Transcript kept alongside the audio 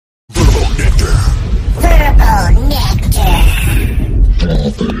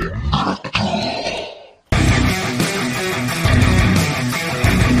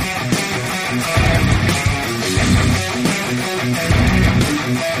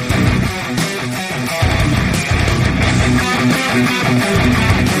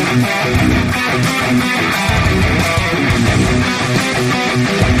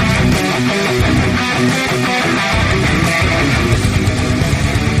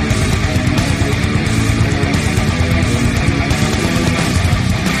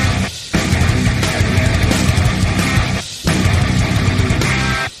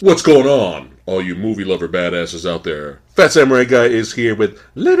What's going on, all you movie lover badasses out there? Fat Samurai Guy is here with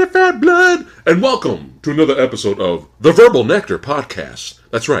Little Fat Blood, and welcome to another episode of the Verbal Nectar Podcast.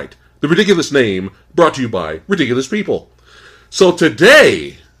 That's right, the ridiculous name brought to you by ridiculous people. So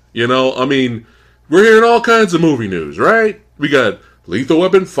today, we're hearing all kinds of movie news, right? We got Lethal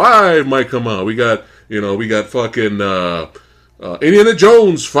Weapon 5 might come out. We got fucking Indiana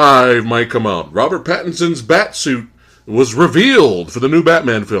Jones 5 might come out. Robert Pattinson's Batsuit was revealed for the new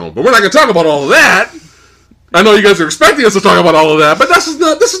Batman film. But we're not going to talk about all of that. I know you guys are expecting us to talk about all of that, but this is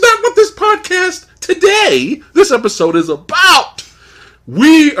not what this podcast today, this episode is about.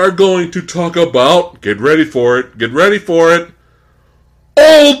 We are going to talk about, get ready for it,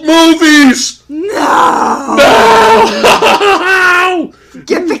 old movies! No!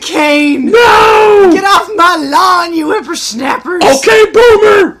 Get the cane! No! Get off my lawn, you whippersnappers! Okay,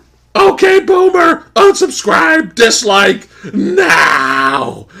 boomer! Unsubscribe, dislike,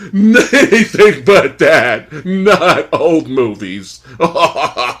 now! Anything but that. Not old movies.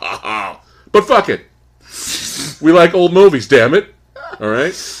 But fuck it. We like old movies, damn it.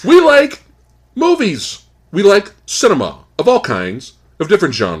 Alright? We like movies. We like cinema of all kinds, of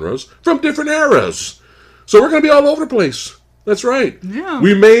different genres, from different eras. So we're going to be all over the place. That's right. Yeah.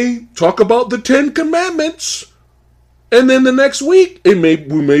 We may talk about the 10 Commandments. And then the next week, we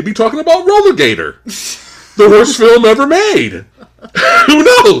may be talking about Rollergator. The worst film ever made. Who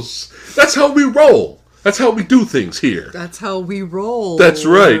knows? That's how we roll. That's how we do things here. That's how we roll. That's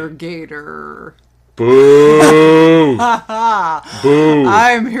right. Rollergator. Boo. Boo.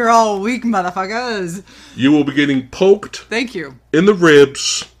 I'm here all week, motherfuckers. You will be getting poked. Thank you. In the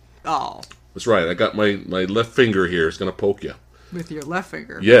ribs. Oh. That's right. I got my left finger here. It's going to poke you. With your left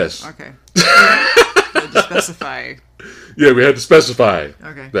finger? Yes. Okay. To specify. Yeah, we had to specify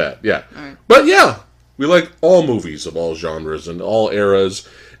that. Yeah. All right. But yeah, we like all movies of all genres and all eras.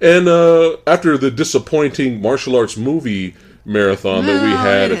 And after the disappointing martial arts movie marathon that we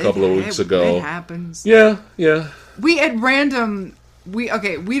had a couple of weeks ago. It happens. Yeah. We at random, we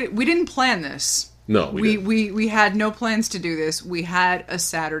didn't plan this. No, we had no plans to do this. We had a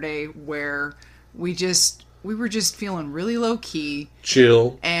Saturday where we were just feeling really low key.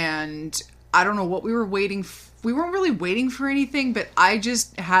 Chill. And I don't know what we were waiting for. We weren't really waiting for anything, but I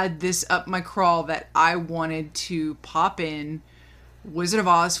just had this up my crawl that I wanted to pop in Wizard of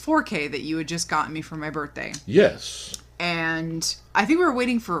Oz 4K that you had just gotten me for my birthday. Yes. And I think we were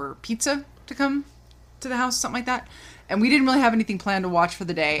waiting for pizza to come to the house, something like that. And we didn't really have anything planned to watch for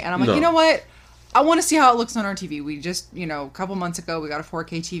the day. And I'm like, You know what? I want to see how it looks on our TV. We just, a couple months ago, we got a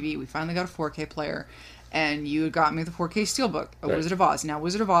 4K TV. We finally got a 4K player. And you got me the 4K Steelbook of Wizard of Oz. Now,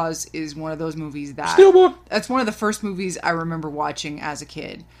 Wizard of Oz is one of those movies that... Steelbook? That's one of the first movies I remember watching as a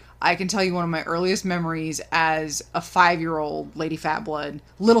kid. I can tell you one of my earliest memories as a 5-year-old Little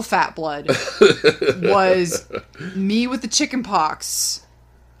Fat Blood, was me with the chicken pox,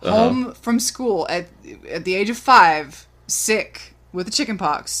 home from school at the age of 5, sick with the chicken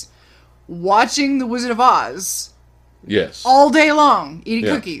pox, watching The Wizard of Oz... Yes. All day long, eating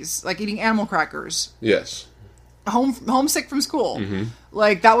cookies, like eating animal crackers. Yes. Homesick from school. Mm-hmm.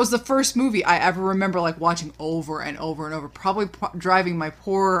 Like, that was the first movie I ever remember, like, watching over and over and over. Probably driving my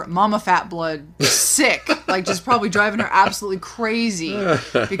poor Mama Fat Blood sick. Like, just probably driving her absolutely crazy.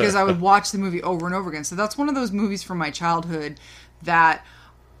 Because I would watch the movie over and over again. So that's one of those movies from my childhood that...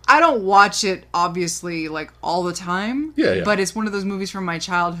 I don't watch it, obviously, like, all the time. Yeah. But it's one of those movies from my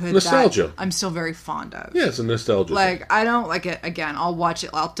childhood nostalgia. that I'm still very fond of. Yeah, it's a nostalgia. Like, I don't, like, again, I'll watch it,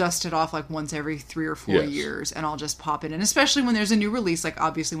 I'll dust it off, like, once every 3 or 4 years, and I'll just pop it in. Especially when there's a new release, like,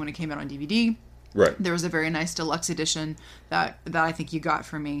 obviously when it came out on DVD. Right. There was a very nice deluxe edition that I think you got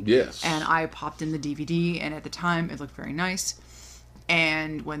for me. Yes. And I popped in the DVD, and at the time, it looked very nice.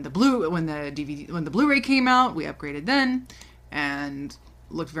 And when the Blu-ray came out, we upgraded then, and...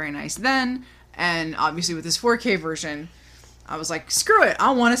 looked very nice then, and obviously with this 4K version, I was like, screw it,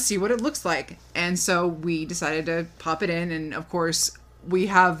 I want to see what it looks like. And so we decided to pop it in, and of course, we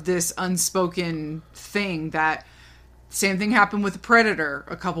have this unspoken thing that Same thing happened with Predator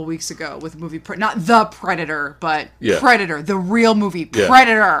a couple weeks ago with the movie, not The Predator, but Yeah. Predator, the real movie, Yeah.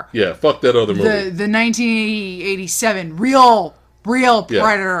 Predator. Yeah, fuck that other movie. The 1987 real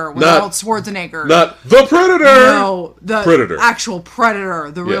Predator with Arnold Schwarzenegger. Not The Predator! No, the Predator. actual Predator,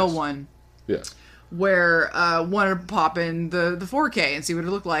 the real one. Yeah. Where wanted to pop in the 4K and see what it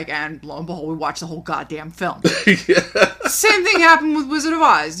looked like, and lo and behold, we watched the whole goddamn film. Same thing happened with Wizard of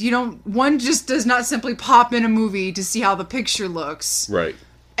Oz. One just does not simply pop in a movie to see how the picture looks. Right.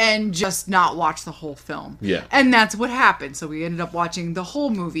 And just not watch the whole film. Yeah. And that's what happened. So we ended up watching the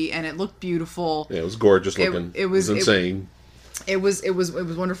whole movie, and it looked beautiful. Yeah, it was gorgeous looking. It was insane. It was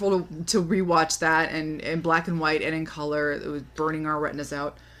wonderful to rewatch that, and in black and white and in color. It was burning our retinas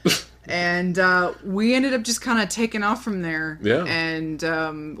out. And we ended up just kind of taking off from there. Yeah. And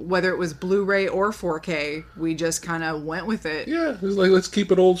whether it was Blu-ray or 4K, we just kind of went with it. Yeah, it was like, let's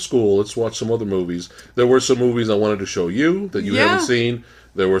keep it old school. Let's watch some other movies. There were some movies I wanted to show you that you haven't seen.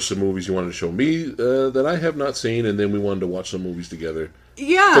 There were some movies you wanted to show me that I have not seen, and then we wanted to watch some movies together.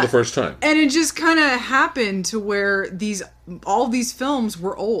 Yeah. For the first time. And it just kind of happened to where all these films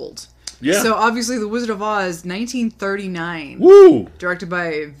were old. Yeah. So obviously The Wizard of Oz, 1939. Woo! Directed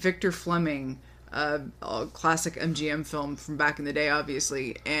by Victor Fleming, a classic MGM film from back in the day,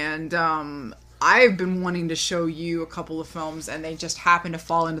 obviously. And I've been wanting to show you a couple of films, and they just happen to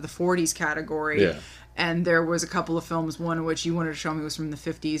fall into the 40s category. Yeah. And there was a couple of films, one of which you wanted to show me was from the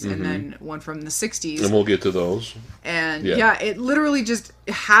 50s, and then one from the 60s. And we'll get to those. And it literally just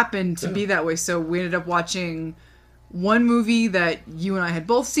happened to be that way. So we ended up watching one movie that you and I had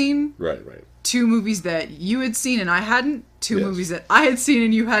both seen. Right. Two movies that you had seen and I hadn't. Two movies that I had seen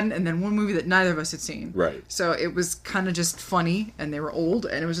and you hadn't. And then one movie that neither of us had seen. Right. So it was kind of just funny, and they were old,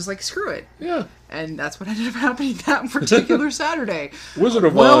 and it was just like, screw it. Yeah. And that's what ended up happening that particular Saturday. Wizard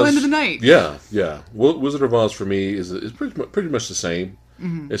of Oz. Well into the night. Yeah. Wizard of Oz for me is pretty much the same.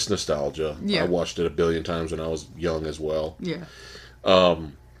 Mm-hmm. It's nostalgia. Yeah. I watched it a billion times when I was young as well. Yeah.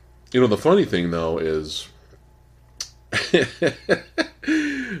 The funny thing, though, is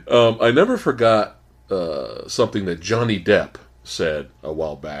I never forgot something that Johnny Depp said a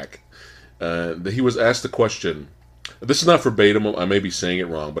while back. That he was asked the question. This is not verbatim. I may be saying it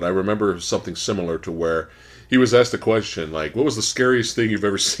wrong, but I remember something similar to where he was asked the question, like, what was the scariest thing you've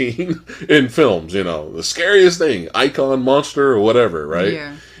ever seen in films? The scariest thing, icon, monster, or whatever, right?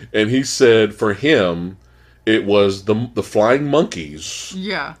 Yeah. And he said for him, it was the flying monkeys.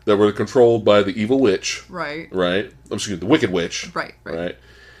 Yeah. That were controlled by the evil witch. Right. Right? Excuse me, the wicked witch. Right.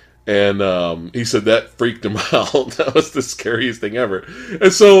 And he said that freaked him out. That was the scariest thing ever.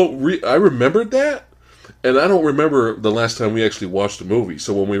 And so I remembered that. And I don't remember the last time we actually watched the movie.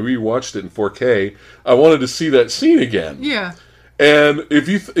 So when we rewatched it in 4K, I wanted to see that scene again. Yeah. And if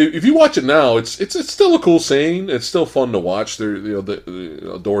you watch it now, it's still a cool scene. It's still fun to watch.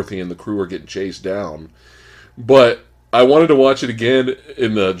 Dorothy and the crew are getting chased down. But I wanted to watch it again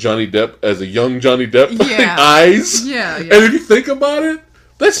in the Johnny Depp, as a young Johnny Depp eyes. Yeah. And if you think about it,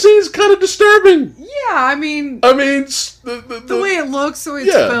 that scene's kind of disturbing. Yeah, I mean, the way it looks, the way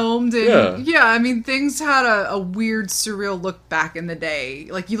it's filmed, and things had a weird, surreal look back in the day.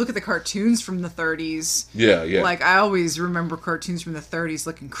 Like, you look at the cartoons from the 30s. Yeah. Like, I always remember cartoons from the 30s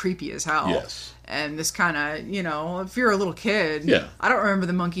looking creepy as hell. Yes. And this kind of, if you're a little kid, I don't remember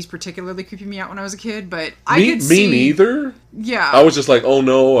the monkeys particularly creeping me out when I was a kid, but I could see... Me neither. Yeah. I was just like, oh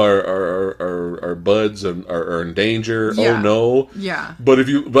no, our buds are in danger. Yeah. Oh no. Yeah. But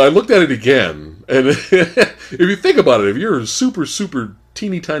I looked at it again, and if you think about it, if you're a super, super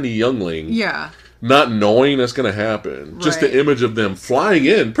teeny tiny youngling, not knowing that's going to happen, just the image of them flying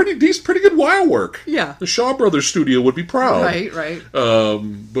in, pretty good wire work. Yeah. The Shaw Brothers studio would be proud. Right.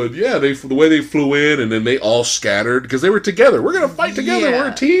 But yeah, the way they flew in, and then they all scattered because they were together. We're going to fight together. We're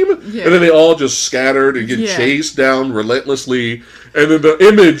a team. Yeah. And then they all just scattered and get chased down relentlessly. And then the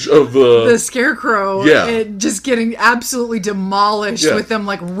image of the Scarecrow, just getting absolutely demolished with them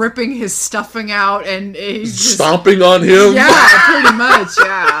like ripping his stuffing out, and he's just stomping on him. Yeah, pretty much.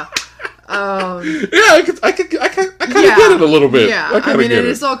 Yeah. I kind of get it a little bit. Yeah, I mean,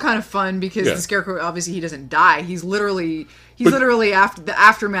 it's all kind of fun because the Scarecrow, obviously, he doesn't die. He's literally after the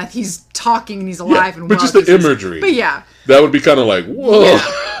aftermath. He's talking and he's alive and well. But just the imagery. But yeah, that would be kind of like, whoa. Yeah.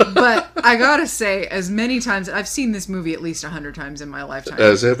 But I gotta say, as many times I've seen this movie at least 100 times in my lifetime.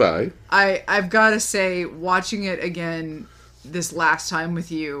 As have I. I've gotta say, watching it again this last time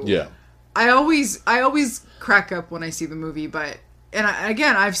with you. Yeah. I always crack up when I see the movie, but. And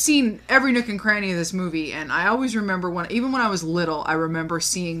I've seen every nook and cranny of this movie, and I always remember even when I was little, I remember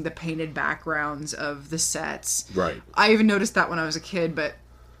seeing the painted backgrounds of the sets. Right. I even noticed that when I was a kid, but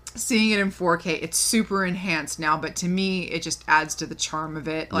seeing it in 4K, it's super enhanced now, but to me, it just adds to the charm of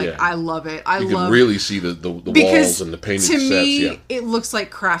it. Like, Yeah. I love it. You can really see the walls and the painted to sets. Me, it looks like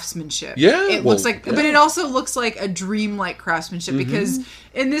craftsmanship. Yeah, it looks like, but it also looks like a dream-like craftsmanship because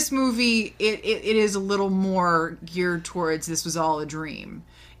in this movie, it is a little more geared towards this was all a dream.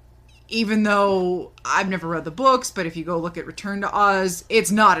 Even though I've never read the books, but if you go look at Return to Oz, it's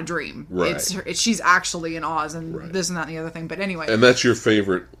not a dream. Right. She's actually in Oz and this and that and the other thing. But anyway. And that's your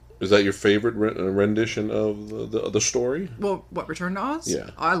favorite. Is that your favorite rendition of the story? Well, what, Return to Oz? Yeah.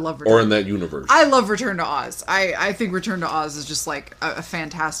 Oh, I love Return. Or in that universe. I love Return to Oz. I think Return to Oz is just like a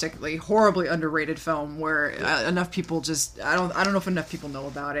fantastically, horribly underrated film where enough people just, I don't know if enough people know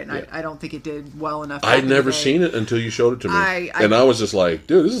about it, and I don't think it did well enough. I'd never seen it until you showed it to me. And I was just like,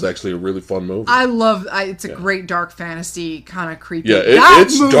 dude, this is actually a really fun movie. I love, it's a great dark fantasy, kind of creepy. Yeah,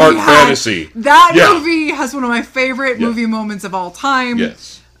 it's dark fantasy. That movie has one of my favorite movie moments of all time.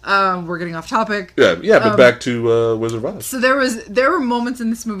 Yes. We're getting off topic. Yeah, but back to Wizard of Oz. So there were moments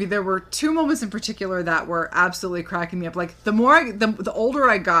in this movie. There were two moments in particular that were absolutely cracking me up. Like the older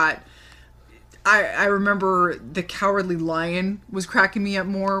I got, I remember the Cowardly Lion was cracking me up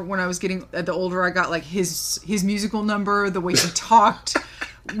more when I was getting. The older I got, like his musical number, the way he talked,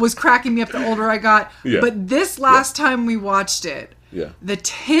 was cracking me up. The older I got, but this last time we watched it, the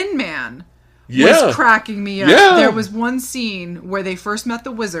Tin Man. Was cracking me up. Yeah. There was one scene where they first met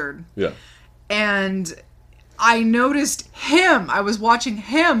the wizard. Yeah. And I noticed him. I was watching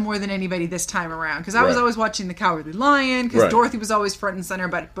him more than anybody this time around. Because I was always watching The Cowardly Lion. Because Dorothy was always front and center.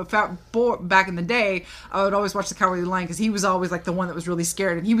 But back in the day, I would always watch The Cowardly Lion. Because he was always like the one that was really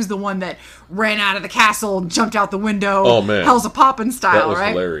scared. And he was the one that ran out of the castle and jumped out the window. Oh, man. Hell's a Poppin' style, that was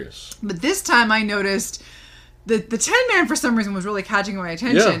hilarious. But this time I noticed... The Tin Man, for some reason, was really catching my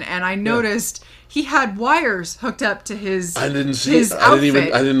attention, and I noticed he had wires hooked up to his outfit.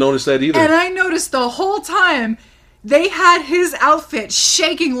 I didn't notice that either. And I noticed the whole time they had his outfit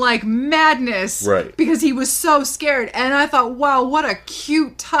shaking like madness, because he was so scared. And I thought, wow, what a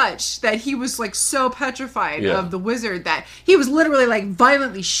cute touch that he was like so petrified of the wizard that he was literally like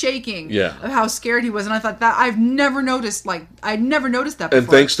violently shaking of how scared he was. And I thought that I'd never noticed that before. And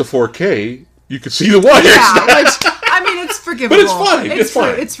thanks to 4K. You could see the wires. Yeah, which, I mean, it's forgivable. But it's fine. It's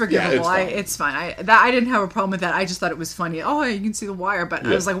fine. It's forgivable. Yeah, it's fine. I didn't have a problem with that. I just thought it was funny. Oh, you can see the wire. But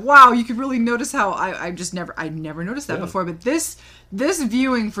I was like, wow, you could really notice how I never noticed that before. But this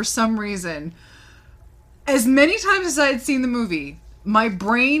viewing, for some reason, as many times as I had seen the movie, my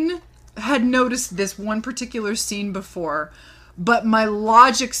brain had noticed this one particular scene before, but my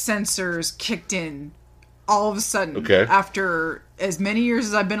logic sensors kicked in all of a sudden after as many years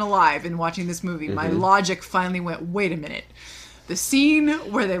as I've been alive and watching this movie. My logic finally went, wait a minute. The scene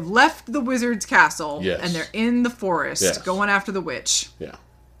where they've left the wizard's castle and they're in the forest going after the witch. Yeah.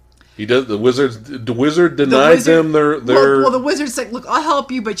 He does. The wizard denied them their. Well, the wizard's like, look, I'll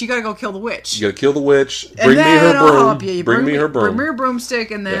help you, but you gotta go kill the witch. You gotta kill the witch. Bring me her broom. I'll help you. Bring me her broom. Bring me your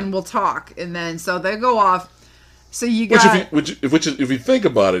broomstick, and then we'll talk. And then so they go off. So you got... Which, if you think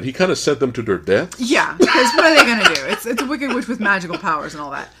about it, he kind of sent them to their death. Yeah, because what are they going to do? It's a wicked witch with magical powers and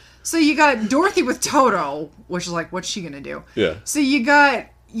all that. So you got Dorothy with Toto, which is like, what's she going to do? Yeah. So you got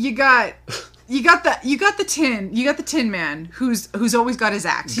the Tin Man who's always got his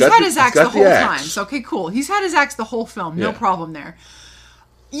axe. He's had his axe the whole time. So okay, cool. He's had his axe the whole film. No problem there.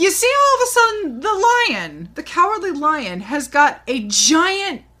 You see, all of a sudden, the Cowardly Lion, has got a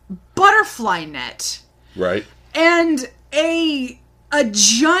giant butterfly net. Right. And a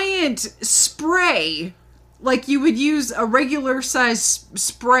giant spray, like you would use a regular size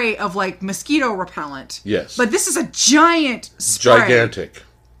spray of like mosquito repellent. Yes. But this is a giant spray. Gigantic.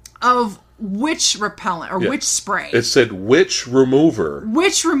 Of witch repellent or witch spray. It said witch remover.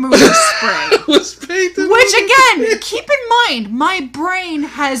 Witch remover spray. It was painted. Which again, keep in mind, my brain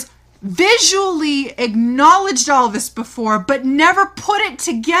has visually acknowledged all this before, but never put it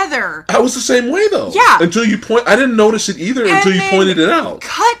together. I was the same way, though. Yeah. Until you I didn't notice it either until you pointed it out.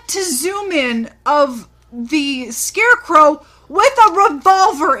 Cut to zoom in of the Scarecrow with a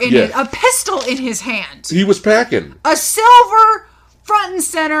revolver in it, a pistol in his hand. He was packing. A silver front and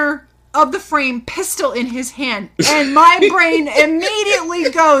center of the frame pistol in his hand. And my brain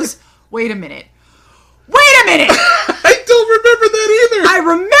immediately goes, wait a minute. I don't remember that either. I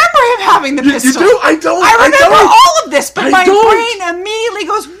remember him having the pistol. You do? I don't. I remember all of this, but my brain immediately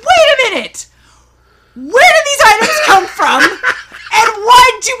goes, wait a minute. Where did these items come from? And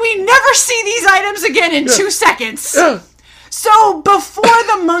why do we never see these items again in 2 seconds? Yeah. So before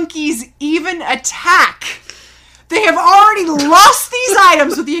the monkeys even attack, they have already lost these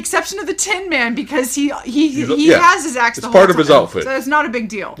items with the exception of the Tin Man because he has his axe. It's part of his outfit, so it's not a big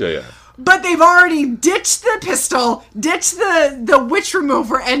deal. Yeah. But they've already ditched the pistol, ditched the witch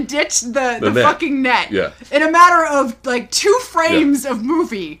remover, and ditched the fucking net. Yeah. In a matter of like 2 frames of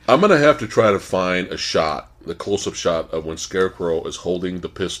movie. I'm gonna have to try to find a shot, the close-up shot of when Scarecrow is holding the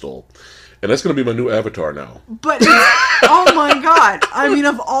pistol. And that's going to be my new avatar now. But, oh my god. I mean,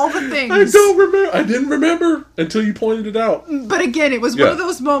 of all the things. I didn't remember until you pointed it out. But again, it was one of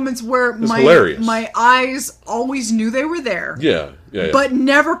those moments where my eyes always knew they were there. Yeah. But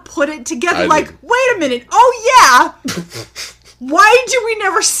never put it together. Wait a minute. Oh, yeah. Why do we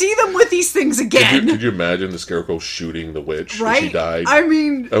never see them with these things again? Could you imagine the Scarecrow shooting the witch right? when she died? I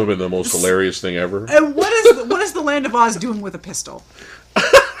mean... That would have been the most hilarious thing ever. And what is the Land of Oz doing with a pistol?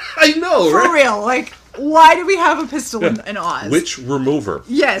 I know, For real. Like, why do we have a pistol in Oz? Witch remover.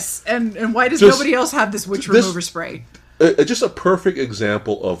 Yes, and why does nobody else have this witch remover spray? Just a perfect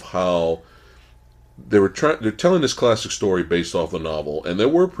example of how they're telling this classic story based off the novel, and there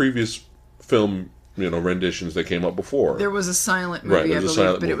were previous film renditions that came up before. There was a silent movie, I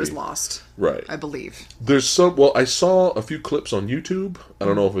believe, but it was lost. Right. I believe. I saw a few clips on YouTube. I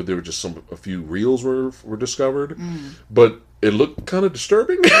don't know if there were just a few reels were discovered, but it looked kind of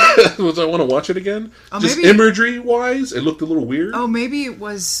disturbing. I want to watch it again. Just imagery-wise, it looked a little weird. Oh, maybe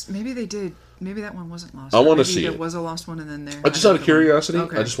they did. Maybe that one wasn't lost. I want to see it. There was a lost one and then there. Just out of curiosity,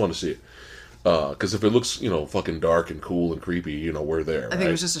 okay. I just want to see it. Because if it looks, fucking dark and cool and creepy, we're there. I think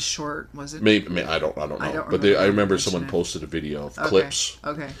it was just a short, was it? Maybe I don't know. I remember someone posted a video of clips.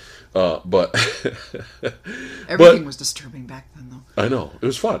 Okay. But everything was disturbing back then, though. I know it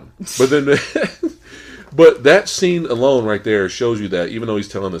was fun, but then, but that scene alone right there shows you that even though he's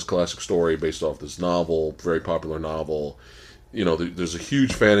telling this classic story based off this novel, very popular novel, there's a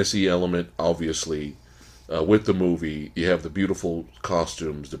huge fantasy element, obviously. With the movie, you have the beautiful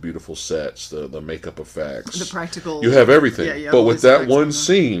costumes, the beautiful sets, the makeup effects. The practical... You have everything. But with that one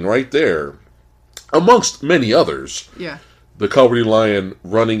scene right there, amongst many others, the Cowardly Lion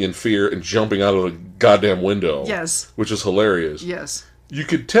running in fear and jumping out of a goddamn window. Yes. Which is hilarious. Yes. You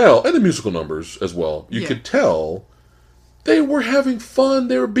could tell, and the musical numbers as well, you could tell they were having fun.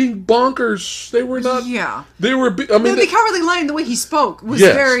 They were being bonkers. They were not... Yeah. They were... the Cowardly Lion, the way he spoke was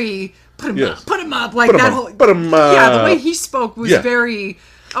very... Put him up, like that whole... Put him up. Yeah, the way he spoke was very...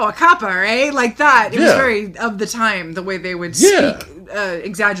 Oh, a copper, eh? Like that. It was very of the time, the way they would speak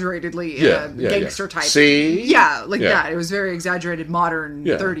exaggeratedly in a gangster type. See? Yeah, like that. It was very exaggerated, modern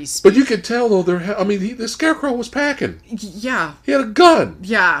 30s speak. But you could tell, though, the Scarecrow was packing. Yeah. He had a gun.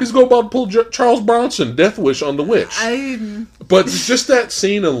 Yeah. He's going about to pull Charles Bronson, Death Wish on the witch. But just that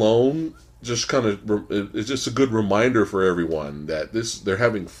scene alone... it's just a good reminder for everyone that they're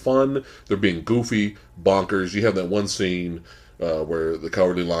having fun, they're being goofy, bonkers. You have that one scene where the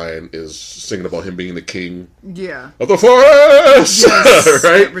Cowardly Lion is singing about him being the king of the forest, yes,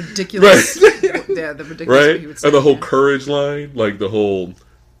 right? That ridiculous, the ridiculous, right? He would say, and the whole courage line, like the whole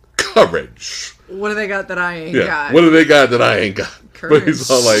courage. What do they got that I ain't got? What do they got that I ain't got? Courage. But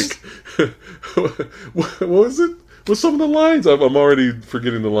he's all like, what was it? What's some of the lines? I'm already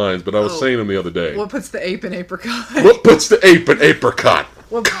forgetting the lines, but I was saying them the other day. What puts the ape in apricot? What puts the ape in apricot?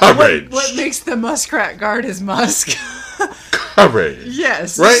 Courage. What makes the muskrat guard his musk? Courage.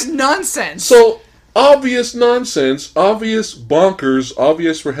 Yes. Right? Nonsense. So, obvious nonsense, obvious bonkers,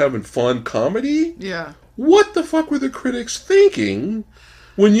 obvious we're having fun comedy? Yeah. What the fuck were the critics thinking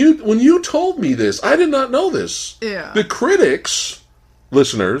when you told me this? I did not know this. Yeah. The critics,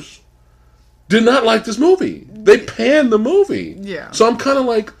 listeners... did not like this movie. They panned the movie. Yeah. So I'm kind of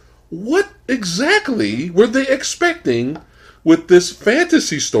like, what exactly were they expecting with this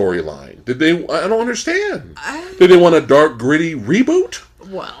fantasy storyline? I don't understand. Did they want a dark, gritty reboot?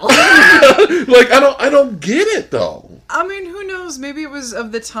 Well. Like, I don't get it, though. I mean, who knows? Maybe it was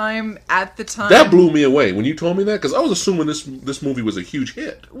of the time, at the time. That blew me away when you told me that, because I was assuming this movie was a huge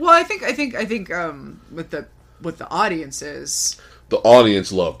hit. Well, I think with the audiences... The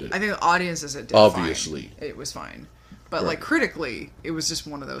audience loved it. I think the audiences did obviously. Fine. It was fine. But, like, critically, it was just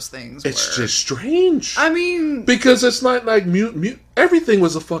one of those things It's just strange. I mean... Because it's not like... everything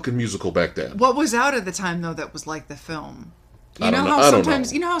was a fucking musical back then. What was out at the time, though, that was like the film? You know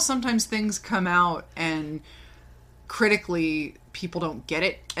how sometimes things come out and critically people don't get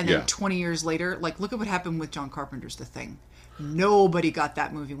it, and then 20 years later... Like, look at what happened with John Carpenter's The Thing. Nobody got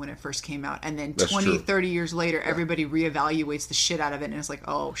that movie when it first came out. And then 30 years later, everybody reevaluates the shit out of it. And it's like,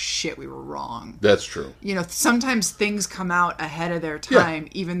 oh, shit, we were wrong. That's true. Sometimes things come out ahead of their time,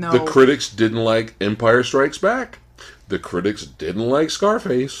 even though... The critics didn't like Empire Strikes Back. the critics didn't like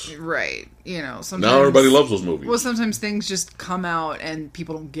Scarface. Right. You know, sometimes... Now everybody loves those movies. Well, sometimes things just come out and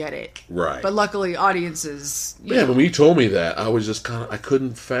people don't get it. Right. But luckily, audiences... Yeah, when you told me that, I was just kind of... I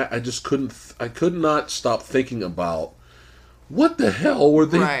could not stop thinking about what the hell were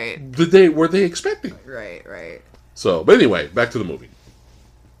they... Right. Were they expecting? Right. So, but anyway, back to the movie.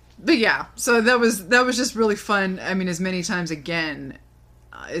 But yeah, so that was just really fun. I mean, as many times as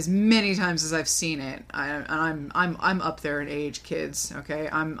I've seen it, I'm up there in age, kids. Okay,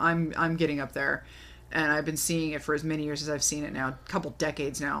 I'm getting up there, and I've been seeing it for as many years as I've seen it now, a couple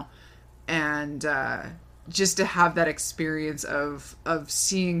decades now, and just to have that experience of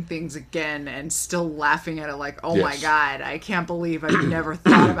seeing things again and still laughing at it, like, oh my God, I can't believe I've never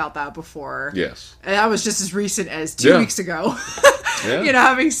thought about that before. Yes, and that was just as recent as 2 weeks ago. Yeah. You know,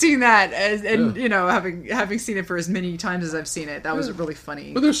 having seen that you know, having seen it for as many times as I've seen it, that was really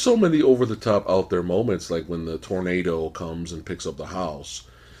funny. But there's so many over the top out there moments, like when the tornado comes and picks up the house,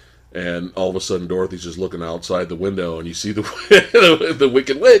 and all of a sudden Dorothy's just looking outside the window, and you see the the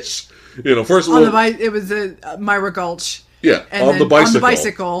Wicked Witch. You know, first of all, it was Myra Gulch. Yeah, and on the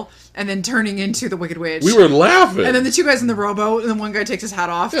bicycle, and then turning into the Wicked Witch. We were laughing. And then the two guys in the rowboat, and then one guy takes his hat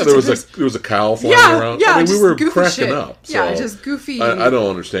off. Yeah, there was a cow flying around. Yeah, I mean, we were cracking shit. up. So yeah, just goofy. I don't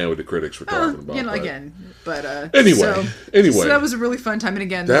understand what the critics were talking about. You know, again, but anyway, so that was a really fun time, and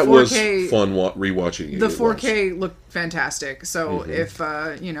again, that the 4K, was fun rewatching. The 4K looked fantastic. So if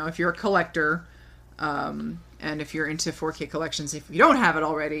you know, if you're a collector, and if you're into 4K collections, if you don't have it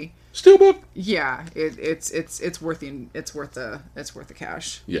already. Steelbook. Yeah, it's worth the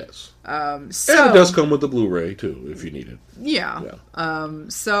cash. Yes. So, and it does come with the Blu-ray too, if you need it. Yeah.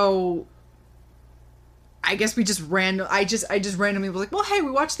 So I guess we just I just randomly was like, well, hey,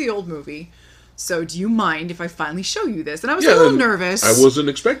 we watched the old movie. So do you mind if I finally show you this? And I was a little nervous. I wasn't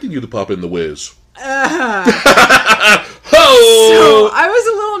expecting you to pop in the whiz. So I was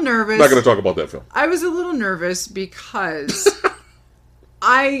a little nervous. Not going to talk about that film. I was a little nervous because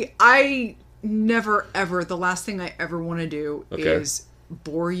I never ever, the last thing I ever want to do is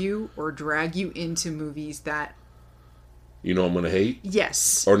bore you or drag you into movies that you know I'm going to hate?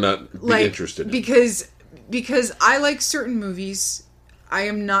 Yes. Or not be interested in. Because I like certain movies. I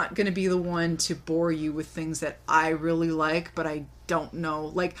am not going to be the one to bore you with things that I really like, but I don't know.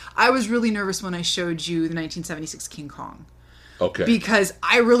 Like, I was really nervous when I showed you the 1976 King Kong. Okay. Because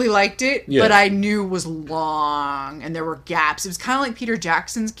I really liked it, but I knew it was long and there were gaps. It was kind of like Peter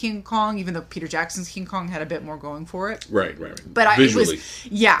Jackson's King Kong, even though Peter Jackson's King Kong had a bit more going for it. Right. But visually.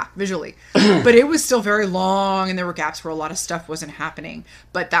 Visually. But it was still very long and there were gaps where a lot of stuff wasn't happening.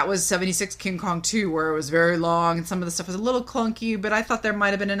 But that was 76 King Kong 2, where it was very long and some of the stuff was a little clunky, but I thought there might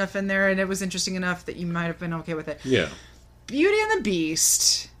have been enough in there and it was interesting enough that you might have been okay with it. Yeah. Beauty and the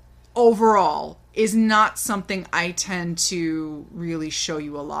Beast, overall, is not something I tend to really show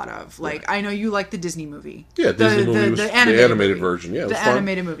you a lot of. Like, I know you like the Disney movie. Yeah, Disney movie was the animated version. Yeah, it was fun.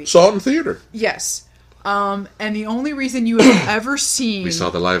 Animated movie. Saw it in theater. Yes. And the only reason you have ever seen... We saw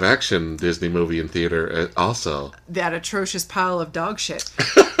the live-action Disney movie in theater also. That atrocious pile of dog shit.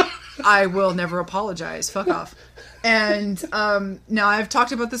 I will never apologize. Fuck off. And now, I've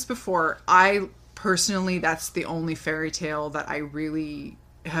talked about this before. I personally, that's the only fairy tale that I really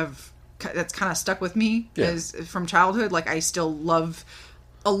have... that's kind of stuck with me as from childhood. Like, I still love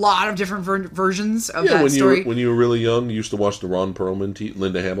a lot of different versions of that story. When you were really young, you used to watch the Ron Perlman,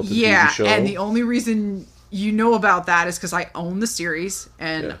 Linda Hamilton TV show. And the only reason you know about that is because I own the series,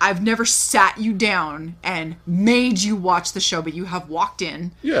 and I've never sat you down and made you watch the show, but you have walked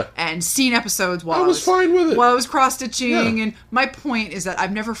in and seen episodes while I was fine with it. While I was cross-stitching, and my point is that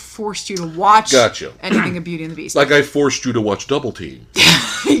I've never forced you to watch anything of Beauty and the Beast. Like I forced you to watch Double Team.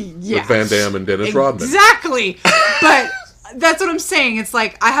 With Van Damme and Dennis Rodman. Exactly. But that's what I'm saying. It's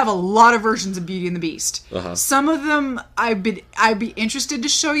like, I have a lot of versions of Beauty and the Beast. Some of them I'd be interested to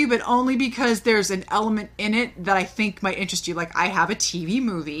show you, but only because there's an element in it that I think might interest you. Like, I have a TV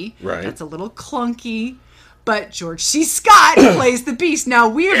movie that's a little clunky, but George C. Scott plays the Beast. Now,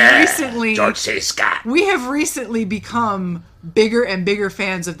 we have recently become bigger and bigger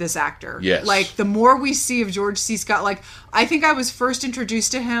fans of this actor. Yes. Like, the more we see of George C. Scott, like, I think I was first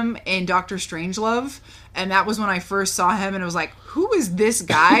introduced to him in Dr. Strangelove, and that was when I first saw him, and it was like, who is this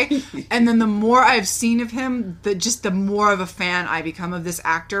guy? And then the more I've seen of him, the more of a fan I become of this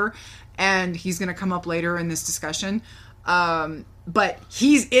actor, and he's going to come up later in this discussion. But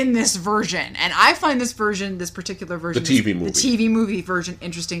he's in this version, and I find this particular version, the TV movie version,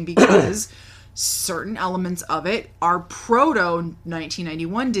 interesting because certain elements of it are proto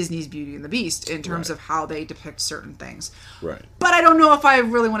 1991 Disney's Beauty and the Beast in terms of how they depict certain things. Right. But I don't know if I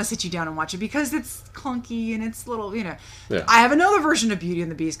really want to sit you down and watch it because it's clunky and it's little, Yeah. I have another version of Beauty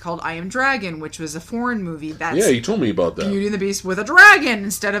and the Beast called I Am Dragon, which was a foreign movie. Yeah, you told me about that. Beauty and the Beast with a dragon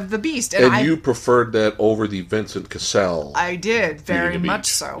instead of the Beast. And you preferred that over the Vincent Cassel. I did, very much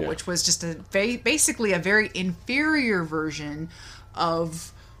so, which was just basically a very inferior version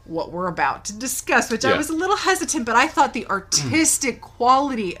of what we're about to discuss, which I was a little hesitant, but I thought the artistic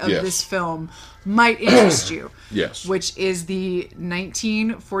quality of this film might interest you. Yes. Which is the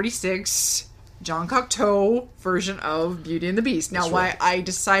 1946 Jean Cocteau version of Beauty and the Beast. Now, why I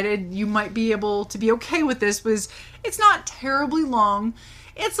decided you might be able to be okay with this was it's not terribly long.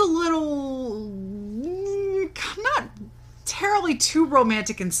 It's a little... not terribly too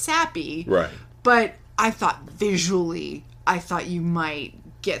romantic and sappy. Right. But I thought visually, you might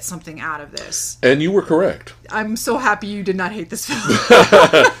get something out of this. And you were correct. I'm so happy you did not hate this film.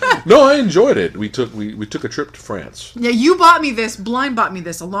 No, I enjoyed it. We took a trip to France. Yeah, Blind bought me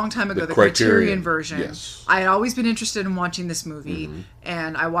this a long time ago, the Criterion version. Yes. I had always been interested in watching this movie,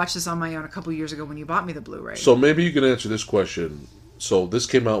 and I watched this on my own a couple years ago when you bought me the Blu-ray. So maybe you can answer this question. So this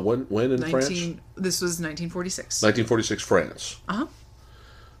came out when in France? This was 1946. 1946 France.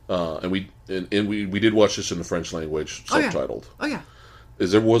 And we did watch this in the French language, subtitled. Oh yeah.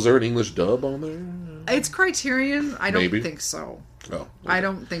 Was there an English dub on there? It's Criterion. I don't think so. Oh, okay. I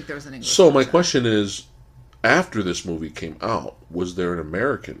don't think there's an English. So my question is, after this movie came out, was there an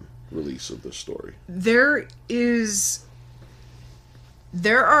American release of this story? There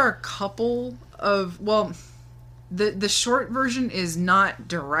are a couple of the short version is not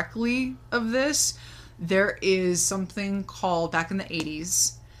directly of this. There is something called back in the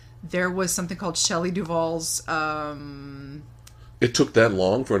 80s. There was something called Shelley Duvall's. It took that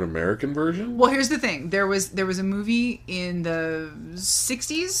long for an American version? Well, here's the thing. There was a movie in the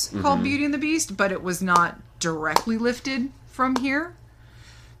 60s called Beauty and the Beast, but it was not directly lifted from here.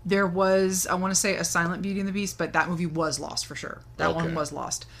 There was, I want to say, a silent Beauty and the Beast, but that movie was lost for sure. That one was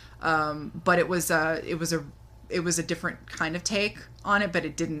lost. But it was a different kind of take on it, but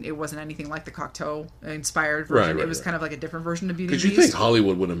it wasn't anything like the Cocteau inspired version. It was kind of like a different version of Beauty and the Beast. Because you think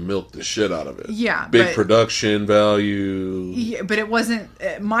Hollywood would have milked the shit out of it. Yeah. Big production value. Yeah, but it wasn't,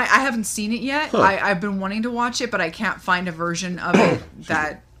 I haven't seen it yet. I've been wanting to watch it, but I can't find a version of it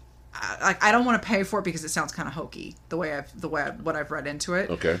that, I don't want to pay for it because it sounds kind of hokey, what I've read into it.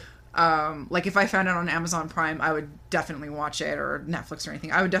 Okay. Like if I found it on Amazon Prime, I would definitely watch it, or Netflix or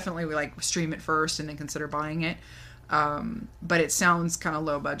anything. I would definitely stream it first and then consider buying it. But it sounds kind of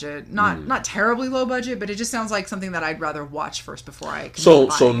low budget, not terribly low budget, but it just sounds like something that I'd rather watch first before I can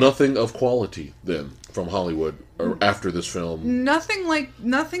So nothing of quality then from Hollywood or after this film.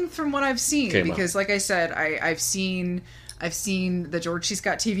 Nothing from what I've seen, because like I said, I've seen the George C.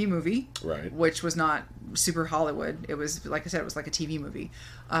 Scott TV movie, right, which was not super Hollywood. It was, like I said, it was like a TV movie.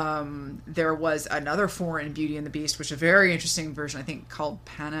 There was another foreign Beauty and the Beast, which is a very interesting version, I think called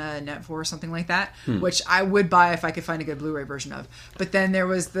Pana Netfor or something like that, which I would buy if I could find a good Blu-ray version of. But then there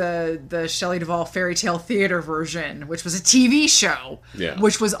was the Shelley Duvall Fairy Tale Theater version, which was a TV show,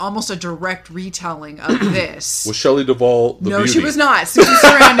 which was almost a direct retelling of this. Was Shelley Duvall the beauty? No, she was not. Susan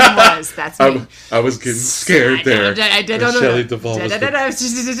Sarandon was. That's me. I was getting scared there. Shelley Duvall was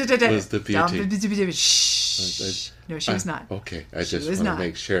the beauty. No, she was not. Okay, I just want to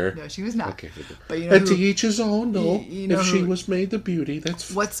make sure. No, she was not. Okay, but to each his own. No, if she was made the beauty,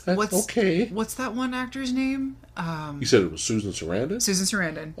 that's okay. What's that one actor's name? You said it was Susan Sarandon. Susan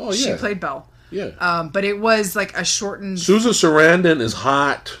Sarandon. Oh yeah, she played Belle. Yeah. But it was like a shortened. Susan Sarandon is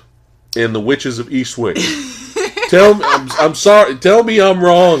hot in The Witches of Eastwick. Tell me, I'm sorry. Tell me I'm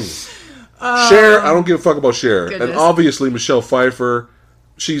wrong. Cher, I don't give a fuck about Cher, and obviously Michelle Pfeiffer.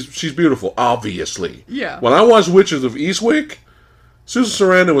 She's beautiful, obviously. Yeah. When I watched Witches of Eastwick, Susan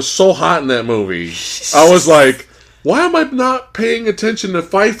Sarandon was so hot in that movie. I was like, why am I not paying attention to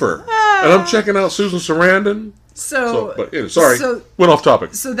Pfeiffer? And I'm checking out Susan Sarandon. Went off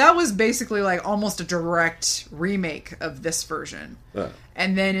topic. So that was basically like almost a direct remake of this version.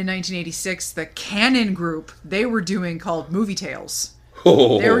 And then in 1986, the Canon Group, they were doing called Movie Tales.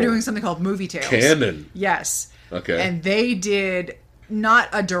 Oh. They were doing something called Movie Tales. Canon. Yes. Okay. And they did not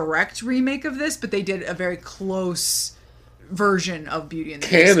a direct remake of this, but they did a very close version of Beauty and the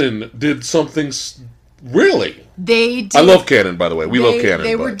Beast. Canon did something really. They did. I love Canon, by the way. We love Canon.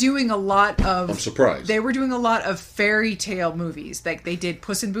 They were doing a lot of. I'm surprised. They were doing a lot of fairy tale movies. Like they did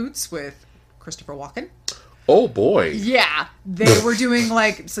Puss in Boots with Christopher Walken. Oh, boy. Yeah. They were doing,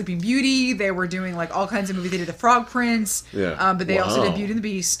 like, Sleeping Beauty. They were doing, like, all kinds of movies. They did The Frog Prince. Yeah. But they also did Beauty and the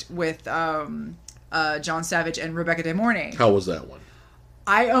Beast with John Savage and Rebecca De Mornay. How was that one?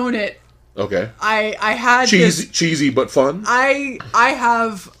 I own it. Okay. I had cheesy but fun. I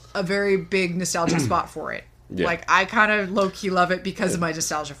have a very big nostalgic spot for it. Yeah. Like, I kind of low-key love it because of my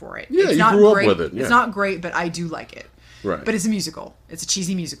nostalgia for it. Yeah, it's you not grew great. up with it. Yeah. It's not great, but I do like it. Right. But it's a musical. It's a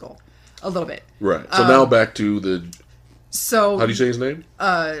cheesy musical. A little bit. Right. So now back to the... So... How do you say his name?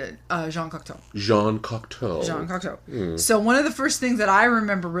 Jean Cocteau. Jean Cocteau. Jean Cocteau. So one of the first things that I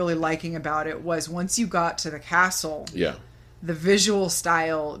remember really liking about it was once you got to the castle... Yeah. The visual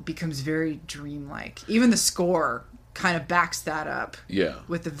style becomes very dreamlike. Even the score kind of backs that up. Yeah.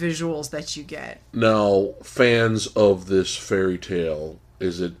 With the visuals that you get. Now, fans of this fairy tale,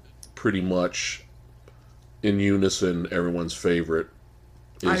 is it pretty much in unison everyone's favorite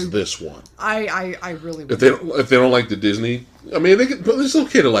is this one? I really would. If they don't like the Disney, I mean, it's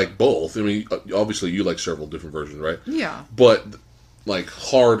okay to like both. I mean, obviously you like several different versions, right? Yeah. But like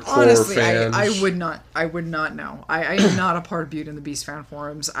hardcore honestly, fans, I would not know. I am not a part of Beauty and the Beast fan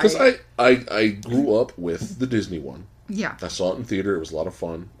forums. Because I grew up with the Disney one. Yeah. I saw it in theater. It was a lot of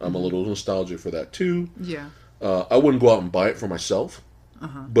fun. I'm a little nostalgic for that too. Yeah. I wouldn't go out and buy it for myself,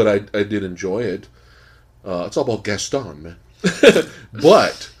 but I did enjoy it. It's all about Gaston, man.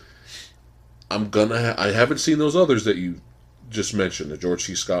 But I haven't seen those others that you just mentioned, the George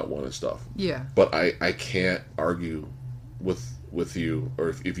C. Scott one and stuff. Yeah. But I can't argue with you, or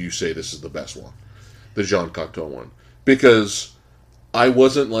if you say this is the best one, the Jean Cocteau one, because I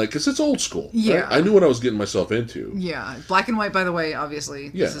wasn't like, because it's old school. Yeah. Right? I knew what I was getting myself into. Yeah. Black and white, by the way,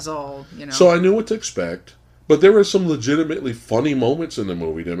 obviously. Yeah. This is all, you know. So I knew what to expect, but there were some legitimately funny moments in the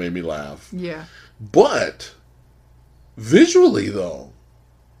movie that made me laugh. Yeah. But visually, though,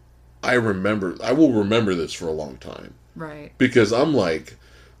 I will remember this for a long time. Right. Because I'm like,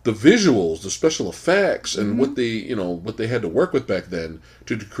 the visuals, the special effects, and what they had to work with back then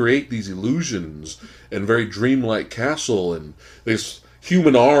to create these illusions and very dreamlike castle, and these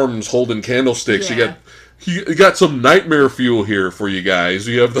human arms holding candlesticks. Yeah. You got some nightmare fuel here for you guys.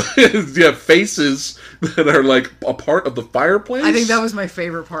 You have you have faces that are like a part of the fireplace. I think that was my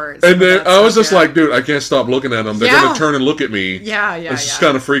favorite part. And then I was just like, dude, I can't stop looking at them. They're going to turn and look at me. Yeah. It's just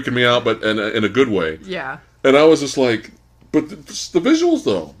kind of freaking me out, but in a good way. Yeah. And I was just like, but the visuals,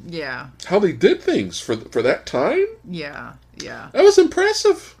 though. Yeah. How they did things for that time. Yeah. Yeah. That was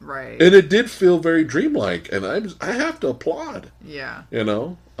impressive. Right. And it did feel very dreamlike, and I have to applaud. Yeah. You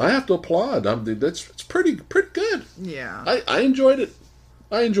know, I have to applaud. It's pretty good. Yeah. I enjoyed it.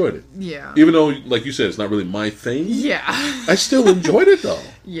 Yeah. Even though, like you said, it's not really my thing. Yeah. I still enjoyed it though.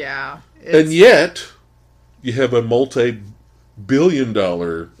 Yeah. And yet, you have a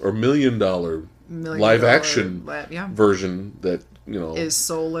multi-billion-dollar or $1 million live-action version that is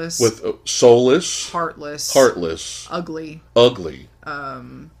soulless, with soulless, heartless, ugly,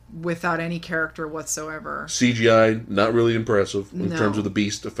 without any character whatsoever. CGI not really impressive in terms of the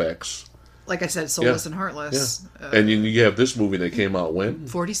beast effects. Like I said, soulless and heartless. Yeah. And you have this movie that came out when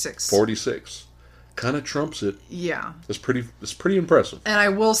 46. Kind of trumps it. Yeah, it's pretty impressive. And I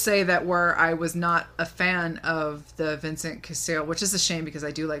will say that where I was not a fan of the Vincent Cassel, which is a shame because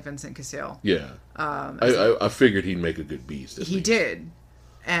I do like Vincent Cassel. Yeah, I figured he'd make a good Beast. He did,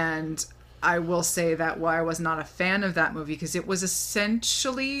 and I will say that why I was not a fan of that movie because it was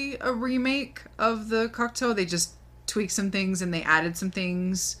essentially a remake of the Cocteau. They just tweaked some things and they added some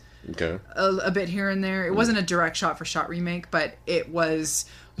things. Okay. A bit here and there. It wasn't a direct shot-for-shot remake, but it was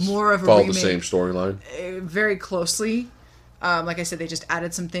more of a remake. Follow the same storyline? Very closely. Like I said, they just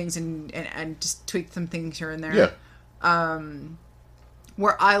added some things and just tweaked some things here and there. Yeah.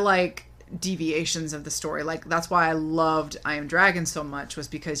 Where I like deviations of the story. Like, that's why I loved I Am Dragon so much, was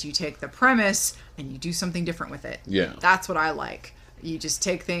because you take the premise and you do something different with it. Yeah. That's what I like. You just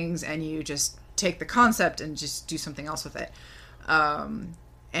take things and you just take the concept and just do something else with it.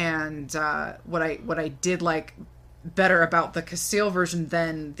 And what I did like better about the Cassel version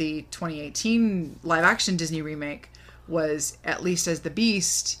than the 2018 live action Disney remake was, at least as the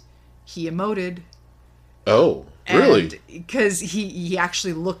Beast, he emoted. Oh, really? Because he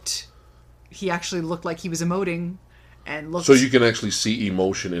actually looked like he was emoting, and looked. So you can actually see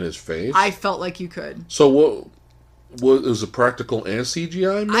emotion in his face. I felt like you could. So what was it, practical and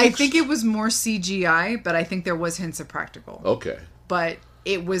CGI mixed? I think it was more CGI, but I think there was hints of practical. Okay. But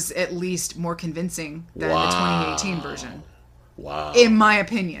it was at least more convincing than the 2018 version. Wow. In my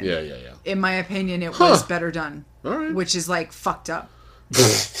opinion. Yeah. In my opinion, it was better done. All right. Which is, like, fucked up.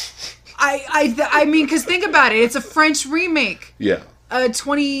 I mean, because think about it. It's a French remake. Yeah.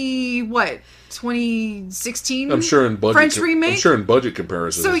 20, what? 2016 I'm sure in budget French remake. I'm sure in budget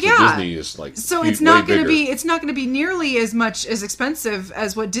comparisons, So yeah, Disney is like it's not going to be nearly as much as expensive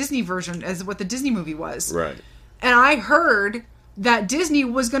as what the Disney movie was. Right. And I heard that Disney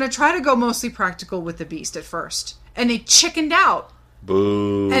was going to try to go mostly practical with the Beast at first, and they chickened out.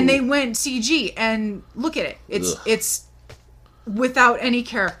 Boo. And they went CG, and look at it. It's without any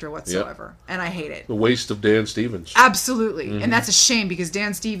character whatsoever, and I hate it. The waste of Dan Stevens. Absolutely. Mm-hmm. And that's a shame, because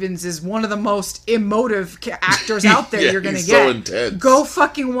Dan Stevens is one of the most emotive actors out there you're going to get. So intense. Go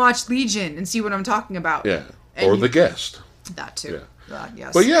fucking watch Legion and see what I'm talking about. Yeah. Or The Guest. That too. Yeah.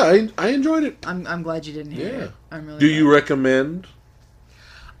 Yes. But yeah, I enjoyed it. I'm glad you didn't hate it. I'm really Do you recommend?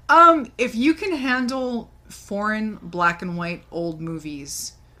 If you can handle foreign black and white old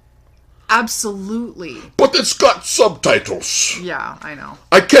movies, absolutely. But it's got subtitles. Yeah, I know.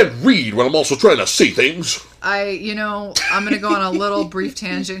 I can't read when I'm also trying to see things. I'm going to go on a little brief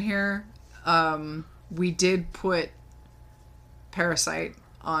tangent here. We did put Parasite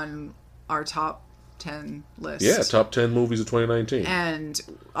on our top 10 list. Yeah, top 10 movies of 2019. And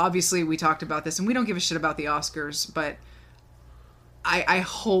obviously we talked about this, and we don't give a shit about the Oscars, but I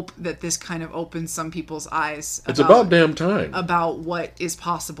hope that this kind of opens some people's eyes. It's about damn time. About what is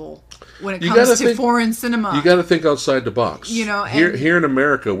possible when it comes to foreign cinema. You got to think outside the box. And here in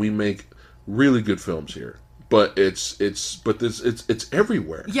America, we make really good films here, but it's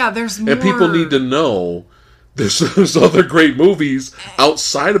everywhere. Yeah, there's more. And people need to know there's other great movies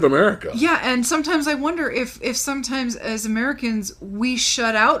outside of America. Yeah, and sometimes I wonder if sometimes as Americans we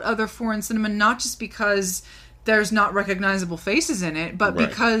shut out other foreign cinema, not just because there's not recognizable faces in it, but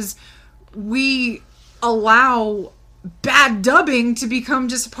because we allow bad dubbing to become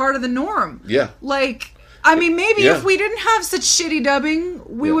just part of the norm. Yeah. Like, I mean, maybe if we didn't have such shitty dubbing,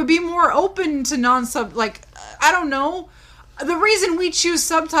 we would be more open to non-sub, like, I don't know. The reason we choose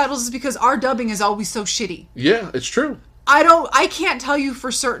subtitles is because our dubbing is always so shitty. Yeah, it's true. I can't tell you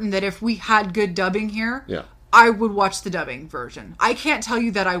for certain that if we had good dubbing here, I would watch the dubbing version. I can't tell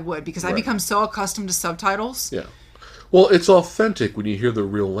you that I would, because I become so accustomed to subtitles. Yeah. Well, it's authentic when you hear the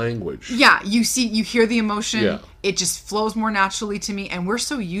real language. Yeah, you hear the emotion. Yeah. It just flows more naturally to me, and we're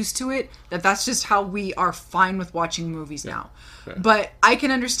so used to it that's just how we are fine with watching movies now. Yeah. But I can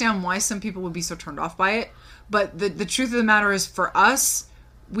understand why some people would be so turned off by it. But the truth of the matter is, for us,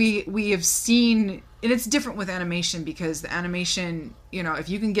 we have seen, and it's different with animation, because the animation, if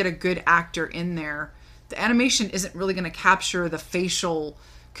you can get a good actor in there, the animation isn't really going to capture the facial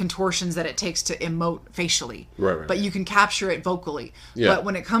contortions that it takes to emote facially. Right. But you can capture it vocally. Yeah. But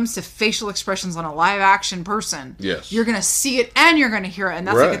when it comes to facial expressions on a live action person, you're going to see it and you're going to hear it. And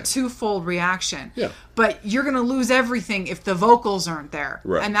that's like a twofold reaction. Yeah. But you're going to lose everything if the vocals aren't there.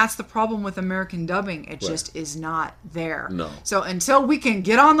 Right. And that's the problem with American dubbing. It just is not there. No. So until we can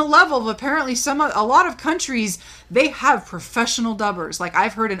get on the level of, apparently a lot of countries, they have professional dubbers. Like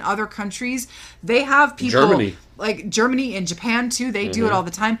I've heard in other countries, they have people... Germany. Like Germany and Japan too, they do it all the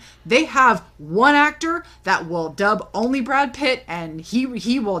time. They have one actor that will dub only Brad Pitt, and he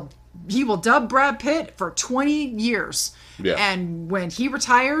will dub Brad Pitt for 20 years. Yeah. And when he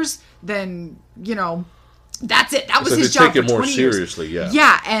retires, then that's it. That was his job for 20 years. Take it more seriously,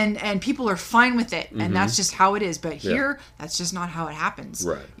 Yeah, and people are fine with it, and that's just how it is. But here, that's just not how it happens.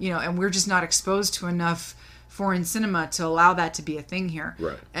 Right. And we're just not exposed to enough foreign cinema to allow that to be a thing here.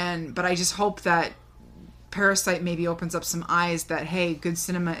 Right. But I just hope that Parasite maybe opens up some eyes that, hey, good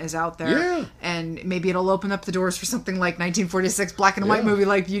cinema is out there. Yeah. And maybe it'll open up the doors for something like 1946 black and white movie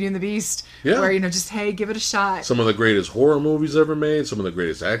like Beauty and the Beast. Yeah. Where, just, hey, give it a shot. Some of the greatest horror movies ever made. Some of the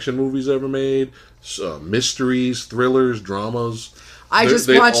greatest action movies ever made. Mysteries, thrillers, dramas.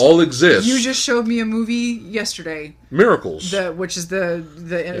 They all exist. You just showed me a movie yesterday. Miracles. Which is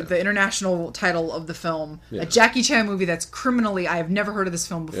the international title of the film. Yeah. A Jackie Chan movie that's criminally... I have never heard of this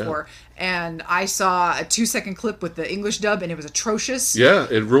film before. Yeah. And I saw a 2-second clip with the English dub, and it was atrocious. Yeah,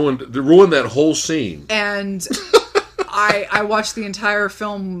 it ruined that whole scene. And I watched the entire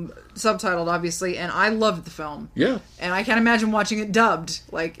film subtitled, obviously, and I loved the film. Yeah. And I can't imagine watching it dubbed.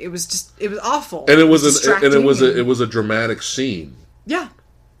 Like, it was awful. And it was a dramatic scene. Yeah.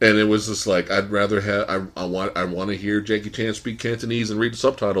 And it was just like, I'd rather have... I want to hear Jackie Chan speak Cantonese and read the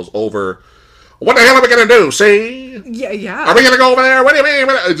subtitles over... What the hell are we going to do, see? Yeah. Are we going to go over there? What do you mean?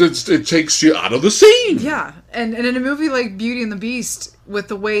 It takes you out of the scene. Yeah. And in a movie like Beauty and the Beast, with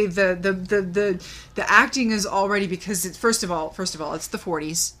the way the acting is already... Because, first of all, it's the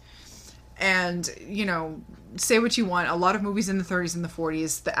 40s. And, say what you want. A lot of movies in the 30s and the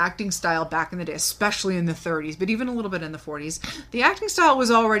 40s, the acting style back in the day, especially in the 30s, but even a little bit in the 40s, the acting style was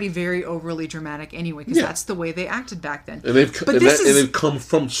already very overly dramatic anyway, because that's the way they acted back then. And they've come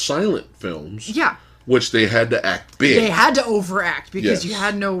from silent films. Yeah. Which they had to act big. They had to overact because you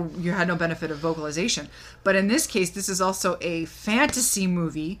had no benefit of vocalization. But in this case, this is also a fantasy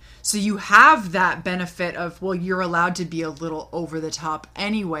movie, so you have that benefit of, well, you're allowed to be a little over the top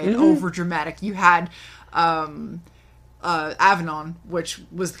anyway and over dramatic. You had Avenon, which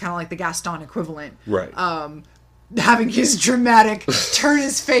was kind of like the Gaston equivalent, right? Having his dramatic turn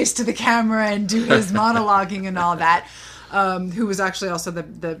his face to the camera and do his monologuing and all that. Who was actually also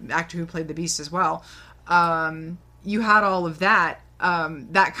the actor who played the Beast as well. You had all of that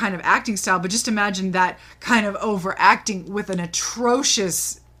kind of acting style, but just imagine that kind of overacting with an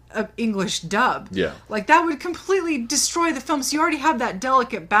atrocious English dub. Yeah. Like, that would completely destroy the film. So you already have that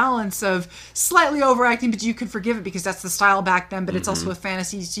delicate balance of slightly overacting, but you can forgive it because that's the style back then, but it's also a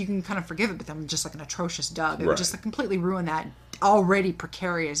fantasy, so you can kind of forgive it, but then just like an atrocious dub. It would just completely ruin that already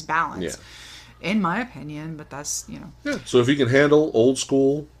precarious balance. Yeah. In my opinion, but that's, Yeah. So if you can handle old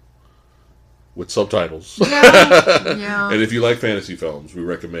school with subtitles. Yeah. And if you like fantasy films, we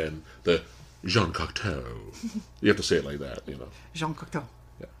recommend the Jean Cocteau. You have to say it like that, Jean Cocteau.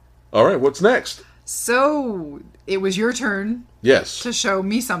 Yeah. All right, what's next? So, it was your turn. Yes. To show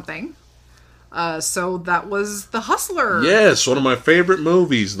me something. So that was The Hustler. Yes, one of my favorite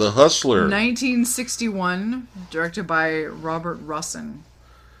movies, The Hustler. 1961, directed by Robert Russin.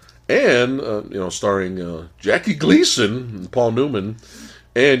 And, starring Jackie Gleason and Paul Newman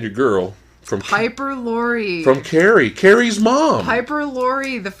and your girl from Piper Laurie. From Carrie. Carrie's mom. Piper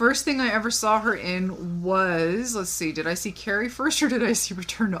Laurie. The first thing I ever saw her in was, let's see, did I see Carrie first or did I see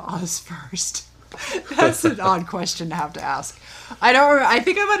Return to Oz first? That's an odd question to have to ask. I don't remember. I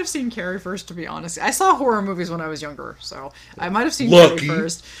think I might have seen Carrie first, to be honest. I saw horror movies when I was younger, so I might have seen Carrie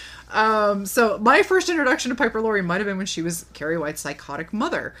first. So my first introduction to Piper Laurie might have been when she was Carrie White's psychotic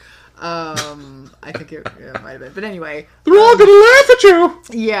mother. I think it might have been. But anyway. They're all gonna laugh at you!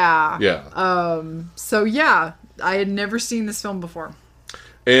 Yeah. Yeah. So yeah, I had never seen this film before.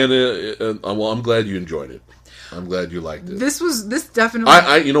 And, I'm glad you enjoyed it. I'm glad you liked it. This definitely...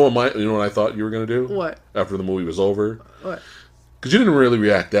 You know what I thought you were gonna do? What? After the movie was over? What? Because you didn't really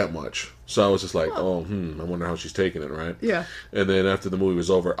react that much. So I was just like, I wonder how she's taking it, right? Yeah. And then after the movie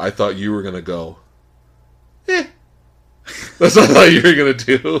was over, I thought you were gonna go, That's what I thought you were gonna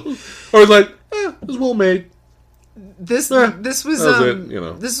do. I was like, it was well made. This was this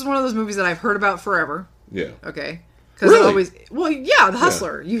is one of those movies that I've heard about forever. Yeah. Okay. Because really? The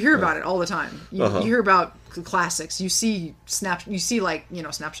Hustler. You hear about it all the time. You hear about classics. You see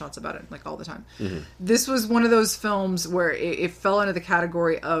snapshots about it like all the time. Mm-hmm. This was one of those films where it fell into the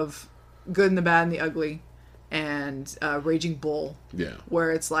category of Good and the Bad and the Ugly and Raging Bull. Yeah.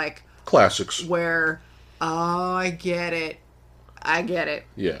 Where it's like classics. Where I get it.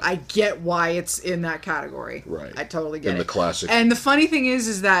 Yeah. I get why it's in that category. Right. I totally get it. In the classic. And the funny thing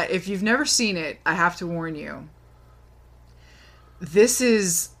is that if you've never seen it, I have to warn you. This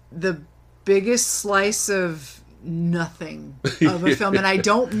is the biggest slice of nothing of a film. And I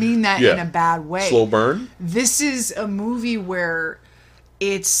don't mean that in a bad way. Slow burn? This is a movie where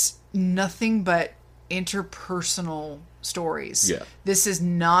it's nothing but interpersonal stories. Yeah. This is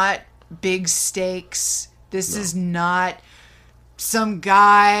not big stakes. This is not some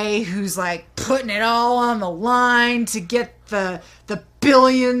guy who's like putting it all on the line to get the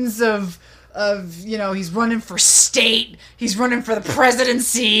billions of he's running for state, he's running for the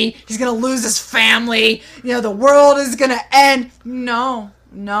presidency, he's gonna lose his family, the world is gonna end. No,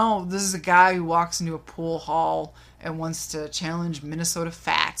 this is a guy who walks into a pool hall and wants to challenge Minnesota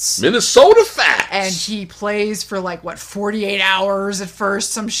Fats. And he plays for 48 hours at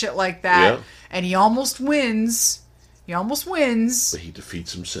first, some shit like that. Yeah. And he almost wins. But he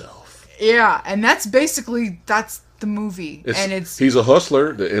defeats himself. Yeah, and that's the movie. He's a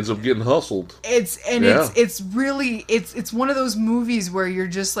hustler that ends up getting hustled. It's really one of those movies where you're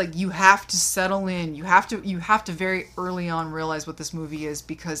just like, you have to settle in. You have to very early on realize what this movie is,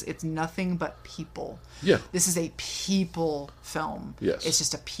 because it's nothing but people. Yeah. This is a people film. Yes. It's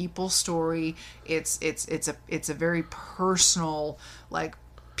just a people story. It's a very personal,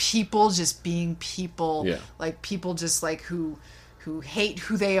 people just being people. Yeah. People just who hate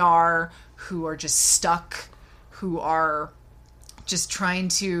who they are, who are just stuck, who are just trying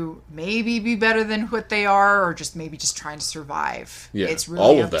to maybe be better than what they are, or just trying to survive. Yeah, it's really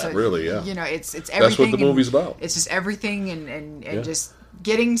all of that, really, yeah. It's everything. That's what the movie's about. It's just everything and just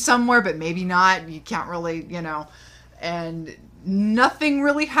getting somewhere, but maybe not. You can't really, and nothing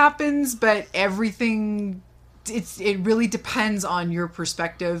really happens, but everything it really depends on your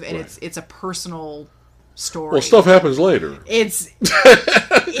perspective, and it's a personal story. Well, stuff happens later. It's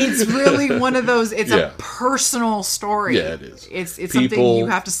really one of those. It's a personal story. Yeah, it is. It's people, something you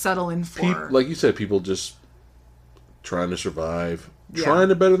have to settle in for. Like you said, people just trying to survive, trying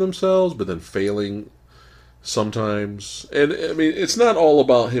to better themselves, but then failing sometimes. And I mean, it's not all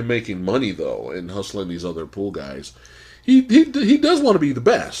about him making money though and hustling these other pool guys. He does want to be the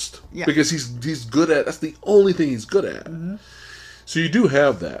best because he's good at. That's the only thing he's good at. Mm-hmm. So you do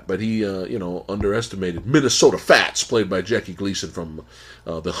have that, but he underestimated Minnesota Fats, played by Jackie Gleason from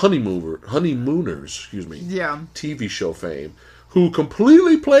the Honeymooners, TV show fame, who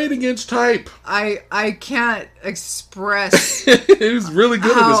completely played against type. I can't express. He was really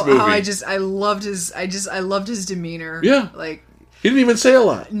good in this movie. I loved his demeanor. Yeah, like. He didn't even say a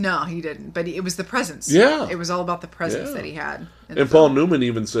lot. No, he didn't. But it was the presence. Yeah. It was all about the presence that he had. And Paul Newman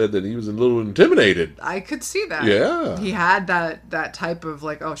even said that he was a little intimidated. I could see that. Yeah. He had that type of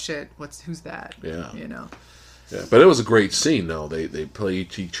like, oh shit, who's that? Yeah. You know. Yeah, but it was a great scene though. They play,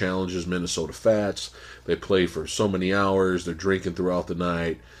 he challenges Minnesota Fats. They play for so many hours. They're drinking throughout the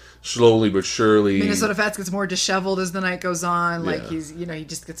night. Slowly but surely, Minnesota Fats gets more disheveled as the night goes on. Like he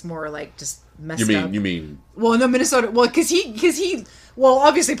just gets more like just messed up. You mean? Well, no, Minnesota. Well, because he. Well,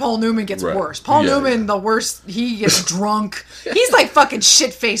 obviously Paul Newman gets worse. Paul Newman, the worst. He gets drunk. He's like fucking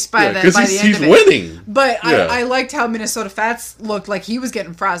shit faced by the end of it. He's winning. But I liked how Minnesota Fats looked like he was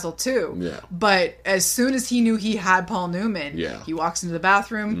getting frazzled too. Yeah. But as soon as he knew he had Paul Newman, he walks into the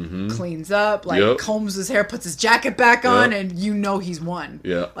bathroom, cleans up, combs his hair, puts his jacket back on, and he's won.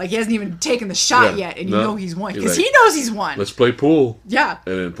 Yeah. Like he hasn't even taken the shot yet, and he's won because he knows he's won. Let's play pool. Yeah.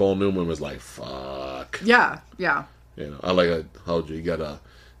 And then Paul Newman was like, "Fuck." Yeah. Yeah. You know, I like how you got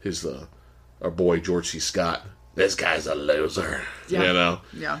our boy George C. Scott. This guy's a loser. Yeah. You know.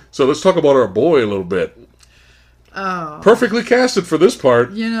 Yeah. So let's talk about our boy a little bit. Oh. Perfectly casted for this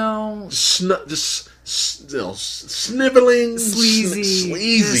part. You know. Sniveling,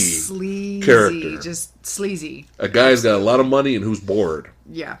 sleazy character. Just sleazy. A guy's got a lot of money and who's bored.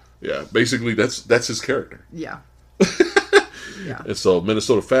 Yeah. Yeah. Basically, that's his character. Yeah. Yeah. And so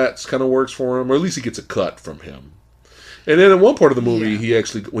Minnesota Fats kind of works for him, or at least he gets a cut from him. And then in one part of the movie, he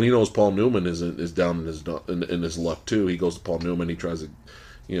actually, when he knows Paul Newman is down in his luck too, he goes to Paul Newman. He tries to,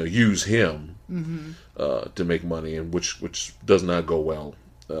 use him to make money, and which does not go well,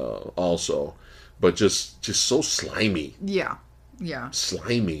 also. But just so slimy. Yeah, yeah.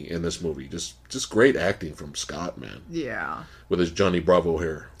 Slimy in this movie. Just great acting from Scott, man. Yeah. With his Johnny Bravo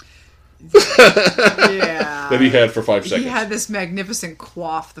hair. Yeah. That he had for 5 seconds. He had this magnificent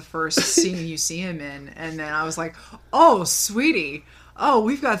coif the first scene you see him in, and then I was like, "Oh, sweetie,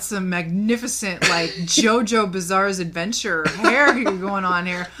 we've got some magnificent like JoJo Bizarre's Adventure hair going on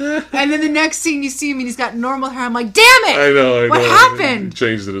here." And then the next scene you see him and he's got normal hair. I'm like, "Damn it! I know. What happened?" He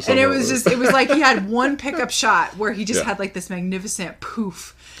changed it to something. And it was like he had one pickup shot where he just had like this magnificent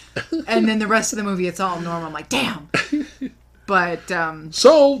poof, and then the rest of the movie it's all normal. I'm like, "Damn." But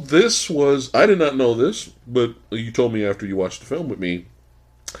so this was, I did not know this, but you told me after you watched the film with me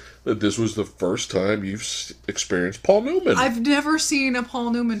that this was the first time you've experienced Paul Newman. I've never seen a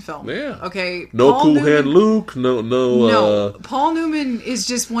Paul Newman film. Yeah. Okay. No Cool Hand Luke. No. Paul Newman is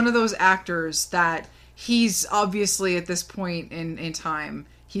just one of those actors that he's obviously at this point in time.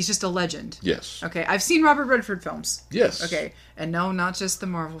 He's just a legend. Yes. Okay. I've seen Robert Redford films. Yes. Okay. And no, not just the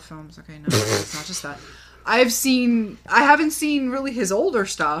Marvel films. Okay. No, it's not just that. I haven't seen really his older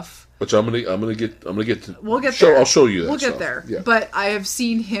stuff. Which I'm gonna get to. We'll get there. I'll show you that. We'll get stuff. there. Yeah. But I have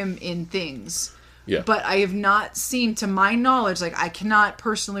seen him in things. Yeah. But I have not seen, to my knowledge, like I cannot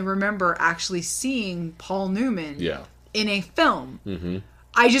personally remember actually seeing Paul Newman in a film. Mm-hmm.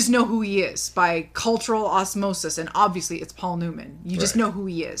 I just know who he is by cultural osmosis, and obviously it's Paul Newman. You just know who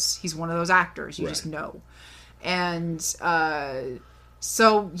he is. He's one of those actors. You just know. And so,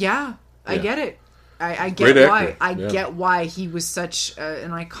 I get it. I get why. I get why he was such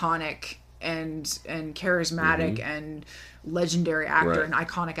an iconic and charismatic and legendary actor, an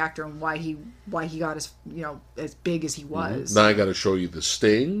iconic actor, and why he got as big as he was. Now I got to show you the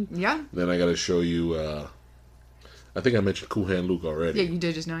Sting. Yeah. Then I got to show you. I think I mentioned Cool Hand Luke already. Yeah, you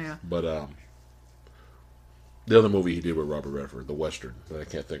did just now. Yeah. But the other movie he did with Robert Redford, the Western, that I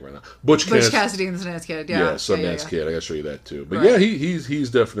can't think right now. Butch Cassidy and the Sundance Kid. Yeah, Sundance Kid. I got to show you that too. But he's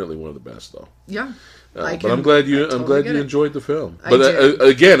definitely one of the best though. Yeah. But I'm glad you enjoyed the film. But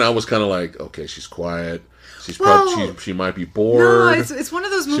again, I was kind of like, okay, she's quiet. She's probably she might be bored. No, it's one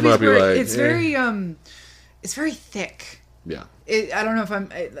of those movies where it's very thick. Yeah. I don't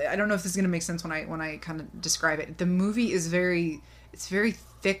know if this is gonna make sense when I kind of describe it. The movie is very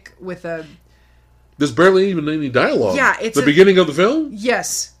thick with a There's barely even any dialogue. Yeah, it's the beginning of the film.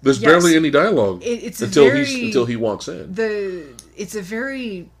 Yes, There's barely any dialogue until he walks in. It's a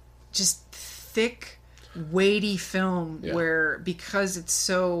very just thick, weighty film where, because it's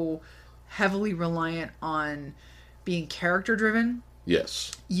so heavily reliant on being character driven.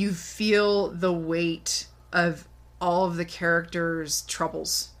 Yes, you feel the weight of all of the characters'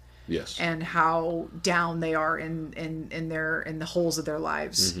 troubles. Yes, and how down they are in the holes of their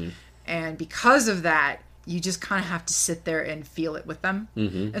lives, and because of that, you just kind of have to sit there and feel it with them.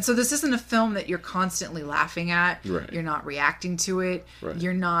 And so this isn't a film that you're constantly laughing at. Right. You're not reacting to it. Right.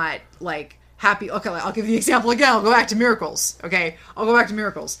 You're not like happy. Okay, I'll give you an example again. I'll go back to Miracles. Okay, I'll go back to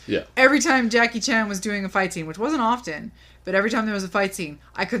Miracles. Yeah. Every time Jackie Chan was doing a fight scene, which wasn't often, but every time there was a fight scene,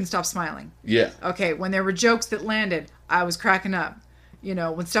 I couldn't stop smiling. Yeah. Okay, when there were jokes that landed, I was cracking up. You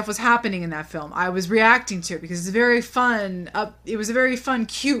know, when stuff was happening in that film, I was reacting to it because it's very fun. It was a very fun,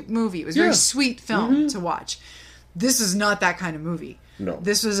 cute movie. It was a very sweet film to watch. This is not that kind of movie. No.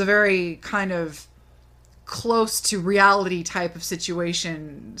 This was a very kind of close to reality type of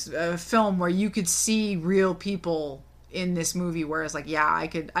situation, a film where you could see real people in this movie, whereas like, yeah, I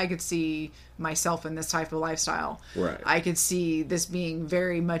could see myself in this type of lifestyle. Right. I could see this being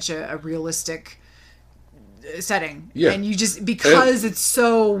very much a realistic setting. Yeah. And you just, because it's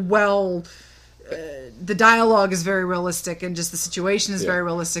so well, the dialogue is very realistic and just the situation is very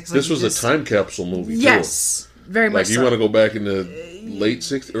realistic. This was a time capsule movie, too. Yes. Very much so. Like, you want to go back in the late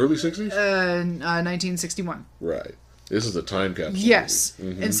 60s, early 60s? 1961. Right. This is a time capsule. Yes.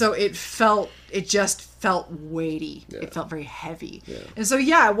 And so it just felt weighty. Yeah. It felt very heavy. Yeah. And so,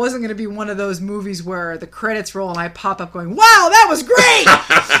 yeah, it wasn't going to be one of those movies where the credits roll and I pop up going, wow, that was great!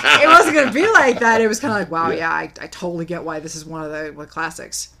 It wasn't going to be like that. It was kind of like, wow, I totally get why this is one of the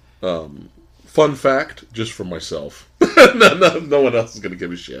classics. Fun fact, just for myself. no one else is going to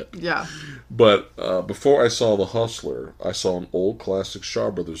give a shit. Yeah. But before I saw The Hustler, I saw an old classic Shaw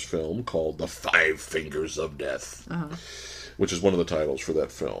Brothers film called The Five Fingers of Death, which is one of the titles for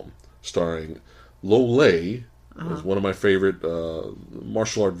that film, starring Lo Lei, who's one of my favorite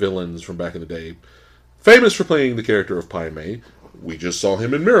martial art villains from back in the day, famous for playing the character of Pai Mei. We just saw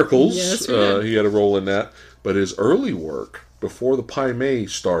him in Miracles. Yes, we did. He had a role in that. But his early work, before the Pai Mei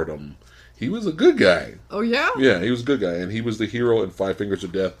stardom, he was a good guy. Oh, yeah? Yeah, he was a good guy. And he was the hero in Five Fingers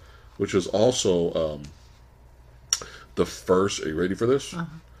of Death, which was also the first... Are you ready for this?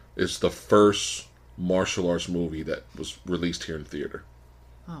 It's the first martial arts movie that was released here in theater.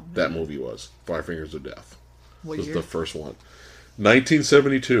 Oh, man. That movie was Five Fingers of Death. What was year? the first one.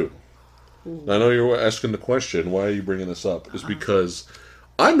 1972. Ooh. I know you're asking the question, why are you bringing this up? It's because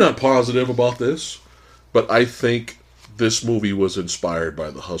I'm not positive about this, but I think this movie was inspired by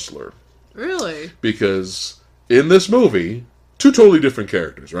The Hustler. Really? Because in this movie, two totally different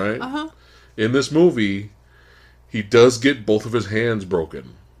characters, right? In this movie, he does get both of his hands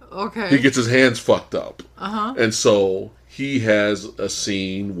broken. Okay. He gets his hands fucked up. And so he has a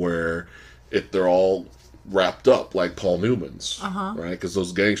scene where they're all wrapped up like Paul Newman's, right? Because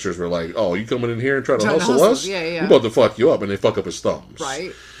those gangsters were like, "Oh, you coming in here and trying to hustle us? Yeah. We're about to fuck you up," and they fuck up his thumbs.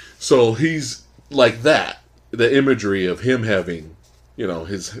 Right. So he's like that. The imagery of him having,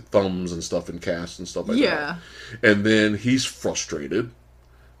 his thumbs and stuff in casts and stuff like that. And then he's frustrated,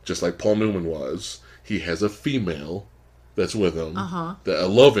 just like Paul Newman was. He has a female that's with him, a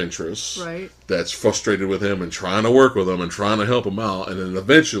love interest, right, that's frustrated with him and trying to work with him and trying to help him out, and then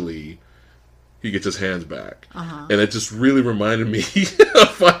eventually he gets his hands back. And it just really reminded me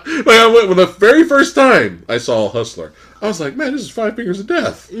of, when the very first time I saw Hustler, I was like, man, this is Five Fingers of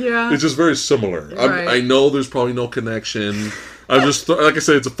Death. Yeah. It's just very similar. Right. I know there's probably no connection. I'm just, like I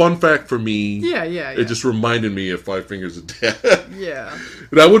said, it's a fun fact for me. Yeah. It just reminded me of Five Fingers of Death. Yeah.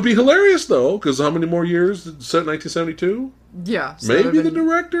 That would be hilarious, though, because how many more years? Set in 1972? Yeah. So Maybe the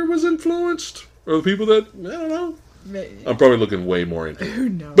director was influenced? Or the people that, I don't know. I'm probably looking way more into it. Who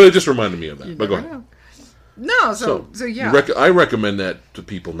knows? But it just reminded me of that. But go ahead. Know. No, so yeah. I recommend that to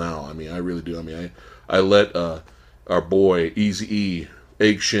people now. I mean, I really do. I mean, I let our boy Eazy-E,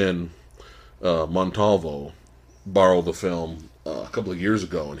 Egg Shin Montalvo borrow the film a couple of years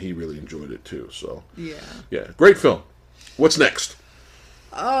ago, and he really enjoyed it too. So yeah, great film. What's next?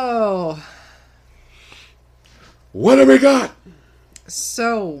 Oh, what have we got?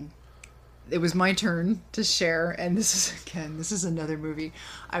 So it was my turn to share, and this is another movie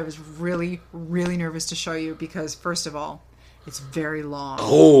I was really, really nervous to show you because, first of all, it's very long.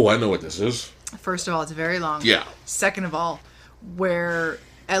 Oh, I know what this is. First of all, it's very long. Yeah. Second of all, where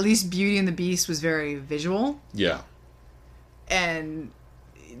at least Beauty and the Beast was very visual. Yeah. And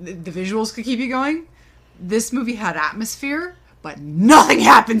the visuals could keep you going. This movie had atmosphere, but nothing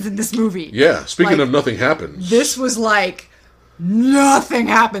happens in this movie. Yeah, speaking of nothing happens. This was like, nothing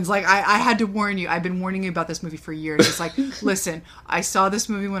happens. Like, I had to warn you. I've been warning you about this movie for years. It's like, listen, I saw this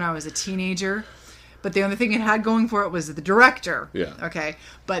movie when I was a teenager, but the only thing it had going for it was the director. Yeah. Okay?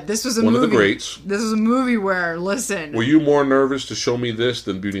 But this was a One movie. of the greats. This was a movie where, listen. Were you more nervous to show me this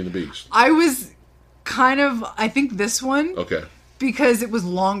than Beauty and the Beast? I was kind of, I think this one. Okay. Because it was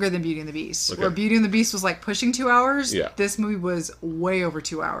longer than Beauty and the Beast. Okay. Where Beauty and the Beast was like pushing 2 hours. Yeah. This movie was way over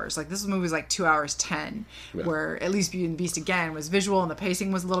 2 hours. Like this movie was like 2 hours 10. Yeah. Where at least Beauty and the Beast again was visual and the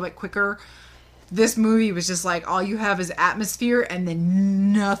pacing was a little bit quicker. This movie was just like all you have is atmosphere and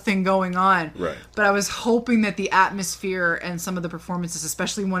then nothing going on. Right. But I was hoping that the atmosphere and some of the performances,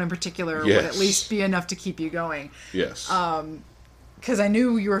 especially one in particular, would at least be enough to keep you going. Yes. Because I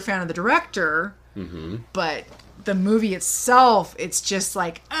knew you were a fan of the director, but the movie itself, it's just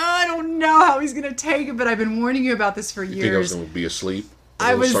like, I don't know how he's going to take it, but I've been warning you about this for years. You think I was going to be asleep?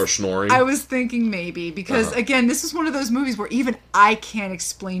 Start snoring? I was thinking maybe, because again, this is one of those movies where even I can't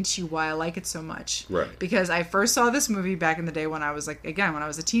explain to you why I like it so much. Right. Because I first saw this movie back in the day when I was like, again, when I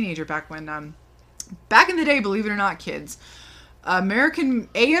was a teenager, back in the day, believe it or not, kids, American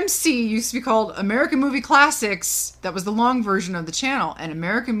AMC used to be called American Movie Classics. That was the long version of the channel. And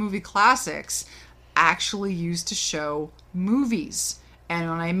American Movie Classics actually used to show movies.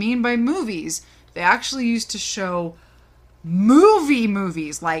 And what I mean by movies, they actually used to show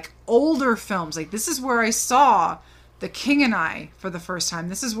movies, like older films. Like this is where I saw The King and I for the first time.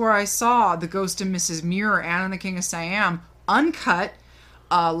 This is where I saw The Ghost of Mrs. Muir, Anne and the King of Siam, uncut.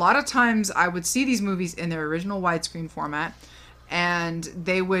 A lot of times I would see these movies in their original widescreen format, and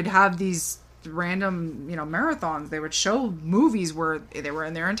they would have these random, marathons. They would show movies where they were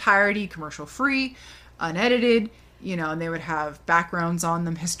in their entirety, commercial free, unedited, and they would have backgrounds on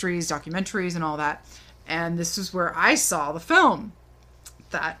them, histories, documentaries, and all that. And this is where I saw the film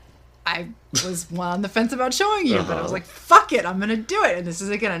that I was on the fence about showing you, but I was like, fuck it, I'm going to do it. And this is,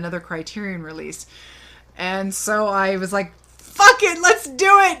 again, another Criterion release. And so I was like, fuck it, let's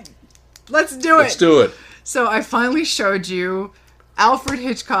do it. Let's do it. So I finally showed you Alfred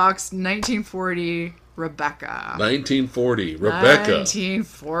Hitchcock's 1940 Rebecca. 1940 Rebecca.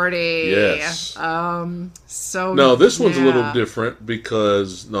 1940. Yes. So now this one's a little different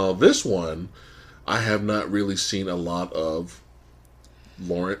because this one I have not really seen a lot of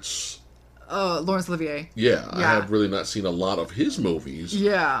Laurence Olivier. Yeah, I have really not seen a lot of his movies.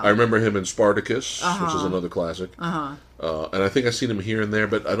 Yeah. I remember him in Spartacus, which is another classic. And I think I've seen him here and there,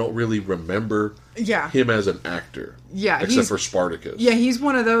 but I don't really remember him as an actor. Yeah. Except for Spartacus. Yeah, he's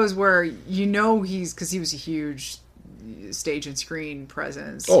one of those where because he was a huge stage and screen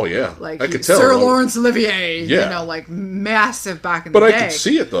presence. Oh, yeah. Like I could tell. Sir Laurence Olivier, yeah. Like massive back in the day. But I could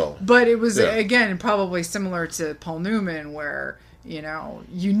see it, though. But it was, again, probably similar to Paul Newman, where, you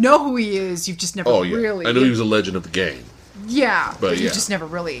know who he is, you've just never really... I knew he was a legend of the game. Yeah, but you've just never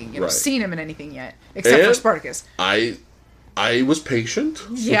really seen him in anything yet, except for Spartacus. I was patient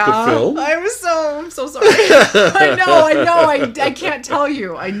with the film. I'm so sorry. I know. I can't tell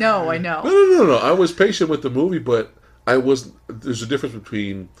you. I know. No. I was patient with the movie, but there's a difference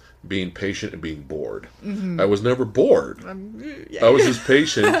between being patient and being bored. Mm-hmm. I was never bored. I was just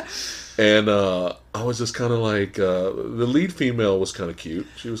patient. And I was just kind of like, the lead female was kind of cute.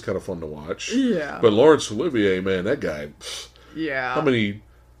 She was kind of fun to watch. Yeah. But Laurence Olivier, man, that guy. Yeah. How many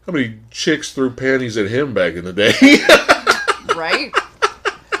chicks threw panties at him back in the day? Right?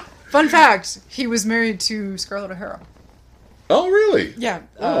 Fun fact, he was married to Scarlett O'Hara. Oh, really? Yeah.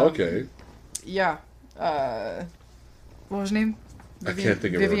 Oh, okay. Yeah. What was her name? I can't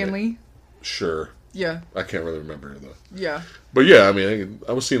think of her Vivian name. Lee? Sure. Yeah. I can't really remember her, though. Yeah. But yeah, I mean,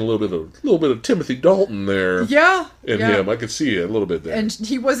 I was seeing a little bit of Timothy Dalton there. Yeah. In him. I could see it a little bit there. And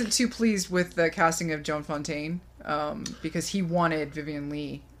he wasn't too pleased with the casting of Joan Fontaine, because he wanted Vivian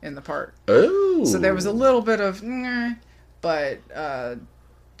Lee in the part. Oh. So there was a little bit of, but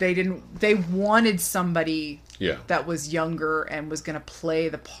they wanted somebody that was younger and was going to play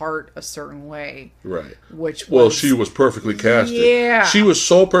the part a certain way. Right. She was perfectly casted. Yeah. She was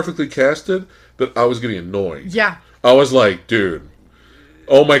so perfectly casted that I was getting annoyed. Yeah. I was like, dude,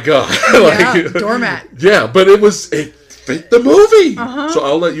 oh my God. Doormat. Yeah, but it fit the movie. So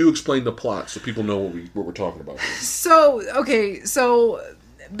I'll let you explain the plot so people know what we're talking about. So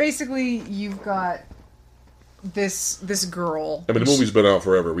basically you've got this girl. I mean, the movie's been out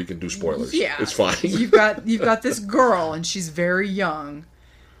forever. We can do spoilers. Yeah. It's fine. You've got this girl, and she's very young,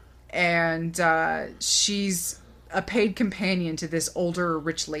 and she's a paid companion to this older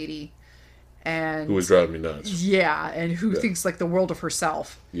rich lady, and who was driving me nuts. Yeah, and who thinks like the world of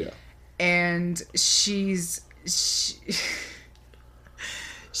herself. Yeah. And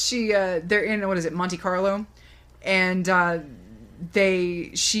they're in, what is it, Monte Carlo, and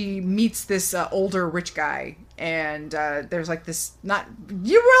she meets this older rich guy, and there's like this, not,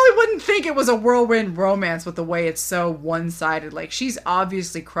 you really wouldn't think it was a whirlwind romance with the way it's so one-sided. Like, she's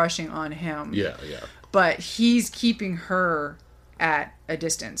obviously crushing on him. Yeah. But he's keeping her at a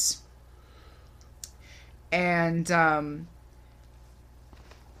distance. And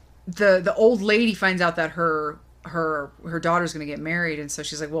the old lady finds out that her daughter's going to get married, and so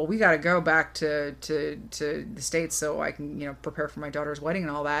she's like, well, we got to go back to the States so I can, prepare for my daughter's wedding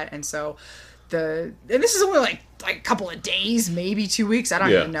and all that. And so and this is only like a couple of days, maybe 2 weeks, I don't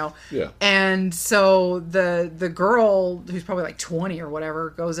even know. Yeah. And so the girl, who's probably like 20 or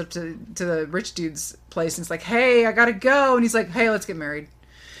whatever, goes up to the rich dude's place and it's like, hey, I gotta go. And he's like, hey, let's get married.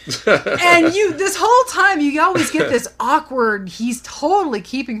 And this whole time you always get this awkward, he's totally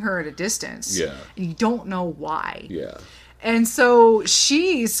keeping her at a distance. Yeah. And you don't know why. Yeah. And so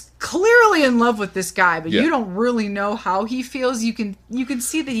she's clearly in love with this guy, but you don't really know how he feels. You can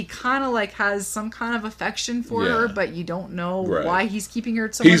see that he kind of like has some kind of affection for her, but you don't know why he's keeping her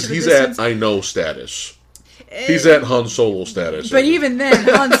at so much of a distance. He's at I know status. He's at Han Solo status. But even then,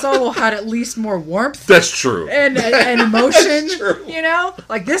 Han Solo had at least more warmth. That's true. And emotion. That's true.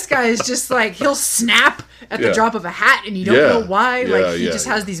 Like this guy is just like, he'll snap at the drop of a hat and you don't know why. Like he just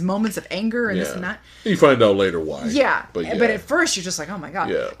has these moments of anger and this and that. You find out later why. Yeah. But at first you're just like, oh my God.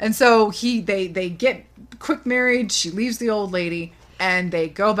 Yeah. And so they get quick married. She leaves the old lady and they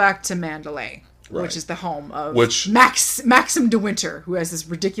go back to Mandalay. Right. Which is the home of Maxim de Winter, who has this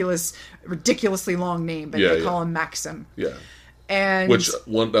ridiculously long name, but they call him Maxim. Yeah. And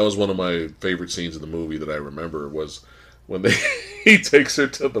that was one of my favorite scenes in the movie that I remember was when he takes her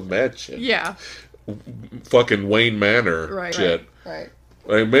to the mansion. Yeah. Fucking Wayne Manor shit. Right.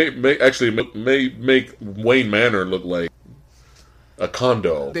 Like, may make Wayne Manor look like a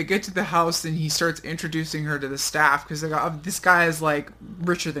condo. They get to the house and he starts introducing her to the staff because this guy is like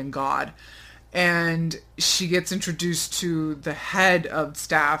richer than God. And she gets introduced to the head of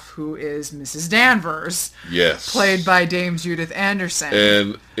staff, who is Mrs. Danvers. Yes. Played by Dame Judith Anderson.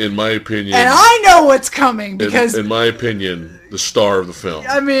 And in my opinion... And I know what's coming, because... In my opinion, the star of the film.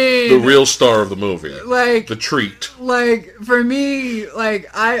 I mean... The real star of the movie. Like... The treat. Like, for me, like,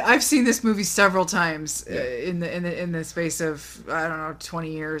 I've seen this movie several times in the space of, I don't know,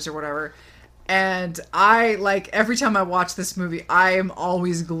 20 years or whatever. And every time I watch this movie, I am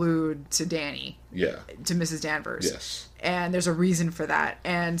always glued to Dani. Yeah. To Mrs. Danvers. Yes. And there's a reason for that.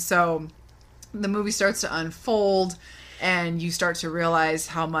 And so the movie starts to unfold, and you start to realize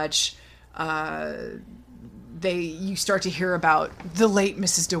how much you start to hear about the late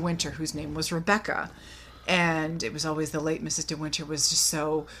Mrs. De Winter, whose name was Rebecca. And it was always the late Mrs. De Winter was just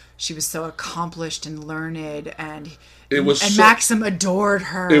she was so accomplished and learned, and Maxim adored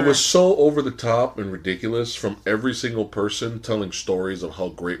her. It was so over the top and ridiculous from every single person telling stories of how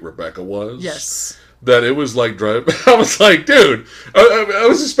great Rebecca was. Yes. That it was like driving. I was like, dude, I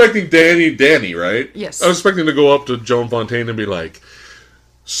was expecting Danny, right? Yes. I was expecting to go up to Joan Fontaine and be like,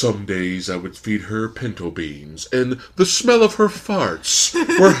 some days I would feed her pinto beans, and the smell of her farts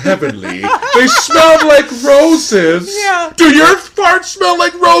were heavenly. They smelled like roses. Yeah. Do your farts smell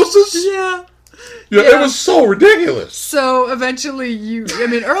like roses? Yeah. Yeah, it was so ridiculous. So eventually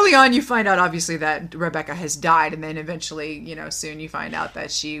early on you find out obviously that Rebecca has died, and then eventually, soon you find out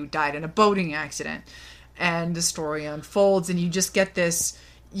that she died in a boating accident. And the story unfolds, and you just get this,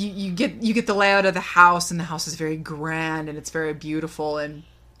 you get the layout of the house, and the house is very grand and it's very beautiful. And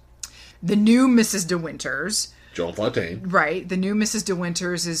the new Mrs. De Winters, Joan Fontaine. Right. The new Mrs. De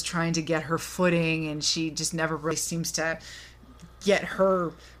Winters is trying to get her footing, and she just never really seems to get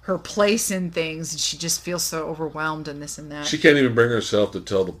her place in things, and she just feels so overwhelmed and this and that. She can't even bring herself to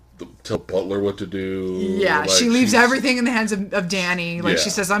tell Butler what to do. Yeah, she leaves everything in the hands of Dani. Like,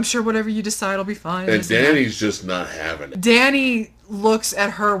 she says, I'm sure whatever you decide will be fine. And Dani's just not having it. Dani looks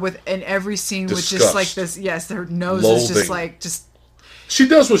at her in every scene Disgust. with just like this, yes, her nose Loathing. is just like, She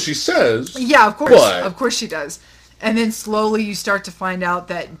does what she says. Yeah, of course. But... Of course she does. And then slowly you start to find out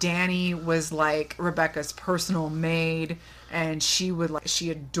that Dani was like Rebecca's personal maid, and she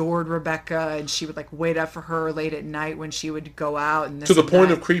adored Rebecca, and she would like wait up for her late at night when she would go out, and to the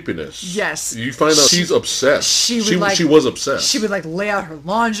point of creepiness. Yes. You find out she's obsessed. She was obsessed. She would like lay out her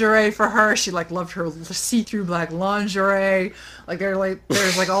lingerie for her. She like loved her see-through black lingerie. Like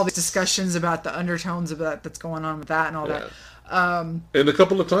there's like all these discussions about the undertones of that's going on with that and all that. And a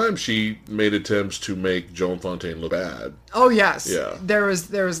couple of times she made attempts to make Joan Fontaine look bad. Oh yes. Yeah. There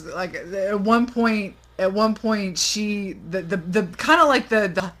was like at one point she the kind of like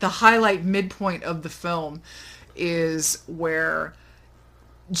the highlight midpoint of the film is where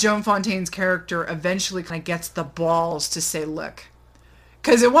Joan Fontaine's character eventually kind of gets the balls to say, look,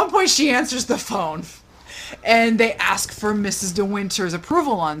 because at one point she answers the phone and they ask for Mrs. De Winter's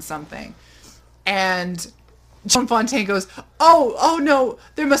approval on something. And Joan Fontaine goes, oh no,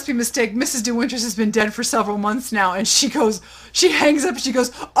 there must be a mistake. Mrs. De Winters has been dead for several months now. And she hangs up and she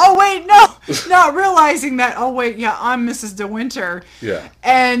goes, oh wait, no, not realizing that, oh wait, yeah, I'm Mrs. De Winter. Yeah.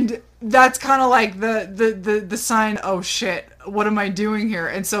 And that's kind of like the sign, oh shit, what am I doing here?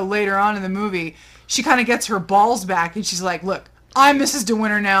 And so later on in the movie, she kind of gets her balls back and she's like, look, I'm Mrs. De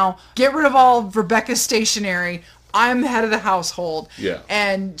Winter now. Get rid of all of Rebecca's stationery. I'm the head of the household. Yeah.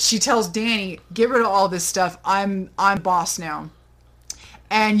 And she tells Danny, get rid of all this stuff. I'm boss now.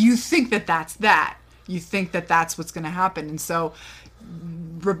 And you think that that's that. You think that that's what's going to happen. And so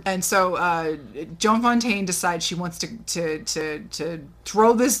Joan Fontaine decides she wants to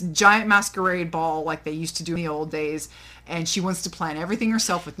throw this giant masquerade ball like they used to do in the old days. And she wants to plan everything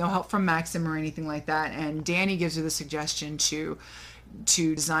herself with no help from Maxim or anything like that. And Danny gives her the suggestion to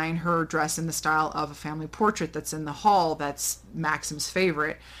design her dress in the style of a family portrait that's in the hall that's Maxim's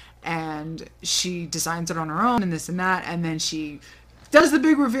favorite. And she designs it on her own and this and that. And then she does the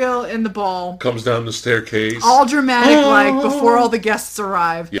big reveal in the ball. Comes down the staircase. All dramatic, like before all the guests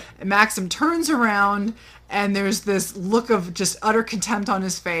arrive. Yeah. And Maxim turns around and there's this look of just utter contempt on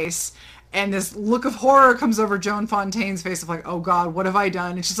his face. And this look of horror comes over Joan Fontaine's face of like, oh God, what have I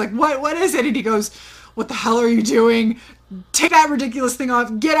done? And she's like, what is it? And he goes, what the hell are you doing? Take that ridiculous thing off.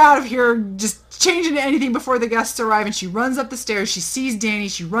 Get out of here. Just change into anything before the guests arrive. And she runs up the stairs. She sees Danny.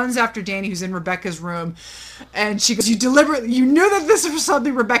 She runs after Danny, who's in Rebecca's room. And she goes, you knew that this was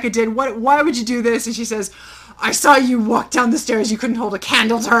something Rebecca did. Why would you do this? And she says, I saw you walk down the stairs. You couldn't hold a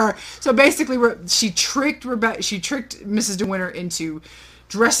candle to her. So basically, she tricked Mrs. De Winter into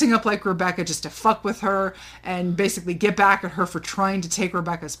dressing up like Rebecca just to fuck with her and basically get back at her for trying to take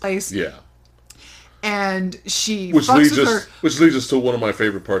Rebecca's place. Yeah. And she which fucks with her. Which leads us to one of my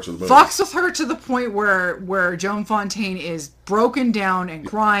favorite parts of the movie. Fucks with her to the point where Joan Fontaine is broken down and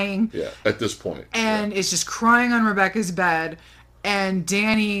crying. Yeah, at this point. And is just crying on Rebecca's bed. And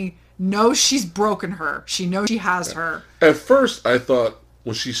Danny knows she's broken her. She knows she has her. At first, I thought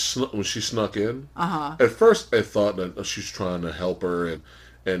when she snuck in. At first, I thought that she's trying to help her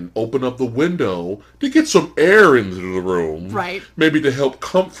and open up the window to get some air into the room. Right. Maybe to help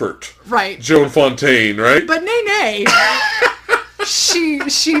comfort. Right. Joan Fontaine, right? But nay.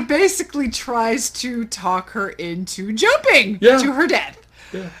 She basically tries to talk her into jumping to her death.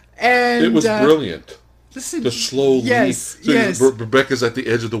 Yeah. And it was brilliant. Listen, the slow yes, lead. yes. Rebecca's at the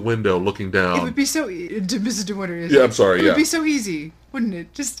edge of the window looking down. It would be so Mrs. De Winter. Yeah, I'm sorry. It would be so easy, wouldn't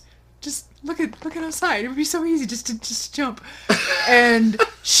it? Just look outside. It would be so easy just to jump. And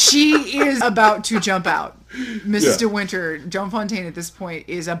she is about to jump out. Mrs. De Winter, Joan Fontaine at this point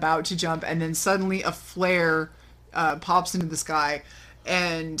is about to jump, and then suddenly a flare pops into the sky.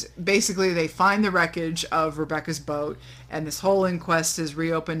 And basically they find the wreckage of Rebecca's boat, and this whole inquest is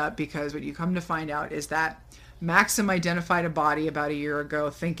reopened up because what you come to find out is that Maxim identified a body about a year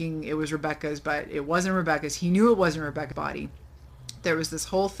ago thinking it was Rebecca's, but it wasn't Rebecca's. He knew it wasn't Rebecca's body. There was this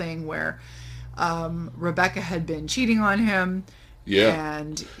whole thing where Rebecca had been cheating on him. Yeah.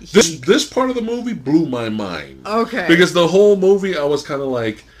 And this part of the movie blew my mind. Okay. Because the whole movie I was kind of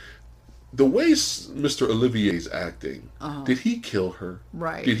like, the way Mr. Olivier's acting, did he kill her?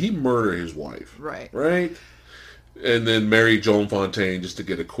 Right. Did he murder his wife? Right. Right? And then marry Joan Fontaine just to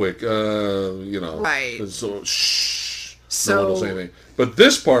get a quick, Right. So, shh. No one will say anything. But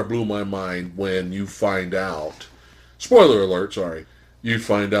this part blew my mind when you find out, spoiler alert, sorry, you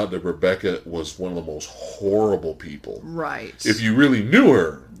find out that Rebecca was one of the most horrible people. Right. If you really knew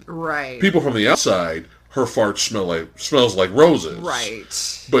her, right. People from the outside, her fart smells like roses.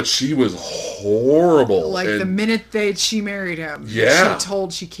 Right. But she was horrible. Like the minute she married him. Yeah.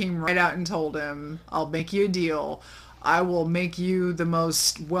 She came right out and told him, I'll make you a deal. I will make you the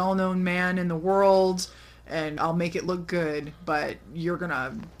most well-known man in the world, and I'll make it look good, but you're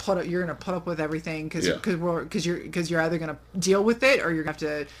gonna put up with everything because you're either gonna deal with it or you're gonna have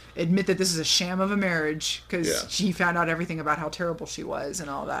to admit that this is a sham of a marriage because she found out everything about how terrible she was and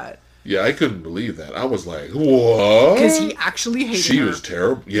all that. Yeah, I couldn't believe that. I was like, what? Because he actually hated her. She was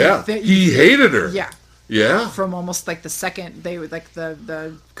terrible. Yeah, he hated her. Yeah. Yeah. From almost like the second they would like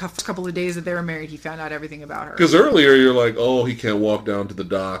the couple of days that they were married, he found out everything about her. Because earlier you're like, oh, he can't walk down to the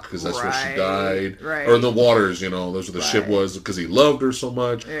dock because that's where she died, right? Or in the waters, those where the ship was because he loved her so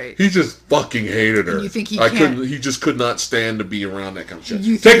much. Right. He just fucking hated her. And you think he just could not stand to be around that kind of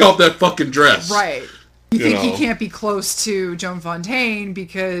shit. Take off that fucking dress, right? You think he can't be close to Joan Fontaine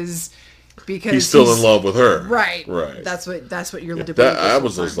because because he's still in love with her. Right. Right. That's what you're debating. I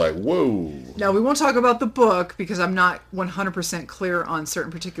was just like, whoa. Now, we won't talk about the book because I'm not 100% clear on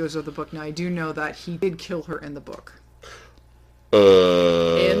certain particulars of the book. Now, I do know that he did kill her in the book.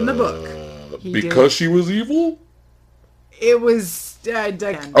 In the book. Because she was evil? It was...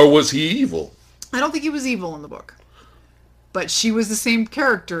 Or was he evil? I don't think he was evil in the book. But she was the same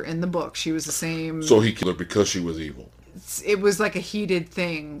character in the book. She was the same... So he killed her because she was evil. It was like a heated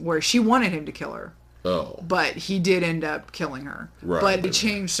thing where she wanted him to kill her. Oh. But he did end up killing her. Right. But he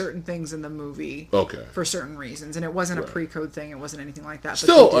changed certain things in the movie. Okay. For certain reasons. And it wasn't a pre-code thing. It wasn't anything like that.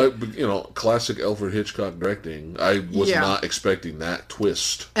 Still, classic Alfred Hitchcock directing. I was not expecting that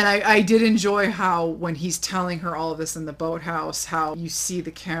twist. And I did enjoy how when he's telling her all of this in the boathouse, how you see the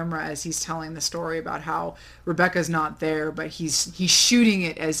camera as he's telling the story about how Rebecca's not there, but he's shooting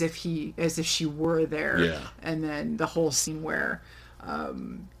it as if she were there. Yeah. And then the whole scene where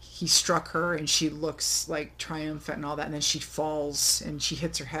he struck her and she looks like triumphant and all that, and then she falls and she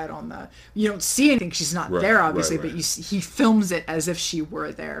hits her head on the... You don't see anything, she's not there obviously, but he films it as if she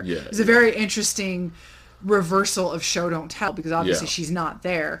were there. Yeah, it's a very interesting reversal of show don't tell, because obviously she's not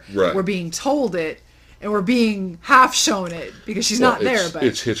there. Right. We're being told it and we're being half shown it because she's not there. But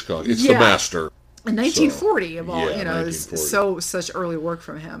it's Hitchcock. It's the master. In 1940 of all, such early work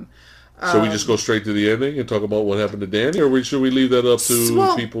from him. So we just go straight to the ending and talk about what happened to Danny, or should we leave that up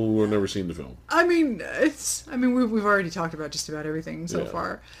to people who have never seen the film? I mean, we've already talked about just about everything so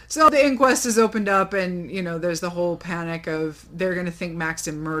far. So the inquest is opened up, and there's the whole panic of they're going to think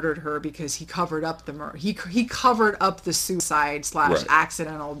Maxim murdered her because he covered up the murder. He covered up the suicide /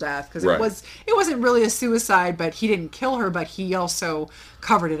 accidental death, because it wasn't really a suicide, but he didn't kill her, but he also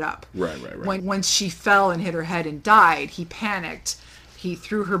covered it up. Right. Once she fell and hit her head and died, he panicked. He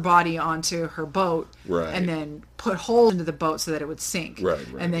threw her body onto her boat and then put holes into the boat so that it would sink.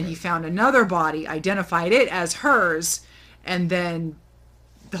 And then he found another body, identified it as hers, and then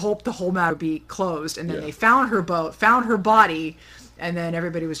the whole matter would be closed. And then they found her boat, found her body, and then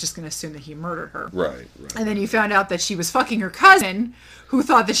everybody was just going to assume that he murdered her. Right. And then you found out that she was fucking her cousin, who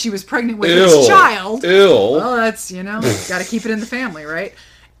thought that she was pregnant with his child. Well, that's, got to keep it in the family, right?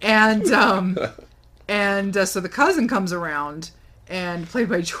 And so the cousin comes around, and played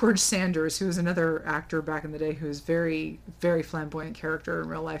by George Sanders, who was another actor back in the day who was very, very flamboyant character in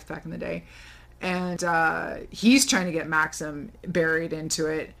real life back in the day. And he's trying to get Maxim buried into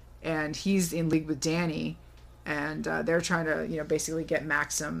it, and he's in league with Danny, and they're trying to, basically get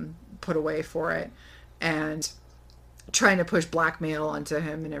Maxim put away for it, and trying to push blackmail onto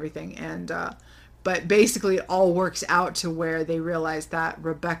him and everything. And but basically it all works out to where they realize that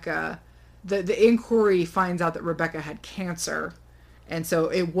Rebecca, the inquiry finds out that Rebecca had cancer. And so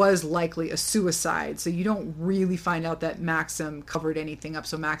it was likely a suicide. So you don't really find out that Maxim covered anything up.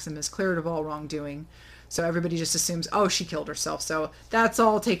 So Maxim is cleared of all wrongdoing. So everybody just assumes, oh, she killed herself. So that's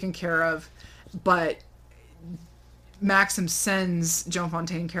all taken care of. But Maxim sends Joan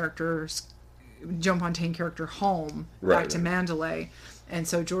Fontaine character home back to Mandalay. And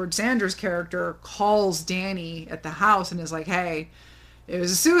so George Sanders' character calls Danny at the house and is like, hey, it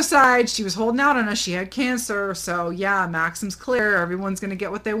was a suicide. She was holding out on us. She had cancer. So, yeah, Maxim's clear. Everyone's going to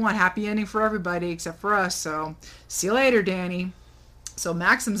get what they want. Happy ending for everybody except for us. So, see you later, Danny. So,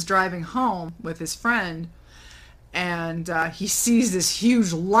 Maxim's driving home with his friend. And he sees this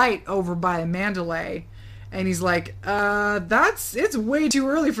huge light over by Mandalay. And he's like, it's way too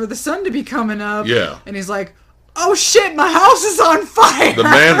early for the sun to be coming up. Yeah. And he's like, oh, shit, my house is on fire. The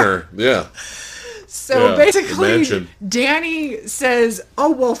manor, yeah. So basically, Danny says,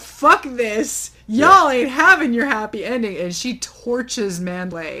 oh, well, fuck this. Y'all ain't having your happy ending. And she torches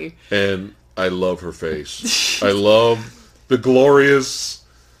Mandalay. And I love her face. I love the glorious,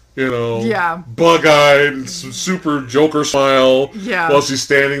 bug-eyed, super Joker smile. Yeah. While she's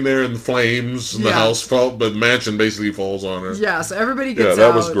standing there in the flames and the house but the mansion basically falls on her. Yeah, so everybody gets out. Yeah,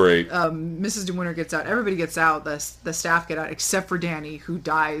 that was great. Mrs. De Winter gets out. Everybody gets out. The staff get out, except for Danny, who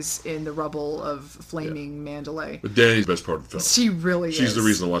dies in the rubble of flaming Mandalay. But Danny's the best part of the film. She really is. She's the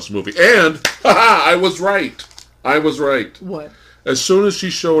reason to watch the movie. And, I was right. What? As soon as she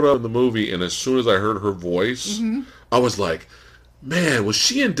showed up in the movie, and as soon as I heard her voice, I was like, man, was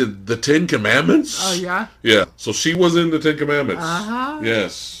she into the 10 Commandments? Oh, yeah? Yeah, so she was in the 10 Commandments. Uh-huh.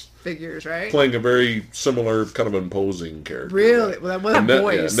 Yes. Figures, right? Playing a very similar, kind of imposing character. Really? Well, what a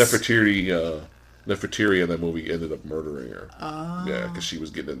voice. Nefertiti in that movie ended up murdering her. Oh. Yeah, because she was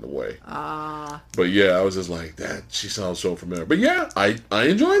getting in the way. Ah. But yeah, I was just like, that, she sounds so familiar. But yeah, I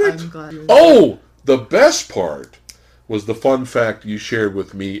enjoyed it. I'm glad you the best part was the fun fact you shared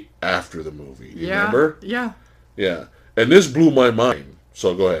with me after the movie. You remember? Yeah. Yeah. And this blew my mind.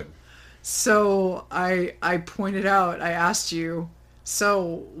 So go ahead. So I pointed out, I asked you,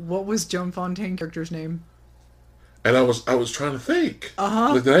 so what was Joan Fontaine's character's name? And I was trying to think.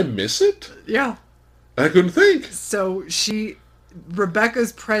 Uh-huh. Like, did I miss it? Yeah. I couldn't think. So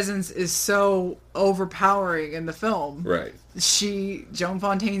Rebecca's presence is so overpowering in the film. Right. Joan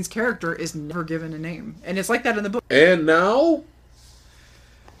Fontaine's character is never given a name. And it's like that in the book. And now,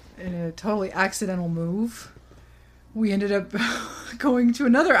 In a totally accidental move, we ended up going to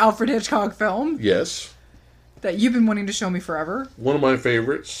another Alfred Hitchcock film yes, that you've been wanting to show me forever. one of my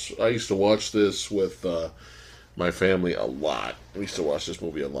favorites. I used to watch this with my family a lot. We used to watch this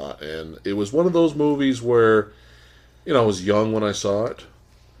movie a lot. And it was one of those movies where, I was young when I saw it.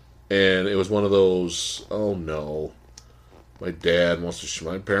 And it was one of those, oh no, my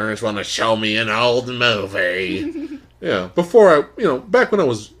parents want to show me an old movie. Yeah, before back when I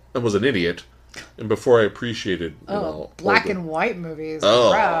was an idiot, and before I appreciated, black and white movies.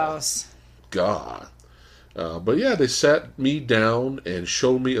 Oh. Gross. God. But yeah, they sat me down and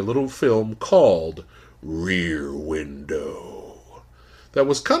showed me a little film called Rear Window. That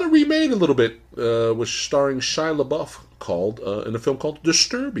was kind of remade a little bit, was starring Shia LaBeouf in a film called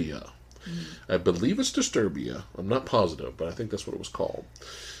Disturbia. I believe it's Disturbia. I'm not positive, but I think that's what it was called.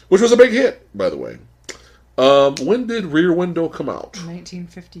 Which was a big hit, by the way. When did Rear Window come out?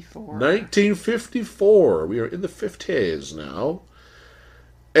 1954. 1954. We are in the 50s now.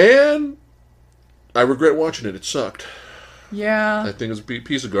 And I regret watching it. It sucked. Yeah. I think it was a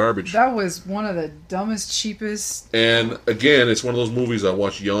piece of garbage. That was one of the dumbest, cheapest. And again, it's one of those movies I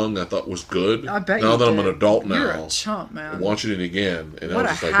watched young, I thought was good. I bet now you that I'm did. an adult now, You're a chump, man. I'm watching it again, and What I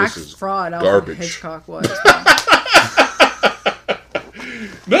a was just like, hack this is fraud garbage. Alfred Hitchcock was.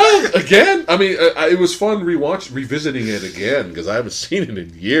 No, again, I mean, it was fun revisiting it again, because I haven't seen it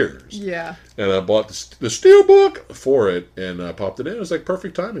in years. Yeah. And I bought the steelbook for it, and I popped it in. It was like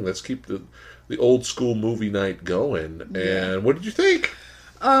perfect timing. Let's keep the old school movie night going. And what did you think?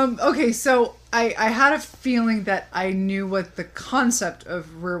 Okay, so I had a feeling that I knew what the concept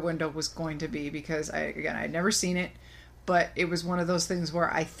of Rear Window was going to be, because I had never seen it, but it was one of those things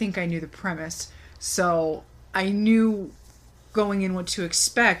where I think I knew the premise. So I knew going in what to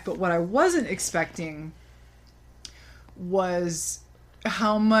expect, but what I wasn't expecting was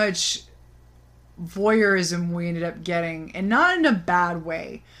how much voyeurism we ended up getting, and not in a bad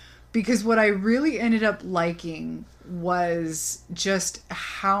way, because what I really ended up liking was just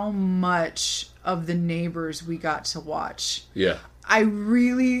how much of the neighbors we got to watch. Yeah. I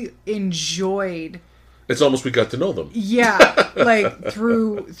really enjoyed. It's almost we got to know them. Yeah, like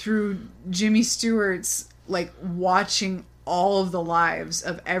through Jimmy Stewart's, like, watching all of the lives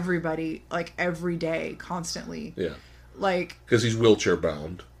of everybody, like, every day, constantly. Yeah. Like, because he's wheelchair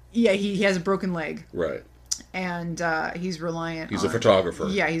bound. Yeah, he has a broken leg. Right. And he's reliant He's a photographer.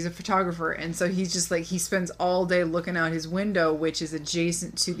 Yeah, he's a photographer. And so he's just like, he spends all day looking out his window, which is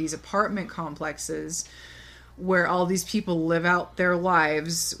adjacent to these apartment complexes where all these people live out their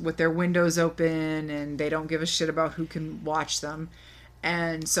lives with their windows open, and they don't give a shit about who can watch them.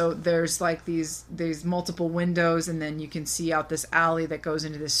 And so there's like these multiple windows, and then you can see out this alley that goes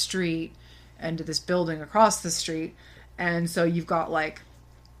into this street, into this building across the street. And so you've got like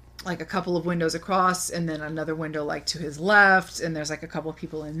a couple of windows across, and then another window like to his left, and there's like a couple of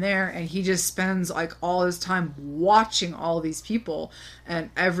people in there, and he just spends like all his time watching all these people,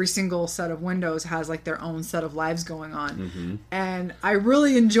 and every single set of windows has like their own set of lives going on. Mm-hmm. And I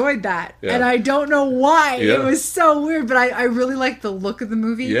really enjoyed that. Yeah. And I don't know why. Yeah. It was so weird, but I really liked the look of the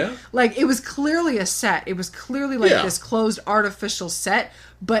movie. Yeah. Like, it was clearly a set. It was clearly like this closed artificial set,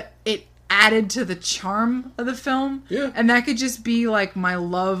 but it added to the charm of the film. Yeah. And that could just be like my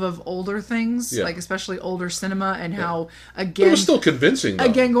love of older things, like especially older cinema, and how, again, it was still convincing though.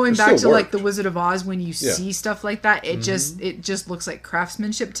 Again, going back to worked. like The Wizard of Oz, when you see stuff like that, it just looks like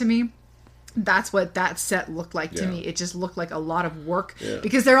craftsmanship to me. That's what that set looked like to me. It just looked like a lot of work,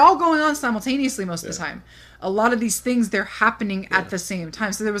 because they're all going on simultaneously most of the time. A lot of these things, they're happening at the same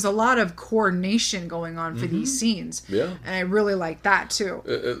time. So there was a lot of coordination going on for these scenes. Yeah. And I really like that too.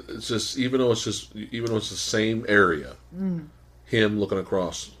 It's just, even though it's the same area, him looking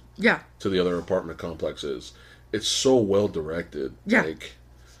across to the other apartment complexes, it's so well directed. Yeah. Like,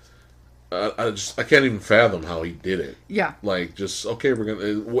 I can't even fathom how he did it. Yeah. Like, just, okay, we're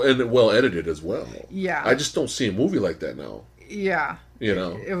gonna, and well edited as well. Yeah. I just don't see a movie like that now. Yeah. You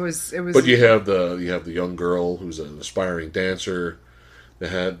know, it was. But you have the young girl who's an aspiring dancer that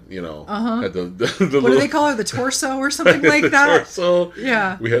had had the what little, do they call her, the torso or something like that? Torso.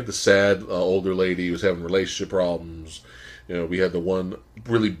 Yeah. We had the sad older lady who was having relationship problems, You know, we had the one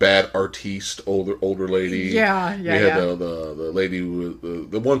really bad artiste, older lady. Yeah. We had the lady who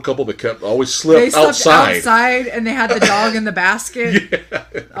the one couple that kept always slept outside, and they had the dog in the basket.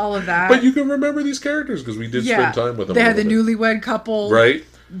 All of that. But you can remember these characters because we did spend time with them. They had the newlywed couple, right?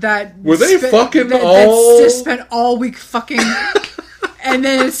 That were they fucking that just spent all week fucking. And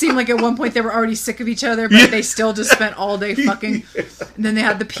then it seemed like at one point they were already sick of each other, but they still just spent all day fucking. And then they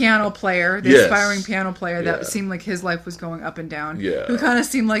had the piano player, the aspiring piano player, that seemed like his life was going up and down. Yeah. Who kind of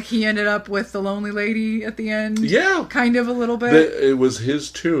seemed like he ended up with the lonely lady at the end. Yeah. Kind of a little bit. It was his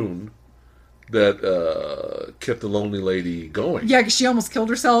tune that kept the lonely lady going. Yeah, because she almost killed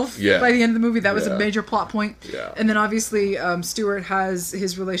herself by the end of the movie. That was a major plot point. Yeah. And then obviously Stewart has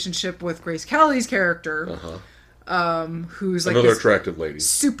his relationship with Grace Kelly's character. Uh-huh. Who's like another attractive lady,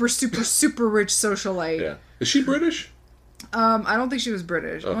 super rich socialite. Yeah, is she British? I don't think she was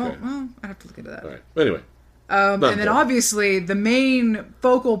British. Okay. Well, I'd have to look into that. All right. Anyway, and then obviously the main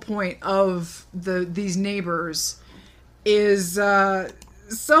focal point of these neighbors is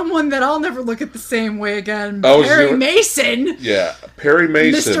someone that I'll never look at the same way again. Perry Mason. Yeah, Perry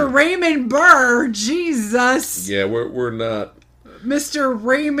Mason. Mr. Raymond Burr. Jesus. Yeah, we're not. Mr.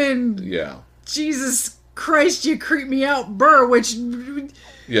 Raymond. Yeah. Jesus Christ, you creep me out, Burr, which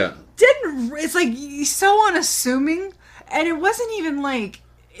it's like he's so unassuming, and it wasn't even like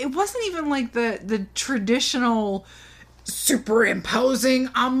the traditional superimposing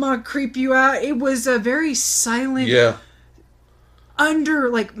I'm gonna creep you out. It was a very silent, under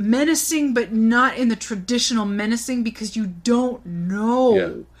like menacing, but not in the traditional menacing, because you don't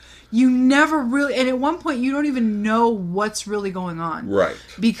know. You never really, and at one point you don't even know what's really going on, right?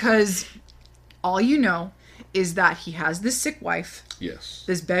 Because all you know is that he has this sick wife. Yes.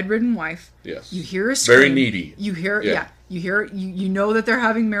 This bedridden wife. Yes. You hear a scream. Very needy. You hear, you hear, you know that they're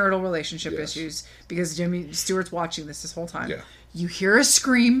having marital relationship issues because Jimmy Stewart's watching this whole time. Yeah. You hear a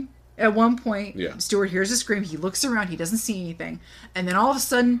scream at one point. Yeah. Stewart hears a scream. He looks around. He doesn't see anything. And then all of a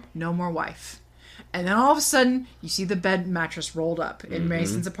sudden, no more wife. And then all of a sudden, you see the bed mattress rolled up in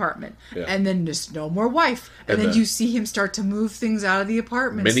Mason's apartment. Yeah. And then just no more wife. And then you see him start to move things out of the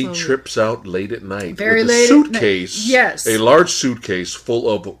apartment. Many slowly. trips out late at night. Very with late a suitcase. At night. Yes. A large suitcase full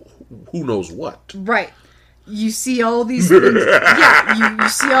of who knows what. Right. You see all these things. You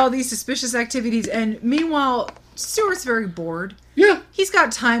see all these suspicious activities. And meanwhile, Stewart's very bored. Yeah. He's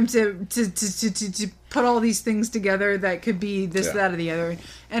got time to put all these things together that could be this, that, or the other.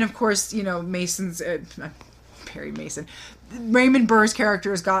 And of course, you know, Mason's Perry Mason, Raymond Burr's character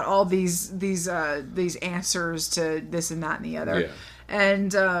has got all these answers to this and that and the other. Yeah.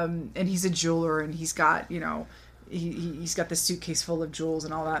 And he's a jeweler, and he's got, you know, he's got the suitcase full of jewels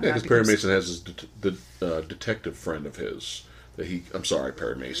and all that. Yeah, because Perry Mason has his detective friend of his. I'm sorry,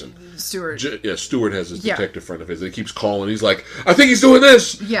 Perry Mason. Stewart. Stewart has his detective friend of his. He keeps calling. He's like, I think he's doing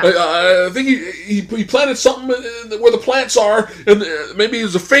this. Yeah. I think he planted something where the plants are, and maybe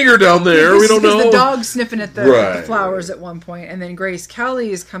there's a finger down there. We don't know. The dog's sniffing at the flowers at one point, and then Grace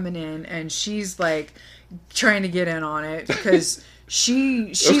Kelly is coming in, and she's like trying to get in on it because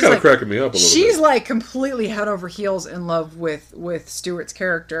she's kind of cracking me up a little bit. She's like completely head over heels in love with Stewart's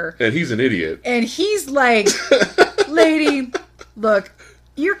character, and he's an idiot. And he's like, lady, look,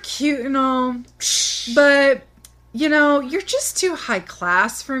 you're cute and all, but you know, you're just too high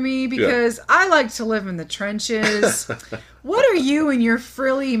class for me because I like to live in the trenches. What are you and your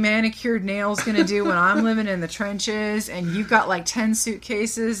frilly manicured nails going to do when I'm living in the trenches and you've got like 10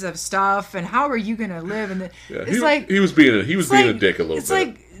 suitcases of stuff, and how are you going to live in the... He was being a dick a little bit. It's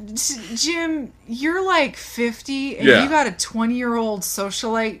like, Jim, you're like 50 and you got a 20-year-old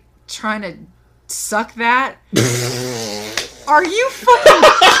socialite trying to suck that? Are you fucking...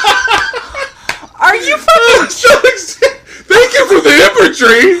 Thank you for the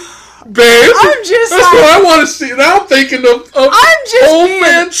imagery, babe. That's what I want to see. Now I'm thinking of old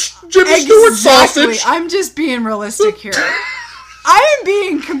man Jimmy Stewart sausage. I'm just being realistic here. I am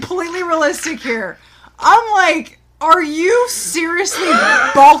being completely realistic here. I'm like, are you seriously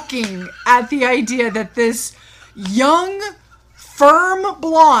balking at the idea that this young, firm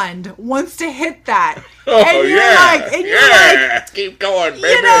blonde wants to hit that? And you're like, keep going, baby.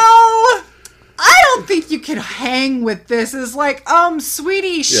 You know, I don't think you can hang with this. It's like,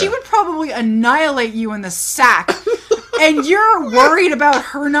 sweetie, she would probably annihilate you in the sack. And you're worried about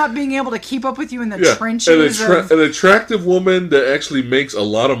her not being able to keep up with you in the trenches. An attractive woman that actually makes a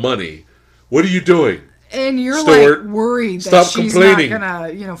lot of money. What are you doing? And you're Stuart, like worried that she's not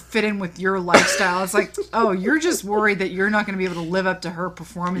gonna, fit in with your lifestyle. It's like, oh, you're just worried that you're not gonna be able to live up to her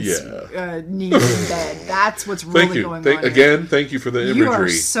performance needs in bed. That's what's really going on. Again, thank you for the imagery. You are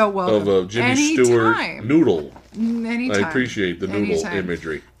so welcome. Of Jimmy Stewart noodle. Anytime. I appreciate the noodle Anytime.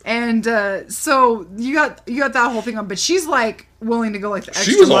 imagery. And so you got that whole thing on, but she's like willing to go like the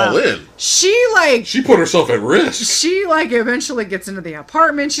extra She was mile. all in. She put herself at risk. She like eventually gets into the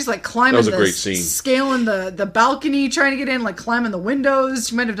apartment. She's like climbing. That was a great scene. Scaling the balcony, trying to get in, like climbing the windows.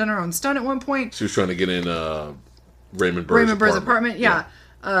 She might have done her own stunt at one point. She was trying to get in Raymond Burr's apartment. Yeah.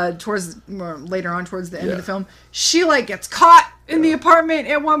 Later on towards the end of the film, she like gets caught in the apartment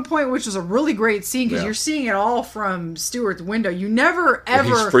at one point, which was a really great scene because you're seeing it all from Stewart's window. You never ever. And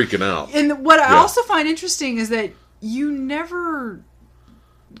he's freaking out. And what I also find interesting is that you never.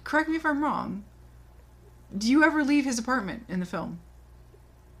 Correct me if I'm wrong. Do you ever leave his apartment in the film?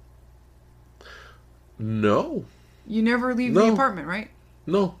 No. You never leave the apartment, right?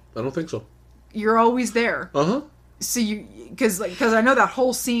 No, I don't think so. You're always there. Uh-huh. So because I know that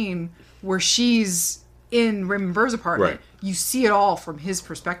whole scene where she's in Raymond Burr's apartment, you see it all from his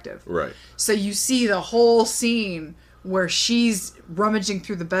perspective. Right. So you see the whole scene where she's rummaging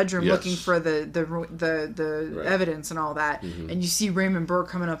through the bedroom looking for the evidence and all that, and you see Raymond Burr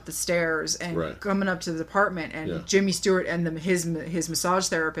coming up the stairs and coming up to the apartment, and Jimmy Stewart and his massage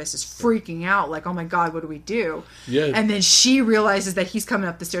therapist is freaking out, like, oh my god, what do we do? Yeah. And then she realizes that he's coming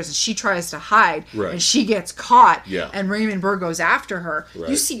up the stairs, and she tries to hide, and she gets caught, and Raymond Burr goes after her.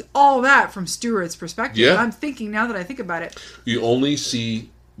 You see all that from Stewart's perspective. Yeah. And I'm thinking, now that I think about it, you only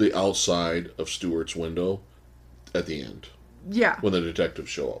see the outside of Stewart's window at the end. Yeah. When the detectives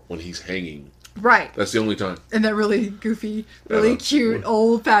show up. When he's hanging. Right. That's the only time. And that really goofy, really cute,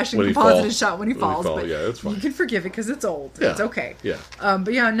 old-fashioned composited shot when he falls. But yeah, that's fine. You can forgive it because it's old. Yeah. It's okay. Yeah.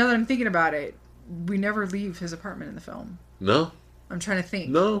 But yeah, now that I'm thinking about it, we never leave his apartment in the film. No. I'm trying to think.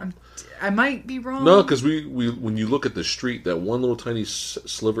 No. I might be wrong. No, because we when you look at the street, that one little tiny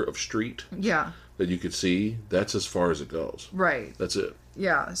sliver of street that you could see, that's as far as it goes. Right. That's it.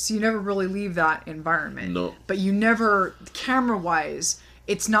 Yeah, so you never really leave that environment. No. But you never, camera-wise,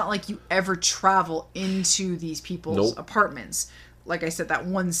 it's not like you ever travel into these people's apartments. Like I said, that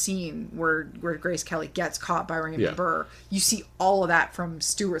one scene where Grace Kelly gets caught by Raymond Burr, you see all of that from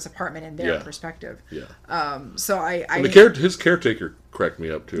Stewart's apartment and their perspective. Yeah. So and his caretaker cracked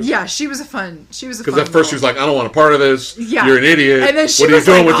me up too. Yeah, she was a fun. Because at first she was like, "I don't want a part of this. Yeah. You're an idiot. And then she what was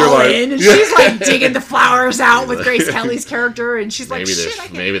are you doing like, with your life?" And she's like digging the flowers out with Grace Kelly's character, and she's like,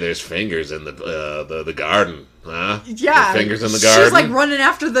 maybe there's fingers in the garden." Huh? Yeah, fingers in the garden. She's like running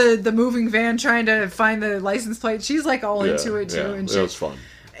after the moving van, trying to find the license plate. She's like all into it too, and it was fun.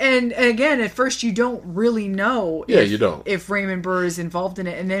 And again, at first you don't really know. You don't. If Raymond Burr is involved in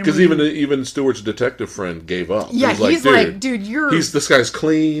it, and then because even Stewart's detective friend gave up. Yeah, he's like, dude, this guy's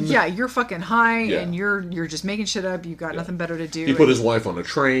clean. Yeah, you're fucking high, and you're just making shit up. You got nothing better to do. He put his wife on a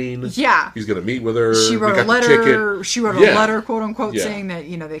train. Yeah, he's gonna meet with her. She wrote a letter. She wrote a letter, quote unquote, saying that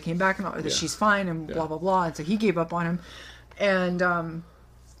they came back and that she's fine and blah blah blah. And so he gave up on him, and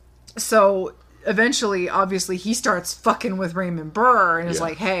so. Eventually, obviously, he starts fucking with Raymond Burr and is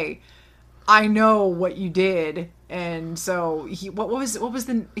like, "Hey, I know what you did." And so he, what was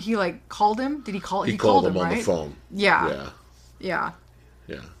he like called him? Did he call? He called him on right? the phone. Yeah.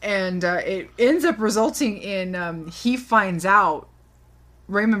 And it ends up resulting in he finds out.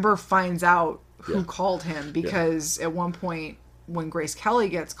 Raymond Burr finds out who called him because at one point when Grace Kelly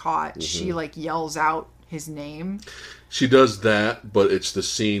gets caught, she like yells out his name. She does that, but it's the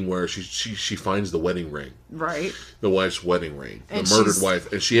scene where she finds the wedding ring. Right. The wife's wedding ring. And the murdered wife.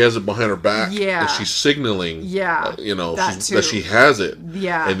 And she has it behind her back. Yeah. And she's signaling, that she has it.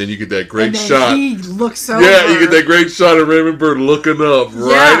 Yeah. And then you get that great shot. He looks over. Yeah, you get that great shot of Raymond Burr looking up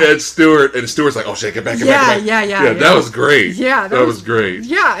right at Stewart. And Stewart's like, oh, shit, get back, get back. Yeah, that was great. Yeah. That was great.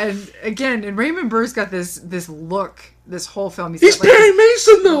 Yeah, and again, and Raymond Burr's got this look, this whole film. He's Perry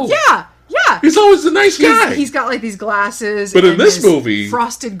Mason, though. Yeah. Yeah, he's always a nice guy. He's got like these glasses, but in this movie,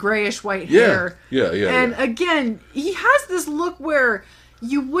 frosted grayish white hair. Yeah. And again, he has this look where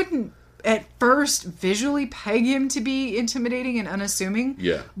you wouldn't at first visually peg him to be intimidating and unassuming.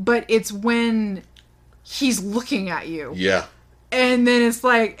 Yeah, but it's when he's looking at you. Yeah. And then it's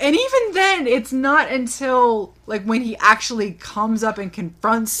like, and even then, it's not until like when he actually comes up and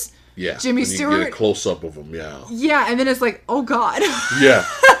confronts. Yeah, Jimmy Stewart. You get a close up of him. Yeah. Yeah, and then it's like, oh god. Yeah,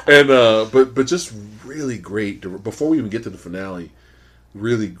 and but just really great. Before we even get to the finale,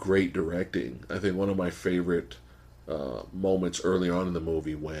 really great directing. I think one of my favorite moments early on in the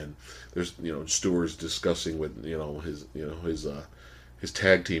movie when there's Stewart's discussing with his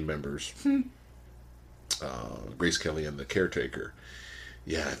tag team members, Grace Kelly and the caretaker.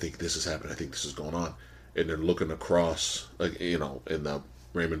 Yeah, I think this is happening. I think this is going on, and they're looking across, like in the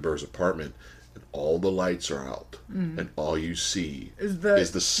Raymond Burr's apartment, and all the lights are out, and all you see is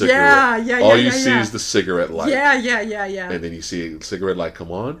the cigarette. All you see is the cigarette light. Yeah. And then you see a cigarette light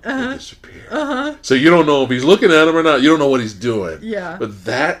come on and disappear. So you don't know if he's looking at him or not. You don't know what he's doing. Yeah. But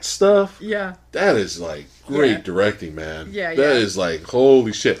that stuff, that is like great directing, man. That is like,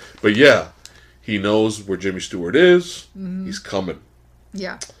 holy shit. But yeah, he knows where Jimmy Stewart is. He's coming.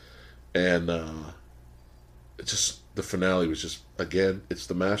 Yeah. And it's just, the finale was just, again, it's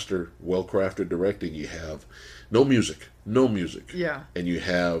the master, well-crafted directing. You have no music. Yeah. And you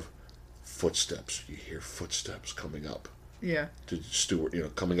have footsteps. You hear footsteps coming up. Yeah. To Stewart,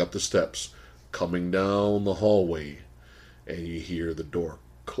 coming up the steps, coming down the hallway, and you hear the door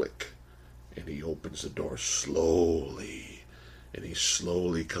click. And he opens the door slowly. And he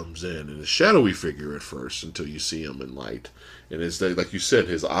slowly comes in. And a shadowy figure at first until you see him in light. And it's like you said,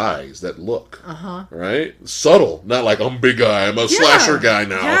 his eyes, that look. Right? Subtle. Not like, I'm a big guy, I'm a slasher guy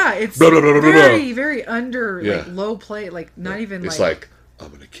now. Yeah, it's blah, blah, blah, blah, very, very under, like, low play. Like, not even it's like, I'm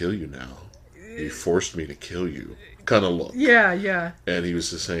going to kill you now. You forced me to kill you. Kind of look. Yeah. And he was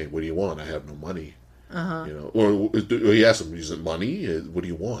just saying, what do you want? I have no money. Or he asked him, is it money? What do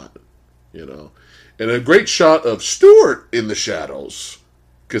you want? And a great shot of Stewart in the shadows,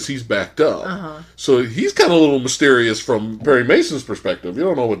 because he's backed up. So he's kind of a little mysterious from Perry Mason's perspective. You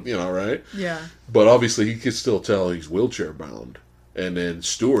don't know what, right? Yeah. But obviously he can still tell he's wheelchair bound. And then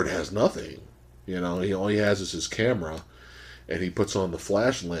Stewart has nothing. All he has is his camera. And he puts on the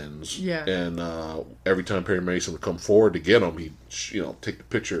flash lens. Yeah. And every time Perry Mason would come forward to get him, he'd, take the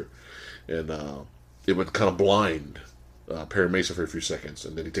picture. And it would kind of blind Perry Mason for a few seconds.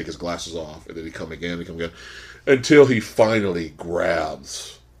 And then he'd take his glasses off. And then he'd come again, until he finally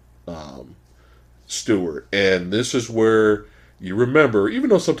grabs Stewart. And this is where you remember, even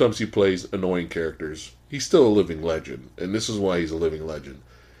though sometimes he plays annoying characters, he's still a living legend. And this is why he's a living legend.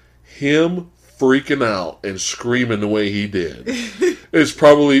 Him freaking out and screaming the way he did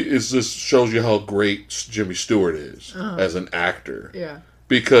this shows you how great Jimmy Stewart is as an actor. Yeah.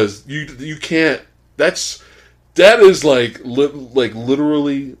 Because you can't, that is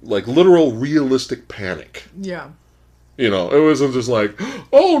literally literal realistic panic. Yeah. It wasn't just like,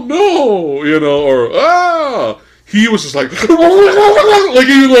 oh no, or he was just like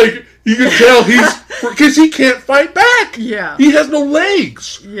you could tell because he can't fight back. Yeah. He has no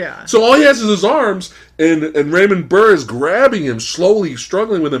legs. Yeah. So all he has is his arms, and Raymond Burr is grabbing him, slowly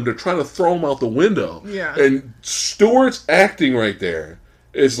struggling with him to try to throw him out the window. Yeah. And Stewart's acting right there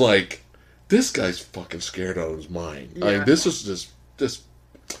is like, this guy's fucking scared out of his mind. Yeah. I mean, this is just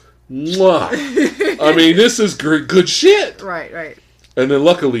mwah. I mean, this is good shit. Right. And then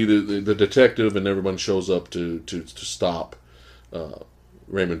luckily the detective and everyone shows up to stop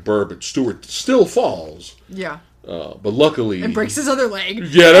Raymond Burr, but Stewart still falls. Yeah. But luckily, and breaks his other leg.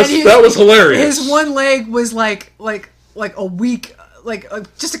 Yeah, that was hilarious. His one leg was like a week,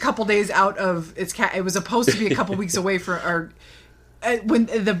 just a couple days out of its cat. It was supposed to be a couple weeks away from when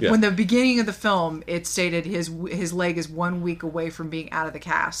the beginning of the film, it stated his leg is 1 week away from being out of the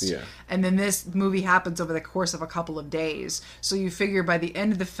cast. Yeah. And then this movie happens over the course of a couple of days. So you figure by the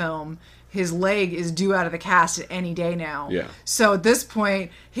end of the film, his leg is due out of the cast at any day now. Yeah. So at this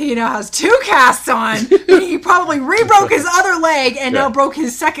point, he now has 2 casts on. He probably re-broke his other leg and now broke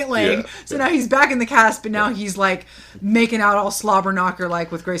his second leg. Yeah. So now he's back in the cast, but now he's like making out all slobber knocker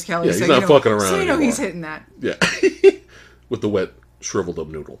like with Grace Kelly. Yeah, so he's not fucking around So anymore. he's hitting that. Yeah. With the wet, shriveled up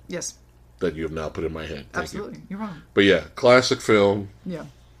noodle. Yes. That you have now put in my head. Thank Absolutely. you. You're wrong. But yeah, classic film. Yeah.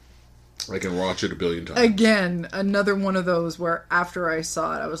 I can watch it 1 billion times. Again, another one of those where after I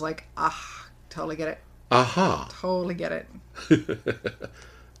saw it, I was like, totally get it. Aha. Totally get it.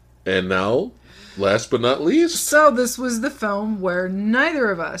 And now, last but not least. So this was the film where neither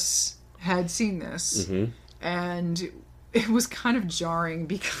of us had seen this. Mm-hmm. And it was kind of jarring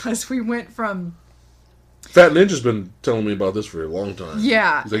because we went from... Fat Ninja's been telling me about this for a long time.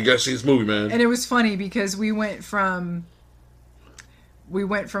 Yeah. He's like, you gotta see this movie, man. And it was funny because we went from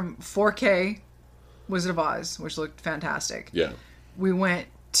 4K Wizard of Oz, which looked fantastic. Yeah. We went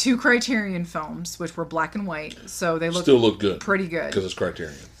 2 Criterion films, which were black and white, so they still look good. Pretty good. Because it's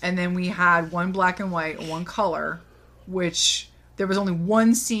Criterion. And then we had 1 black and white and 1 color, which there was only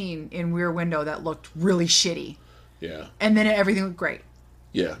 1 scene in Rear Window that looked really shitty. Yeah. And then everything looked great.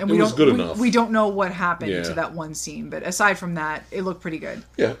 Yeah, and it was good enough. We don't know what happened to that 1 scene, but aside from that, it looked pretty good.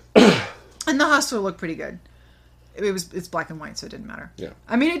 Yeah. And the Hustler looked pretty good. It's black and white, so it didn't matter. Yeah.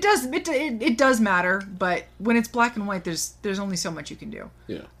 I mean, it does matter, but when it's black and white, there's only so much you can do.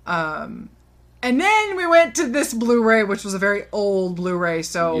 Yeah. And then we went to this Blu-ray, which was a very old Blu-ray,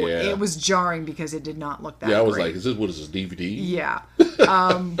 so Yeah. it was jarring because it did not look that great. Yeah, I was like, what is this, DVD? Yeah.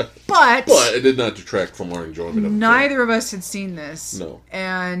 But it did not detract from our enjoyment of it. Neither of us had seen this. No.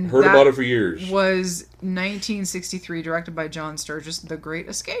 And heard about it for years. Was 1963, directed by John Sturges, The Great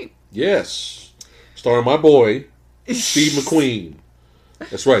Escape. Yes. Starring my boy, Steve McQueen.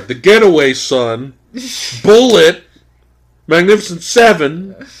 That's right. The Getaway Son, Bullet, Magnificent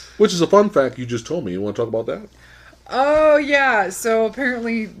Seven, which is a fun fact you just told me. You want to talk about that? Oh, yeah. So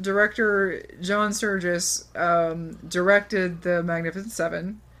apparently director John Sturges directed The Magnificent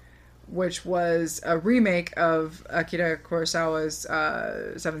Seven, which was a remake of Akira Kurosawa's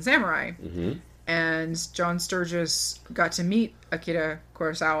Seven Samurai. Mm-hmm. And John Sturges got to meet Akira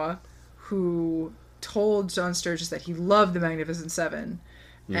Kurosawa, who told John Sturges that he loved The Magnificent Seven.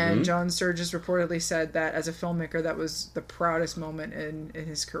 Mm-hmm. And John Sturges reportedly said that as a filmmaker, that was the proudest moment in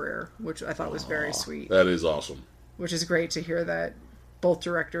his career, which I thought was very sweet. That is awesome. Which is great to hear that both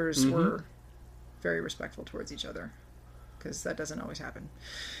directors were very respectful towards each other, because that doesn't always happen.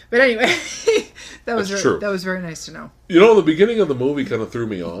 But anyway, that was very nice to know. You know, the beginning of the movie kind of threw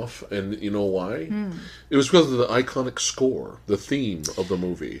me off, and you know why? It was because of the iconic score, the theme of the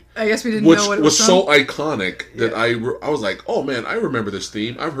movie. I guess we didn't know what it was from. So iconic that I was like, oh man, I remember this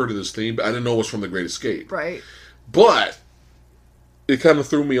theme. I've heard of this theme, but I didn't know it was from The Great Escape. Right. But it kind of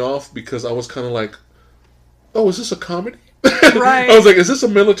threw me off because I was kind of like, oh, is this a comedy? Right. I was like, is this a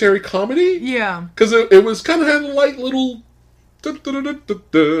military comedy? Yeah. Because it was kind of had a light little,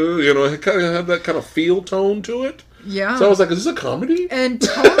 you know, it kind of had that kind of feel tone to it. Yeah. So I was like, is this a comedy? And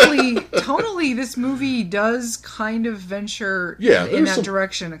tonally, this movie does kind of venture in that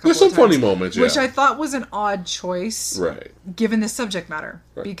direction a couple of times. There's some funny moments, which I thought was an odd choice, right? Given the subject matter.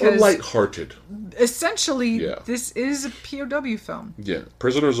 Right. Because or lighthearted. Essentially, this is a POW film. Yeah,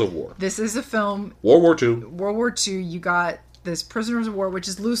 Prisoners of War. This is a film. World War II. World War II, you got this Prisoners of War, which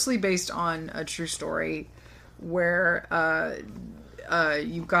is loosely based on a true story, where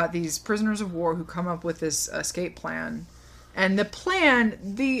you've got these prisoners of war who come up with this escape plan. And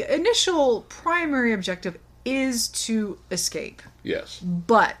the initial primary objective is to escape. Yes.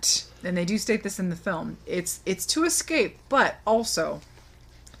 But, and they do state this in the film, it's to escape, but also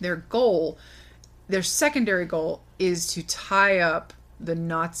their secondary goal is to tie up the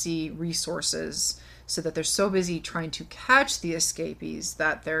Nazi resources so that they're so busy trying to catch the escapees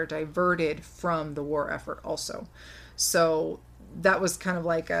that they're diverted from the war effort also. So that was kind of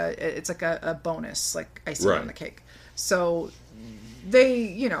like it's like a bonus, like icing on the cake. So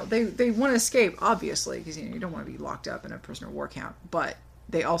they want to escape, obviously, because you don't want to be locked up in a prisoner of war camp, but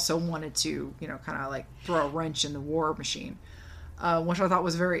they also wanted to, kind of like throw a wrench in the war machine, which I thought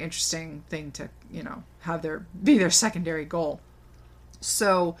was a very interesting thing to, have be their secondary goal.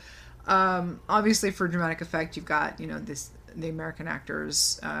 So obviously for dramatic effect, you've got, the American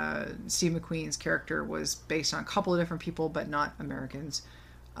actors. Steve McQueen's character was based on a couple of different people, but not Americans.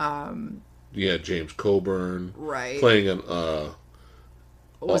 James Coburn, right, playing an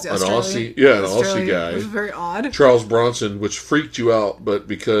Aussie, an Aussie guy. It was very odd. Charles Bronson, which freaked you out, but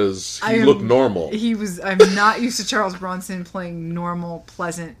because he looked normal. I'm not used to Charles Bronson playing normal,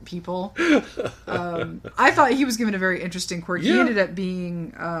 pleasant people. I thought he was given a very interesting quirk. He ended up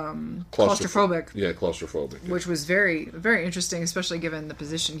being claustrophobic. Yeah, claustrophobic. Which was very, very interesting, especially given the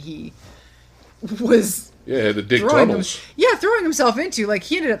position he was. Yeah, had to dig tunnels. Throwing himself into. Like,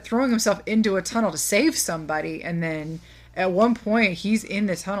 he ended up throwing himself into a tunnel to save somebody, and then at one point, he's in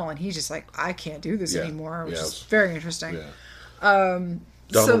the tunnel, and he's just like, I can't do this anymore, which is very interesting. Yeah.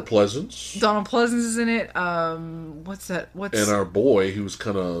 Donald Pleasance. Donald Pleasance is in it. What's and our boy, it was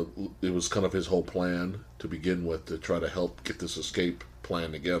kind of his whole plan to begin with, to try to help get this escape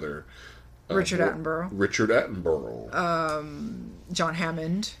plan together. Richard Attenborough. John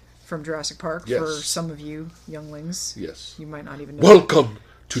Hammond from Jurassic Park, for some of you younglings. Yes. You might not even know. Welcome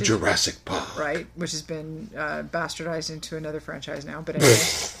to Jurassic Park. Right, which has been bastardized into another franchise now. But anyway.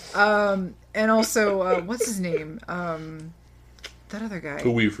 And also, what's his name? That other guy.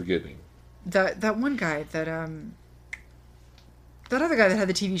 Who were you forgetting? That one guy that other guy that had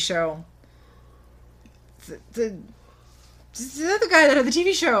the TV show. The other guy that had the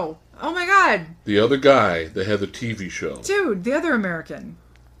TV show. Oh my god. The other guy that had the TV show. Dude, the other American.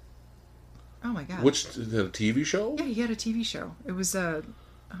 Oh my god. Which had a TV show? Yeah, he had a TV show. It was oh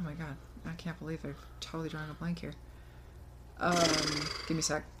my god. I can't believe I'm totally drawing a blank here. Give me a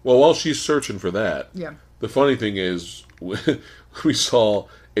sec. Well, while she's searching for that, the funny thing is, we saw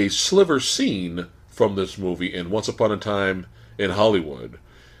a sliver scene from this movie in Once Upon a Time in Hollywood,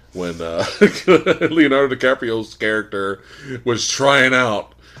 when Leonardo DiCaprio's character was trying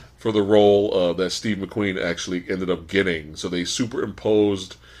out for the role that Steve McQueen actually ended up getting. So they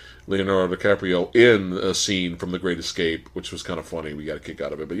superimposed Leonardo DiCaprio in a scene from The Great Escape, which was kind of funny. We got a kick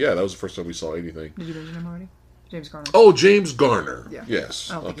out of it. But yeah, that was the first time we saw anything. Did you mention him already? James Garner. Oh, James Garner. Yeah.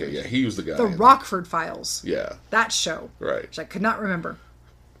 Yes. Okay, yeah, he was the guy. The Rockford Files. Yeah. That show. Right. Which I could not remember.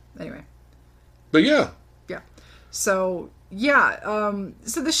 Anyway. But yeah. Yeah. So, yeah.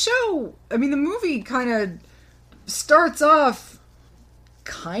 So the show, I mean, the movie kind of starts off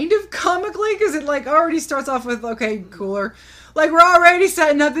kind of comically, because it, like, already starts off with, okay, cooler. Like, we're already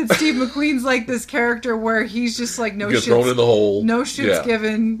setting up that Steve McQueen's, like, this character where he's just, like, no shit's... thrown in the hole. No shit's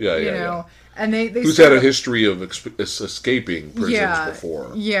given, you know. Yeah. And they who's had a history of escaping prisons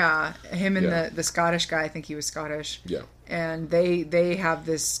before. Yeah. Him and the Scottish guy, I think he was Scottish. Yeah. And they have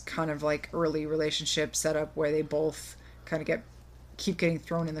this kind of, like, early relationship set up where they both kind of keep getting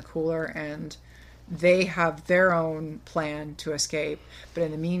thrown in the cooler, and they have their own plan to escape. But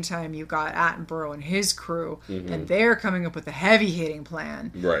in the meantime, you got Attenborough and his crew, and they're coming up with a heavy-hitting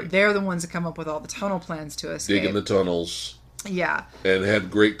plan. Right. They're the ones that come up with all the tunnel plans to escape. Digging the tunnels. Yeah. And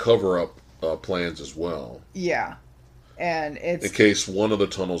had great cover-up plans as well. Yeah. And it's... in case one of the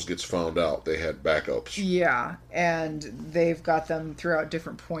tunnels gets found out, they had backups. Yeah. And they've got them throughout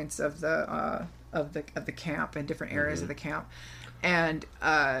different points of the camp and different areas of the camp. And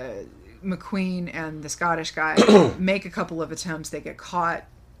McQueen and the Scottish guy make a couple of attempts. They get caught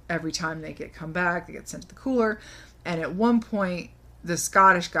every time they come back. They get sent to the cooler. And at one point, the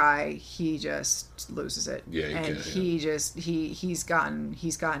Scottish guy, he just loses it. Yeah, he's gotten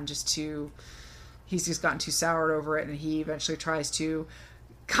too soured over it, and he eventually tries to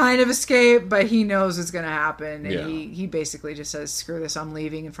kind of escape, but he knows what's going to happen, and he basically just says, "Screw this, I'm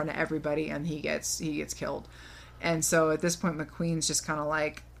leaving," in front of everybody, and he gets killed. And so at this point, McQueen's just kind of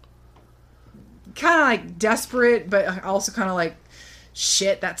like desperate, but also kind of like,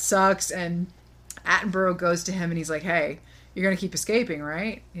 shit, that sucks. And Attenborough goes to him and he's like, "Hey, you're going to keep escaping,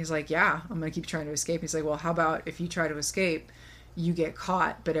 right?" He's like, "Yeah, I'm going to keep trying to escape." He's like, "Well, how about if you try to escape, you get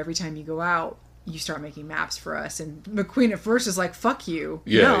caught, but every time you go out, you start making maps for us." And McQueen at first is like, "Fuck you.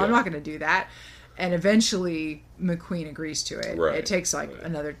 I'm not going to do that." And eventually McQueen agrees to it. Right. It takes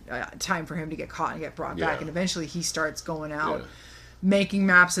another time for him to get caught and get brought back. And eventually he starts going out, making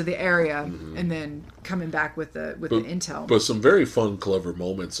maps of the area, and then coming back with the intel. But some very fun, clever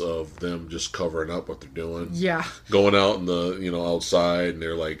moments of them just covering up what they're doing. Yeah. Going out in the, outside, and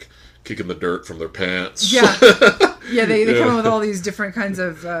they're like kicking the dirt from their pants. Yeah. Yeah, they come up with all these different kinds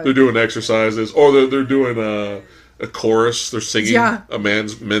of... they're doing exercises, or they're doing a chorus. They're singing a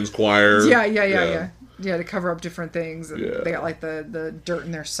men's choir. Yeah, to cover up different things. And they got like the dirt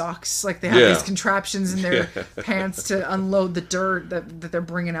in their socks. Like they have these contraptions in their pants to unload the dirt that they're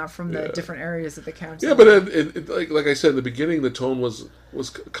bringing out from the different areas that they count. Yeah, but like I said in the beginning, the tone was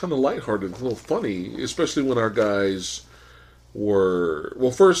kind of lighthearted, a little funny, especially when our guys were...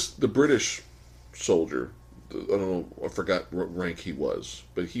 Well, first, the British soldier... I don't know, I forgot what rank he was,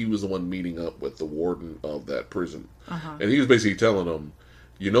 but he was the one meeting up with the warden of that prison. And he was basically telling them,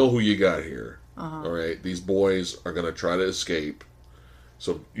 "You know who you got here. All right? These boys are going to try to escape.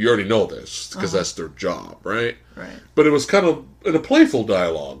 So you already know this, because that's their job, right?" Right. But it was kind of in a playful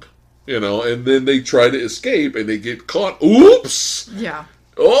dialogue, and then they try to escape, and they get caught. Oops! Yeah.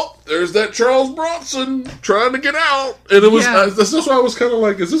 Oh, there's that Charles Bronson trying to get out, and it was. That's why I was kind of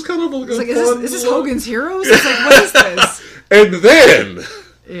like, "Is this kind of like a fun?" Is this Hogan's Heroes? It's like, what is this? And then,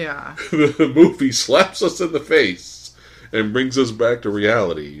 the movie slaps us in the face and brings us back to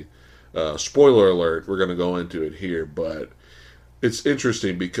reality. Spoiler alert: we're going to go into it here, but it's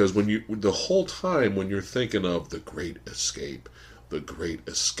interesting because the whole time when you're thinking of the Great Escape,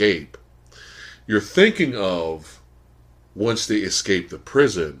 you're thinking of. Once they escape the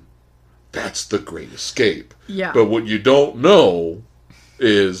prison, that's the Great Escape. Yeah. But what you don't know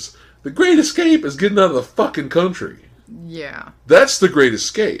is the Great Escape is getting out of the fucking country. Yeah. That's the Great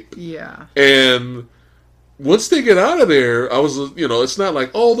Escape. Yeah. And once they get out of there, I was, it's not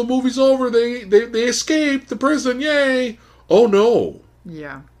like, oh, the movie's over. They escaped the prison. Yay. Oh, no.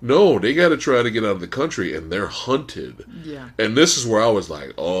 Yeah. No, they got to try to get out of the country, and they're hunted. Yeah. And this is where I was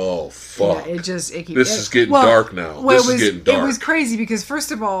like, oh, fuck. Yeah, this is getting dark now. This is getting dark. It was crazy because,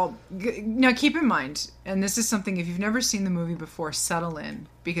 first of all, now keep in mind, and this is something, if you've never seen the movie before, settle in,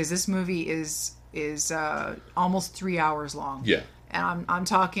 because this movie is almost 3 hours long. Yeah. And I'm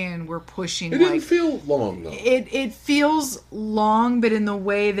talking, we're pushing. It didn't feel long, though. It feels long, but in the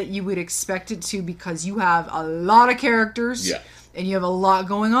way that you would expect it to, because you have a lot of characters. Yeah. And you have a lot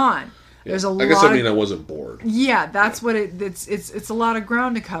going on. Yeah. There's a lot. I guess I wasn't bored. Yeah, that's what it's a lot of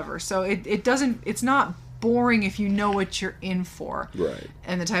ground to cover. So it doesn't. It's not boring if you know what you're in for. Right.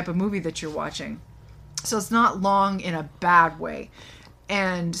 And the type of movie that you're watching. So it's not long in a bad way.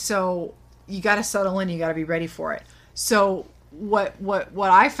 And so you got to settle in. You got to be ready for it. So what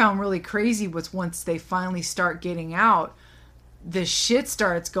I found really crazy was once they finally start getting out, the shit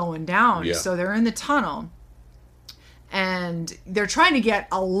starts going down. Yeah. So they're in the tunnel. And they're trying to get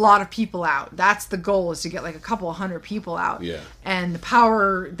a lot of people out. That's the goal, is to get like a couple of hundred people out. Yeah. And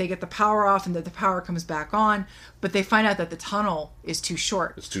they get the power off, and then the power comes back on. But they find out that the tunnel is too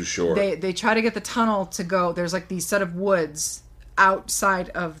short. It's too short. They try to get the tunnel to go. There's like these set of woods outside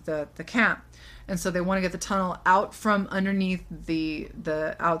of the camp. And so they want to get the tunnel out from underneath the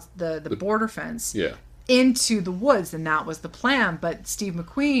border fence. Yeah. Into the woods, and that was the plan. But Steve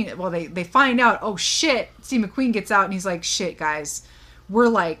McQueen, well, they find out, oh shit, Steve McQueen gets out and he's like, shit guys, we're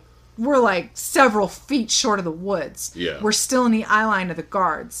like several feet short of the woods. Yeah. We're still in the eye line of the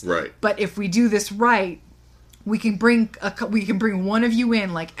guards. Right. But if we do this right, we can bring one of you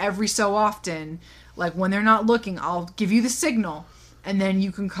in, like every so often, like when they're not looking, I'll give you the signal and then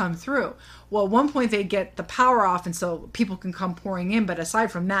you can come through. Well, at one point they get the power off, and so people can come pouring in. But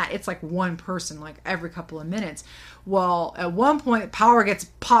aside from that, it's like one person, like every couple of minutes. Well, at one point, power gets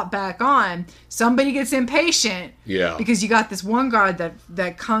popped back on. Somebody gets impatient. Yeah. Because you got this one guard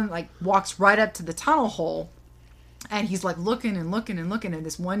that walks right up to the tunnel hole, and he's like looking and looking and looking. And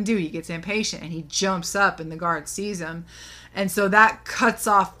this one dude, he gets impatient, and he jumps up, and the guard sees him. And so that cuts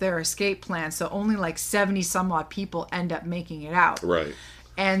off their escape plan. So only like 70 some odd people end up making it out. Right.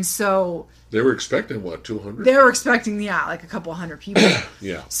 And so they were expecting, what, 200? They were expecting, like a couple hundred people.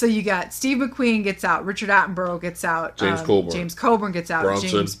 Yeah. So you got Steve McQueen gets out, Richard Attenborough gets out, James Coburn gets out,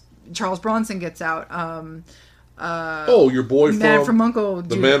 Bronson. Charles Bronson gets out. Your boy Man from Uncle.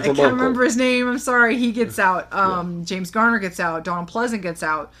 The Man from I can't Uncle. remember his name. I'm sorry. He gets out. James Garner gets out. Donald Pleasance gets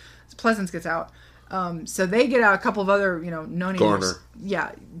out. So they get out. A couple of other, no-namers. Garner.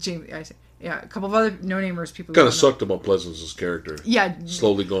 Yeah, a couple of other no-namers. People kind of sucked him on Pleasance's character. Yeah,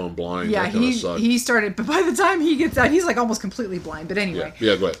 slowly going blind. Yeah, he started, but by the time he gets out, he's like almost completely blind. But anyway,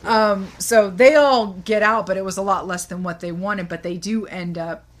 yeah, go ahead. So they all get out, but it was a lot less than what they wanted. But they do end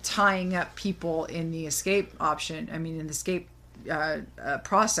up tying up people in the escape in the escape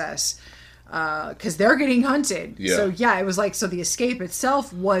process. Because they're getting hunted. Yeah. So, it was like, so the escape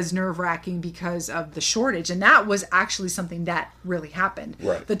itself was nerve-wracking because of the shortage. And that was actually something that really happened.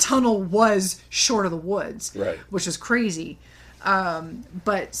 Right. The tunnel was short of the woods. Right. Which was crazy.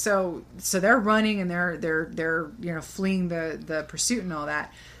 But so they're running and they're fleeing the pursuit and all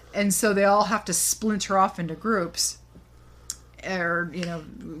that. And so they all have to splinter off into groups. Or,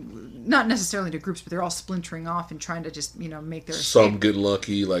 not necessarily to groups, but they're all splintering off and trying to just, make their escape. Some get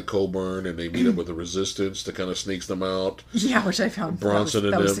lucky, like Coburn, and they meet up with the resistance that kind of sneaks them out. Yeah, which I found Bronson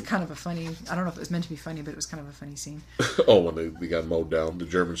that was them. kind of a funny, I don't know if it was meant to be funny, but it was kind of a funny scene. When they got mowed down. The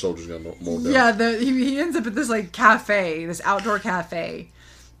German soldiers got mowed down. Yeah, he ends up at this cafe, this outdoor cafe,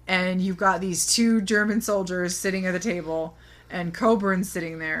 and you've got these two German soldiers sitting at the table, and Coburn's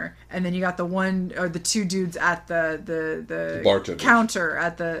sitting there, and then you got the two dudes at the bartenders. Counter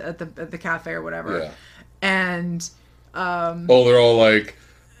at the cafe or whatever. Yeah. And they're all like,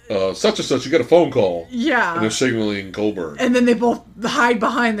 such and such, you got a phone call. Yeah. And they're signaling Coburn. And then they both hide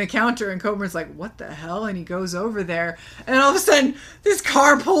behind the counter, and Coburn's like, what the hell? And he goes over there, and all of a sudden this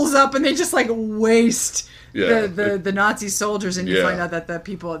car pulls up, and they just waste the Nazi soldiers, and you find out that the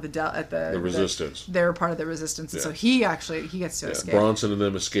people at the resistance, they're part of the resistance, and so he gets to escape. Bronson and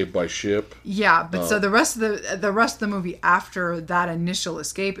them escape by ship. Yeah, but so the rest of the movie after that initial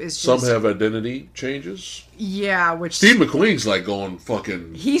escape is just, some have identity changes. Yeah, which Steve McQueen's going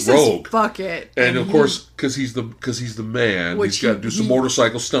fucking he rogue. Says fuck it, and of course because he's the man, he's got to do some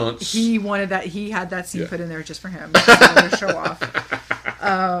motorcycle stunts. He wanted that. He had that scene put in there just for him, just to show off.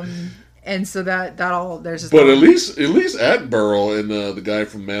 And so that all there's. But at least Attenborough and the guy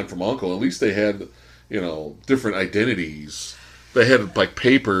from Man from Uncle, at least they had different identities. They had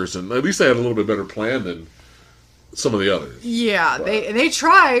papers, and at least they had a little bit better plan than some of the others. Yeah, but they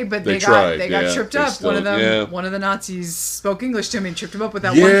tried, but they got tripped up. Still, one of the Nazis spoke English to him and tripped him up with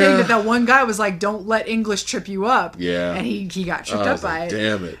that one thing that one guy was like, "Don't let English trip you up." Yeah, and he got tripped up by it.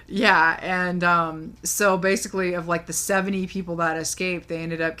 Damn it. Yeah, and so basically, of the 70 people that escaped, they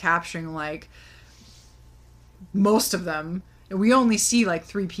ended up capturing most of them. We only see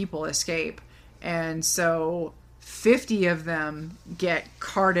 3 people escape, and so 50 of them get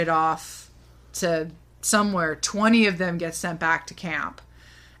carted off to somewhere. 20 of them get sent back to camp.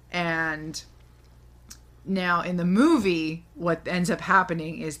 And now in the movie, what ends up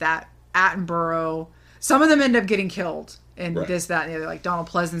happening is that Attenborough, some of them end up getting killed, and this, that, and the other. Donald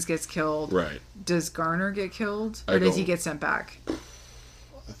Pleasance gets killed. Right. Does Garner get killed? Or I does he don't- get sent back?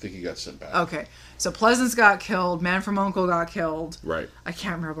 I think he got sent back. Okay. So Pleasance got killed. Man from U.N.C.L.E. got killed. Right. I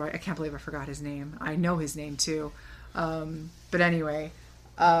can't remember. I can't believe I forgot his name. I know his name too. But anyway,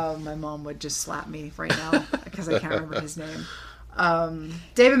 my mom would just slap me right now because I can't remember his name.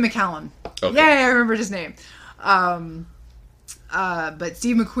 David McCallum. Okay. Yeah, I remembered his name. But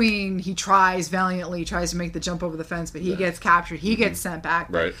Steve McQueen, he tries valiantly, tries to make the jump over the fence, but he gets captured. He gets sent back.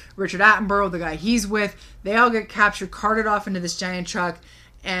 Right. Richard Attenborough, the guy he's with, they all get captured, carted off into this giant truck,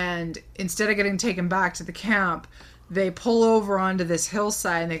 and instead of getting taken back to the camp, they pull over onto this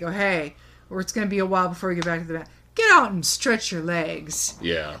hillside and they go, hey, it's going to be a while before we get back to the back. Get out and stretch your legs.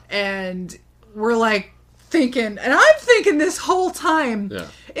 Yeah. And we're like thinking, and I'm thinking this whole time,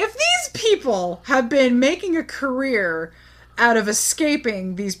 if these people have been making a career out of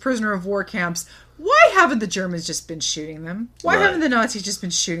escaping these prisoner of war camps, why haven't the Germans just been shooting them? Why haven't the Nazis just been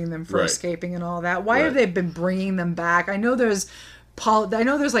shooting them for escaping and all that? Why have they been bringing them back? I know there's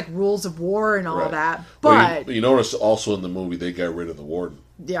like rules of war and all that, but well, you notice also in the movie they got rid of the warden.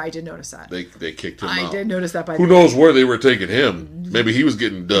 yeah, I did notice that. They kicked him out. I did notice that. Who knows where they were taking him? Maybe he was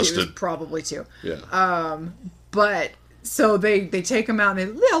getting dusted. He was probably too. Yeah. But so they take him out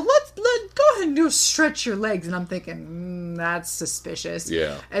and they let's go ahead and do stretch your legs, and I'm thinking that's suspicious.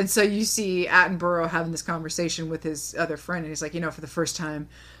 Yeah. And so you see Attenborough having this conversation with his other friend, and he's like, for the first time,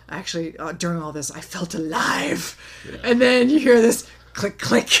 actually during all this, I felt alive. Yeah. And then you hear this click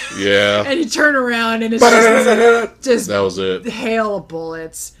click. Yeah. And you turn around and it's just that was it. Hail of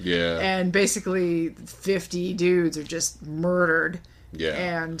bullets. Yeah. And basically 50 dudes are just murdered. Yeah.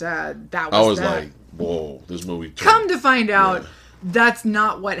 And that was I was that. like, whoa, this movie Come to find out, that's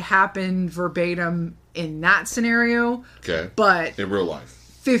not what happened verbatim in that scenario. Okay. But in real life,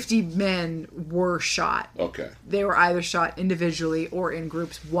 50 men were shot. Okay. They were either shot individually or in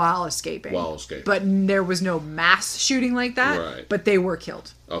groups while escaping. But there was no mass shooting like that. Right. But they were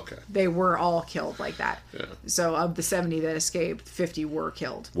killed. Okay. They were all killed like that. Yeah. So of the 70 that escaped, 50 were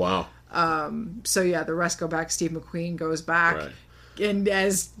killed. Wow. So yeah, the rest go back. Steve McQueen goes back. Right. And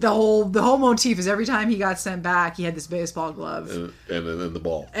as the whole motif is every time he got sent back, he had this baseball glove. And then the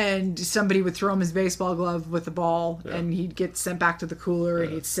ball. And somebody would throw him his baseball glove with the ball, and he'd get sent back to the cooler,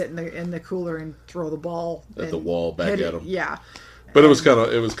 and he'd sit in the cooler and throw the ball at the wall back at him. Yeah. But it was kind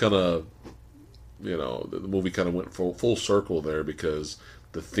of, the movie kind of went full circle there because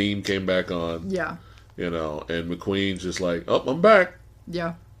the theme came back on. Yeah. And McQueen's just like, oh, I'm back.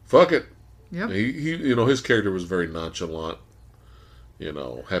 Yeah. Fuck it. Yep. He his character was very nonchalant.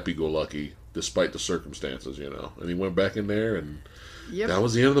 Happy-go-lucky, despite the circumstances, and he went back in there, and that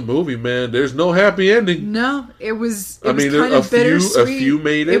was the end of the movie, man. There's no happy ending. No, it was kind of a bittersweet. few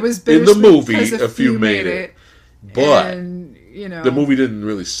made it. It was in the movie, a few made it. But, and, the movie didn't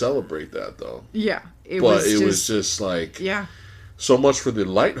really celebrate that, though. Yeah. It was just like, yeah, so much for the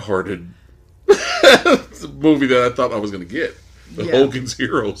lighthearted movie that I thought I was going to get. The Hogan's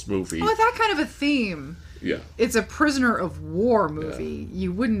Heroes movie. Well, that kind of a theme. Yeah. It's a prisoner of war movie.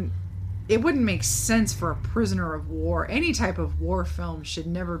 Yeah. It wouldn't make sense for a prisoner of war. Any type of war film should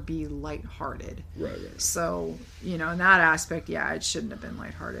never be lighthearted. Right. So, in that aspect, it shouldn't have been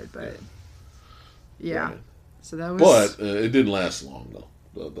lighthearted, but yeah. Right. So that was. But it didn't last long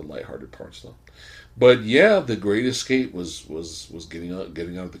though. The lighthearted parts though. But yeah, the great escape was getting out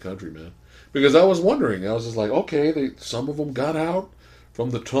of the country, man. Because I was wondering, I was just like, okay, some of them got out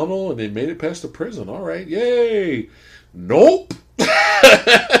from the tunnel and they made it past the prison. All right, yay! Nope.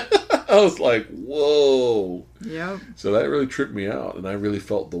 I was like, whoa. Yep. So that really tripped me out, and I really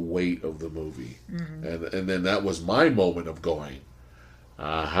felt the weight of the movie. Mm-hmm. And then that was my moment of going,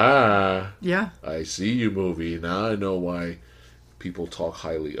 aha. Yeah. I see you, movie. Now I know why people talk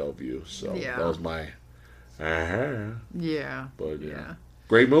highly of you. So that was my aha. Yeah. But yeah.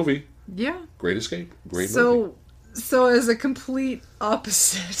 Great movie. Yeah. Great escape. Great movie. So as a complete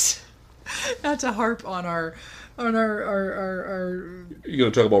opposite, not to harp on our You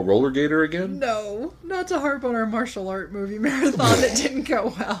gonna talk about Roller Gator again? No, not to harp on our martial art movie marathon that didn't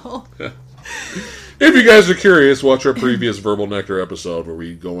go well. If you guys are curious, watch our previous Verbal Nectar episode where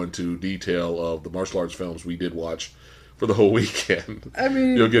we go into detail of the martial arts films we did watch for the whole weekend. I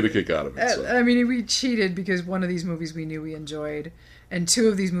mean, you'll get a kick out of it. So. I mean, we cheated because one of these movies we knew we enjoyed, and two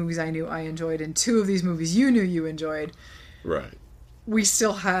of these movies I knew I enjoyed, and two of these movies you knew you enjoyed. Right. We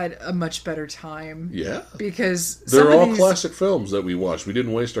still had a much better time. Yeah. Because they're all classic films that we watched. We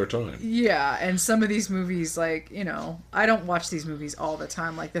didn't waste our time. Yeah, and some of these movies, like, I don't watch these movies all the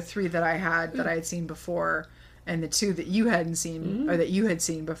time. Like the three that I had seen before, and the two that you hadn't seen or that you had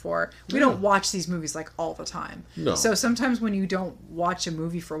seen before. We don't watch these movies like all the time. No. So sometimes when you don't watch a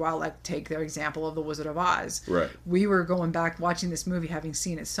movie for a while, like take the example of The Wizard of Oz. Right. We were going back watching this movie, having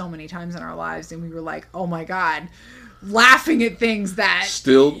seen it so many times in our lives, and we were like, oh my God, laughing at things that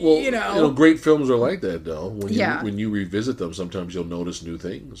still, great films are like that though. When you revisit them, sometimes you'll notice new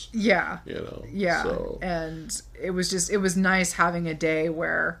things. Yeah. Yeah. So. And it was nice having a day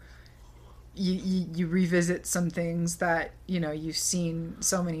where you revisit some things that you've seen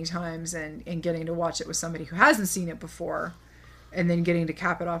so many times, and getting to watch it with somebody who hasn't seen it before, and then getting to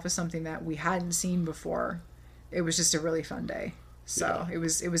cap it off with something that we hadn't seen before. It was just a really fun day. So it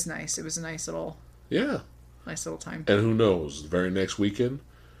was nice. It was a nice little time. And who knows, the very next weekend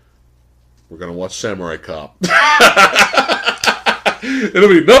we're gonna watch Samurai Cop. It'll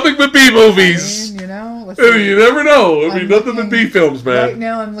be nothing but B movies. You never know. It'll be nothing but B films, man. Right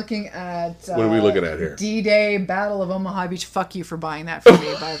now I'm looking at... what are we looking at here? D-Day, Battle of Omaha Beach. Fuck you for buying that for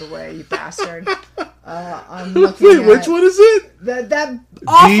me, by the way, you bastard. I'm looking Wait, which one is it? That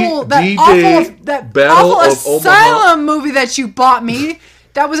awful Asylum movie that you bought me.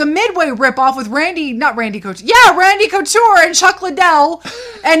 That was a Midway ripoff with Randy Couture and Chuck Liddell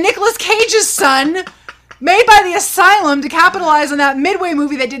and Nicolas Cage's son, made by the Asylum to capitalize on that Midway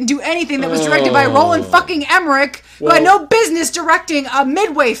movie that didn't do anything, that was directed by Roland fucking Emmerich, who had no business directing a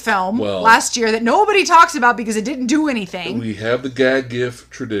Midway film last year that nobody talks about because it didn't do anything. We have the gag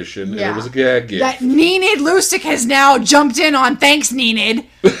gift tradition, and it was a gag gift. That Nenad Lusick has now jumped in on. Thanks, Nenad.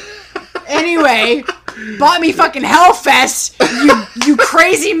 Anyway, bought me fucking Hellfest, you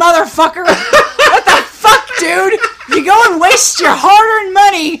crazy motherfucker. What the fuck, dude? You go and waste your hard-earned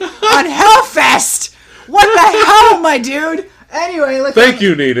money on Hellfest. What the hell, my dude? Anyway, thank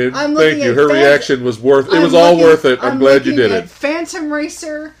you, Nenad. Thank you. Her reaction was worth it. It was all worth it. I'm glad you did it. Phantom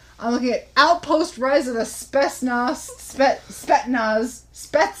Racer. I'm looking at Outpost: Rise of the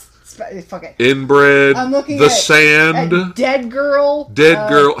fuck it. Inbred. I'm looking The at Sand. Dead Girl.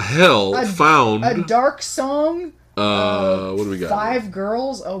 Hell. Found. A Dark Song. What do we got? 5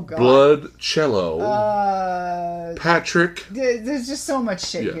 Girls. Oh god. Blood Cello. Patrick. There's just so much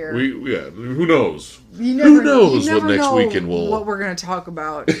shit here. Who knows? Who knows what next weekend will. What we're gonna talk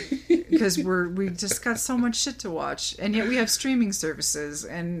about, because we just got so much shit to watch, and yet we have streaming services,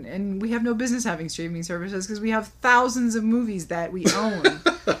 and we have no business having streaming services because we have thousands of movies that we own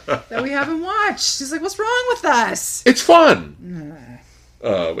that we haven't watched. It's like, what's wrong with us? It's fun.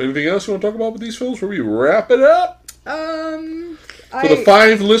 Anything else you want to talk about with these films before we wrap it up? For the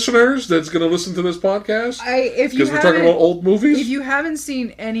 5 listeners that's going to listen to this podcast, because we're talking about old movies. If you haven't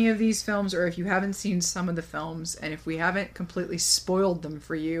seen any of these films, or if you haven't seen some of the films, and if we haven't completely spoiled them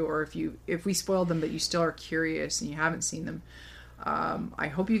for you, or if we spoiled them but you still are curious and you haven't seen them, I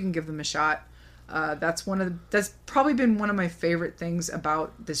hope you can give them a shot. That's probably been one of my favorite things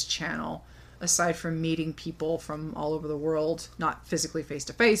about this channel, aside from meeting people from all over the world, not physically face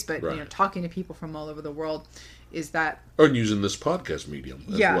to face, but talking to people from all over the world. Is that... Or using this podcast medium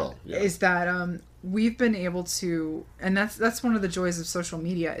as well. Yeah. Is that we've been able to... And that's one of the joys of social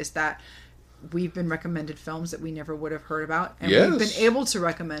media, is that we've been recommended films that we never would have heard about. And we've been able to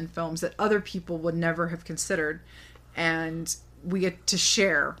recommend films that other people would never have considered. And we get to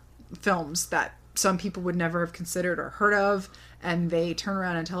share films that some people would never have considered or heard of. And they turn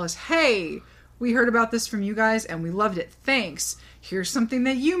around and tell us, hey, we heard about this from you guys and we loved it. Thanks. Here's something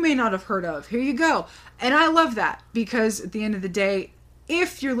that you may not have heard of. Here you go. And I love that, because at the end of the day,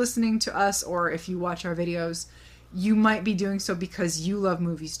 if you're listening to us or if you watch our videos, you might be doing so because you love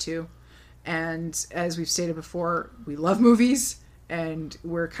movies too. And as we've stated before, we love movies and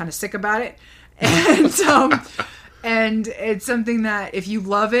we're kind of sick about it. And and it's something that if you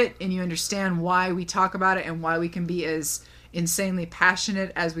love it and you understand why we talk about it and why we can be as insanely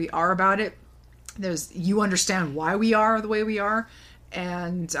passionate as we are about it, you understand why we are the way we are,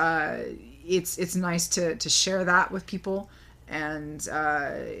 and it's nice to share that with people. And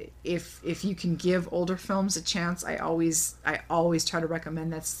if you can give older films a chance, I always try to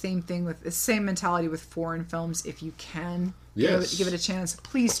recommend that same thing, with the same mentality with foreign films. If you can give it a chance,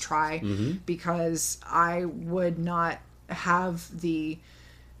 please try, because I would not have the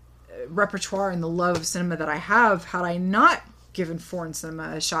repertoire and the love of cinema that I have had I not given foreign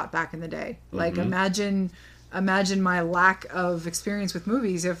cinema a shot back in the day. Like, imagine my lack of experience with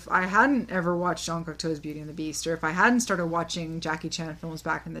movies if I hadn't ever watched Jean Cocteau's Beauty and the Beast, or if I hadn't started watching Jackie Chan films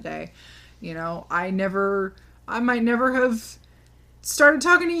back in the day. I might never have started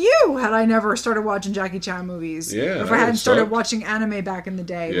talking to you had I never started watching Jackie Chan movies. Yeah, or if I hadn't started watching anime back in the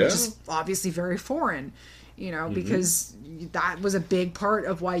day, which is obviously very foreign. you know, because that was a big part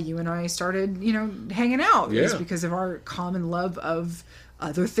of why you and I started, you know, hanging out. Yeah. Is because of our common love of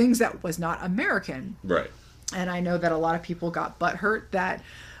other things that was not American. Right. And I know that a lot of people got butthurt that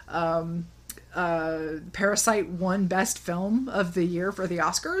Parasite won Best Film of the Year for the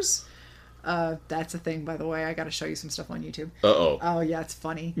Oscars. That's a thing, by the way. I got to show you some stuff on YouTube. Uh-oh. Oh, yeah, it's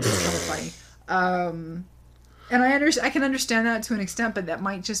funny. It's kind of funny. And I can understand that to an extent, but that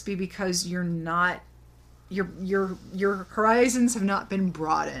might just be because you're not... Your horizons have not been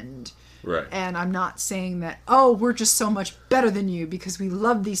broadened. Right. And I'm not saying that, oh, we're just so much better than you because we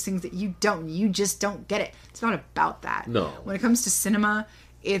love these things that you don't. You just don't get it. It's not about that. No. When it comes to cinema,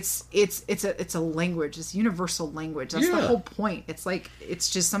 it's a language. It's universal language. That's the whole point. It's like, it's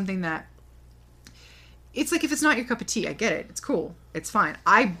just something that, it's like if it's not your cup of tea, I get it. It's cool. It's fine.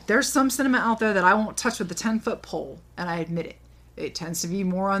 There's some cinema out there that I won't touch with the 10-foot pole, and I admit it. It tends to be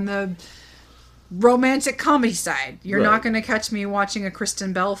more on the romantic comedy side. You're not going to catch me watching a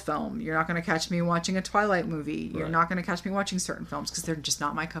Kristen Bell film. You're not going to catch me watching a Twilight movie. You're not going to catch me watching certain films because they're just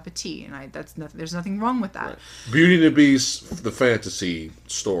not my cup of tea, and there's nothing wrong with that. Right. Beauty and the Beast, the fantasy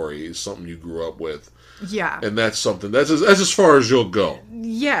story, is something you grew up with. Yeah. And that's something that's as far as you'll go.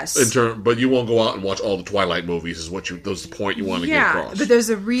 Yes. But you won't go out and watch all the Twilight movies. That's the point you want to get across. But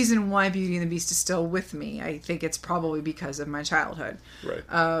there's a reason why Beauty and the Beast is still with me. I think it's probably because of my childhood. Right.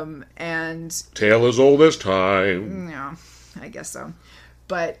 And tale as old as time. Yeah, I guess so.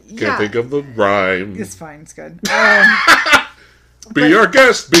 But Can't think of the rhyme. It's fine. It's good. Be our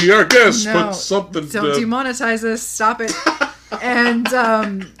guest. Be our guest. No, Put something. Don't demonetize us. Stop it. And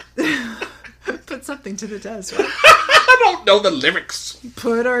put something to the test. Right? I don't know the lyrics.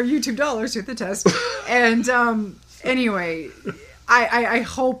 Put our YouTube dollars to the test. And anyway, I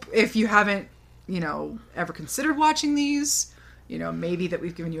hope if you haven't, you know, ever considered watching these, you know, maybe that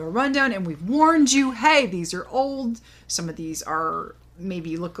we've given you a rundown and we've warned you, hey, these are old. Some of these are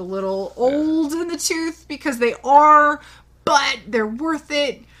maybe look a little old in the tooth because they are, but they're worth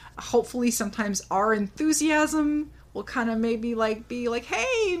it. Hopefully sometimes our enthusiasm will kind of maybe like be like,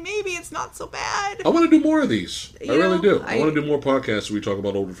 hey, maybe it's not so bad. I want to do more of these. I really do. I want to do more podcasts where we talk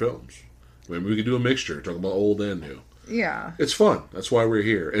about older films. Maybe we could do a mixture, talk about old and new. Yeah. It's fun. That's why we're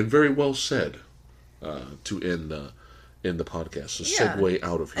here. And very well said to end the podcast. So segue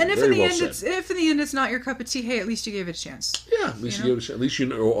out of here. And if very in the end it's not your cup of tea, hey, at least you gave it a chance. Yeah, at least you gave it a chance. At least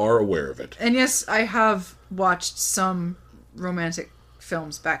you are aware of it. And yes, I have watched some romantic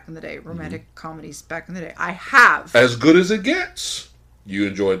films back in the day, romantic comedies back in the day. I have. As good as it gets. You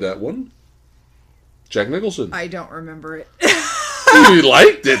enjoyed that one? Jack Nicholson. I don't remember it. You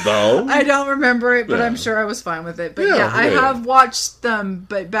liked it, though. I don't remember it, but I'm sure I was fine with it. But I have watched them,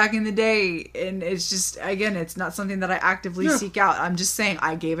 but back in the day, and it's just, again, it's not something that I actively seek out. I'm just saying,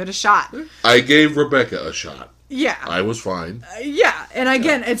 I gave it a shot. I gave Rebecca a shot. Yeah. I was fine. And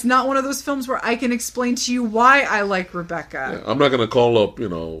again, it's not one of those films where I can explain to you why I like Rebecca. I'm not going to call up, you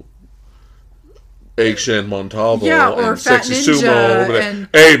know, Aishan Montalvo or and Fat Sexy Ninja Sumo over there. and-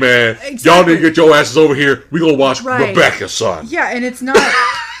 Hey, man, y'all need to get your asses over here. We going to watch Rebecca, son. Yeah, and it's not...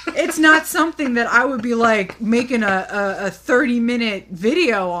 It's not something that I would be like making a 30-minute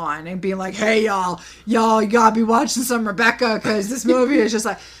video on and being like, hey, y'all, you gotta be watching some Rebecca because this movie is just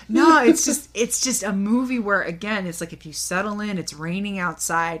like, no, it's just a movie where, again, it's like if you settle in, it's raining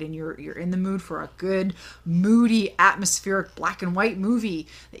outside and you're in the mood for a good, moody, atmospheric black and white movie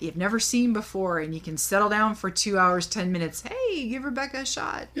that you've never seen before, and you can settle down for 2 hours, 10 minutes. Hey, give Rebecca a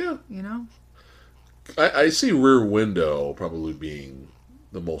shot. Yeah. You know? I see Rear Window probably being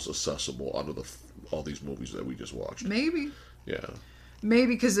the most accessible out of all these movies that we just watched. Maybe. Yeah.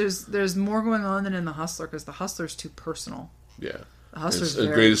 Maybe because there's more going on than in The Hustler, because The Hustler's too personal. Yeah. The Hustler's The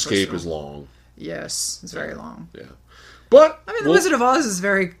very Great Escape personal. is long. Yes, it's very long. Yeah. But I mean, The Wizard of Oz is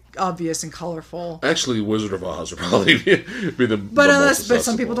very obvious and colorful. Actually, Wizard of Oz would probably be the But the most but some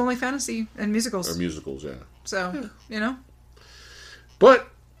accessible. people don't like fantasy and musicals. Or musicals, yeah. So, you know. But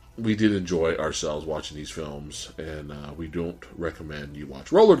we did enjoy ourselves watching these films, and we don't recommend you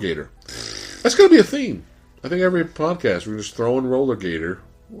watch Roller Gator. That's going to be a theme. I think every podcast we're just throwing Roller Gator.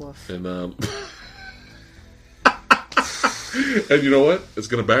 Woof. And and you know what? It's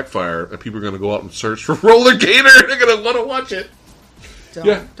going to backfire, and people are going to go out and search for Roller Gator. They're going to want to watch it.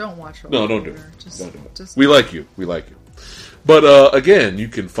 Don't watch Roller No, don't do Gator. it. Don't do it. Just... We like you. We like you. But again, you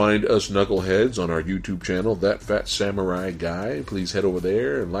can find us knuckleheads on our YouTube channel, That Fat Samurai Guy. Please head over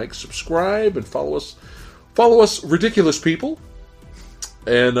there and like, subscribe, and follow us. Follow us, ridiculous people.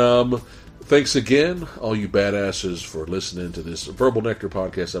 And thanks again, all you badasses, for listening to this Verbal Nectar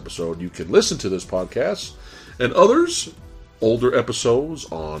podcast episode. You can listen to this podcast and others older episodes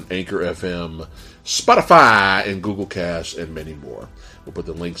on Anchor FM, Spotify, and Google Cast, and many more. We'll put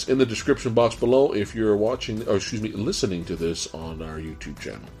the links in the description box below if you're listening to this on our YouTube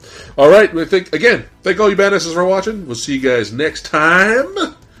channel. All right, thank all you badasses for watching. We'll see you guys next time.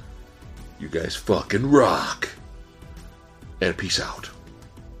 You guys fucking rock. And peace out.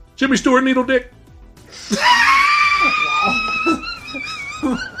 Jimmy Stewart, Needle Dick.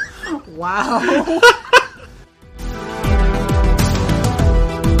 Wow.